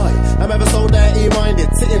guy. I'm ever so dirty-minded,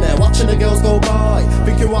 sitting there watching the girls go by,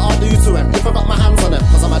 thinking what I'll do to them if I got my hands on them,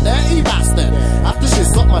 cause I'm a dirty bastard. After she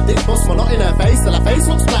sucked my dick, bust my nut in her face till her face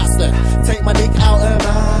looks plastered. Take my dick out her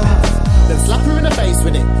mouth, then slap her in the face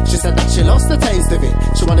with it. She said that she lost the taste of it.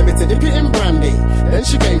 She wanted me to dip it in brandy. Then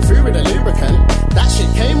she came through with a lubricant. That shit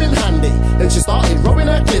came in handy. Then she started rubbing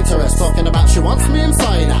her clitoris, talking about she wants me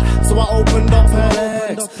inside her. So I opened up her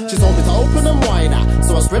legs. She told me to open them wider.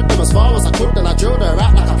 So I spread them as far as I could. Then I drilled her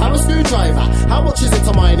out like a power screwdriver. How much is it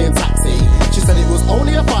to mine in taxi? She said it was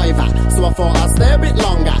only a $5. So I thought I'd stay a bit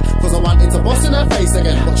longer, cause I wanted to bust in her face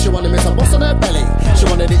again. But she wanted me to bust on her belly. She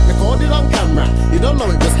wanted it recorded on camera. You don't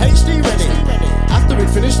know it was HD ready. After we'd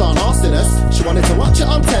finished our nastiness, she wanted to watch it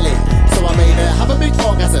on telly. So I made her have a big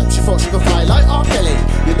orgasm. She thought she could fly like R. Kelly.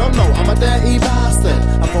 You don't know I'm a dirty bastard.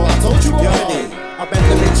 I thought I told you already. I bent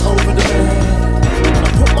the bitch over the bed and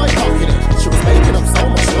I put my cock in it. She was making up so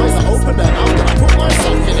much noise, I opened her mouth and I put my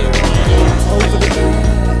sock in it. Over the bed,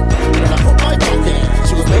 then I put my cock in it.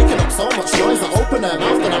 She was making up so much noise, I opened her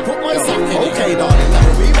mouth and I put my sock in it. Okay, darling, that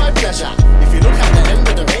will be my pleasure. If you look at the end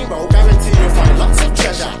of the rainbow, guarantee you'll find lots of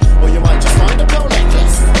treasure. Or you might just find a pearl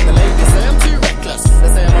necklace. The ladies say I'm too reckless. They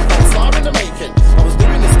say I'm a porn star in the making. I was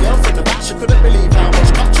doing this girl from the back, she couldn't believe how much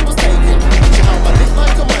cut she was taking. She held my dick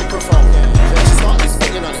like a microphone. Then she started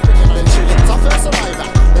spitting on it. Then she licked off her saliva.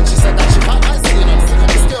 Then she said that she felt like singing on it.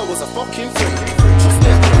 This girl was a fucking freak. Trust me,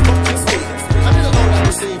 I couldn't fucking speak. I didn't know that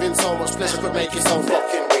receiving so much pleasure could make you so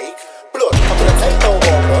fucking weak. Blood, I'm gonna take no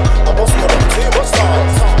more blood. I must put up too much time.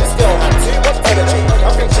 This girl had too much energy.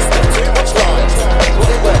 I think she spent too much lines. Was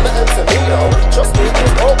it worth the to me though? Trust me, it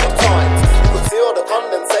was open times. You could see all the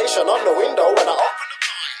condensation on the window when I opened the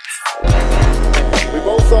blinds. We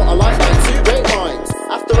both thought I liked like two great minds.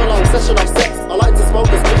 After a long session of sex, I like to smoke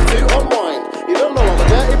a spliff to unwind. You don't know I'm a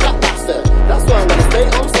dirty black bastard. That's why I'm gonna stay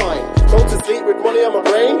on sign. Go to sleep with money on my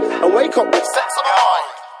brain and wake up with sex on my mind.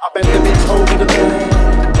 I bent the bitch over the bed.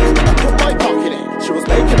 I put my cock in it. She was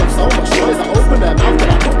making up so much noise, I opened her mouth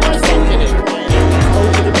and I put my sock in it.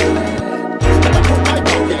 Over the bed. And I put my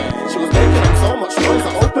cock in it. She was making up so much noise,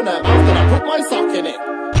 I opened her mouth and I put my sock in it.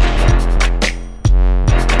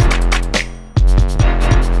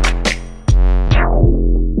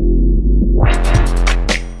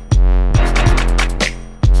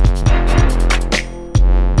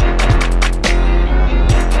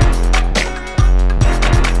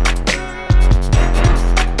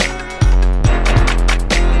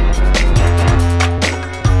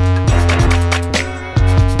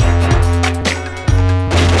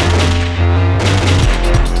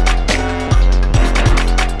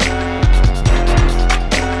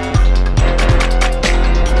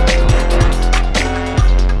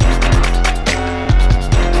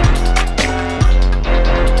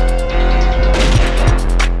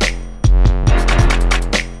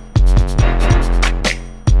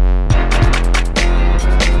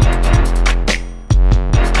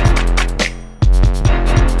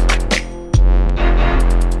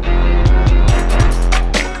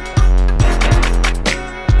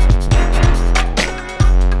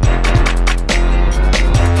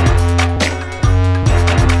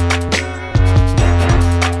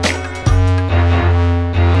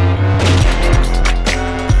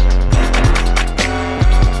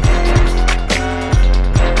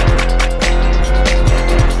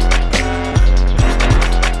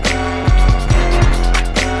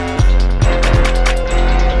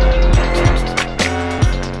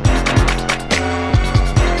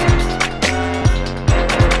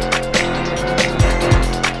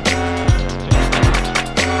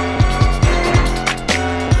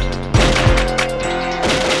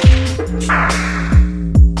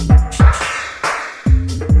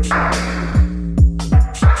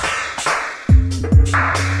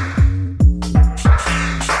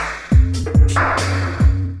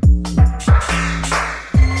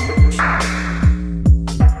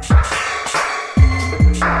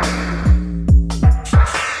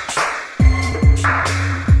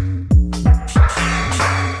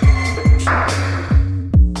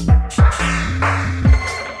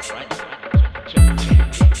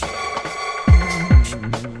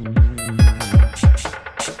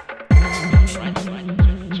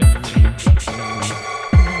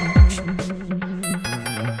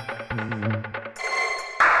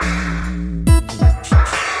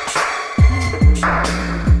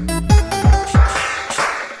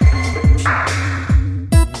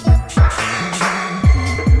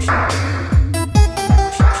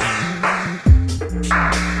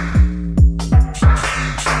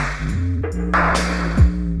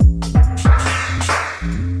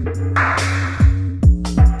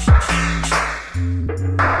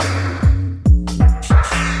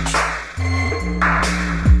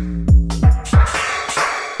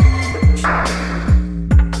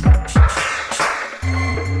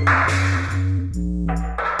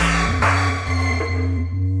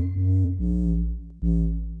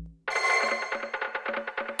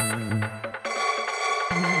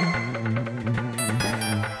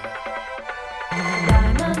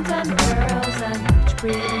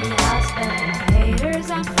 pretty husband. Haters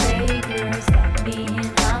and fakers got me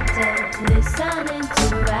hunted. Listening to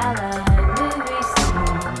allied movies.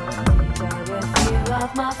 These are a few of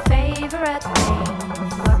my favorite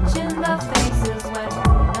things. Watching the faces when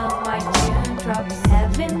one of my tune drops.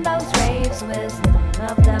 Having those raves with none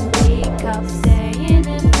of them pick up. Staying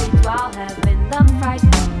in it while having them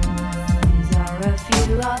frightened. These are a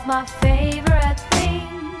few of my favorite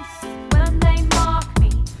things. When they mock me,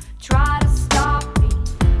 try to stop me,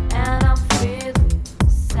 and I'm feeling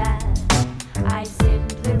sad.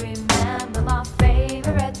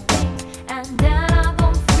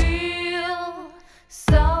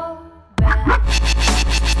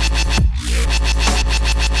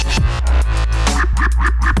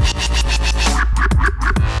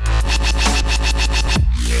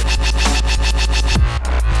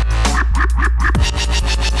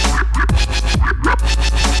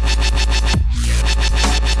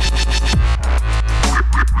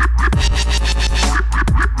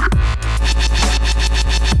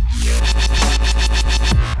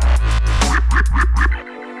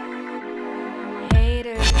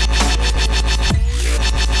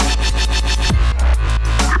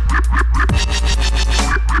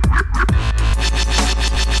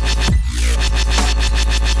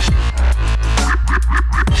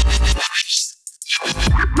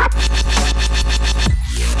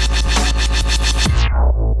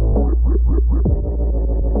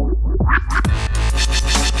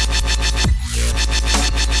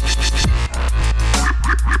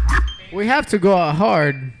 We have to go out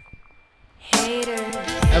hard. Haters.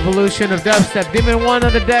 Evolution of Dubstep. DMN1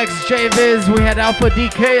 on the decks. JVIZ. We had Alpha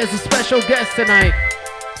DK as a special guest tonight.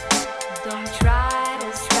 Don't try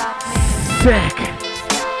to stop me. Sick.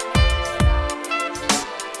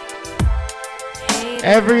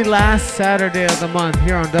 Every last Saturday of the month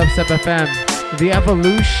here on Dubstep FM. The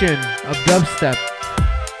evolution of Dubstep.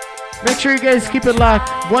 Make sure you guys keep it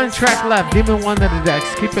locked. One track left. DMN1 on the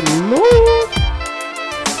decks. Keep it locked.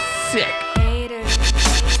 Sick.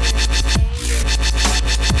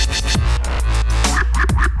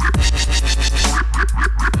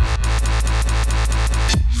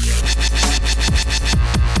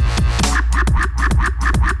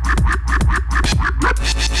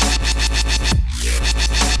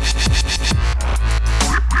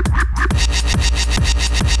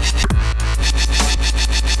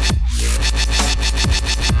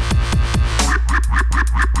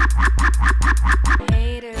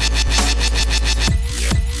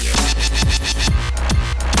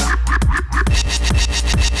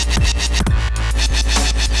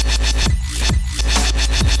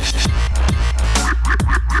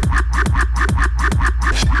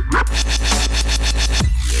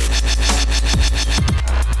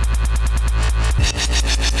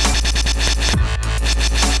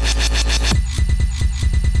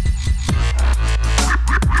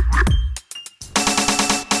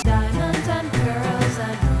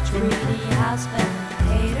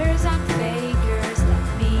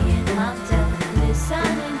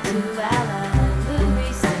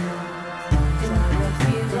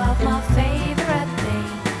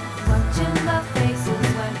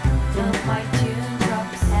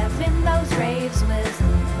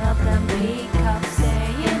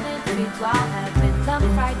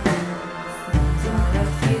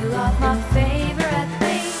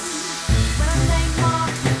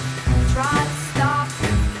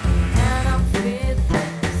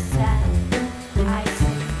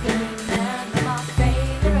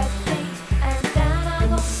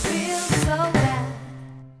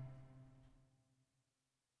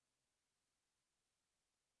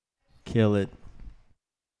 Kill it.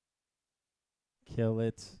 Kill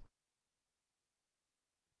it.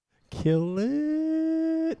 Kill it.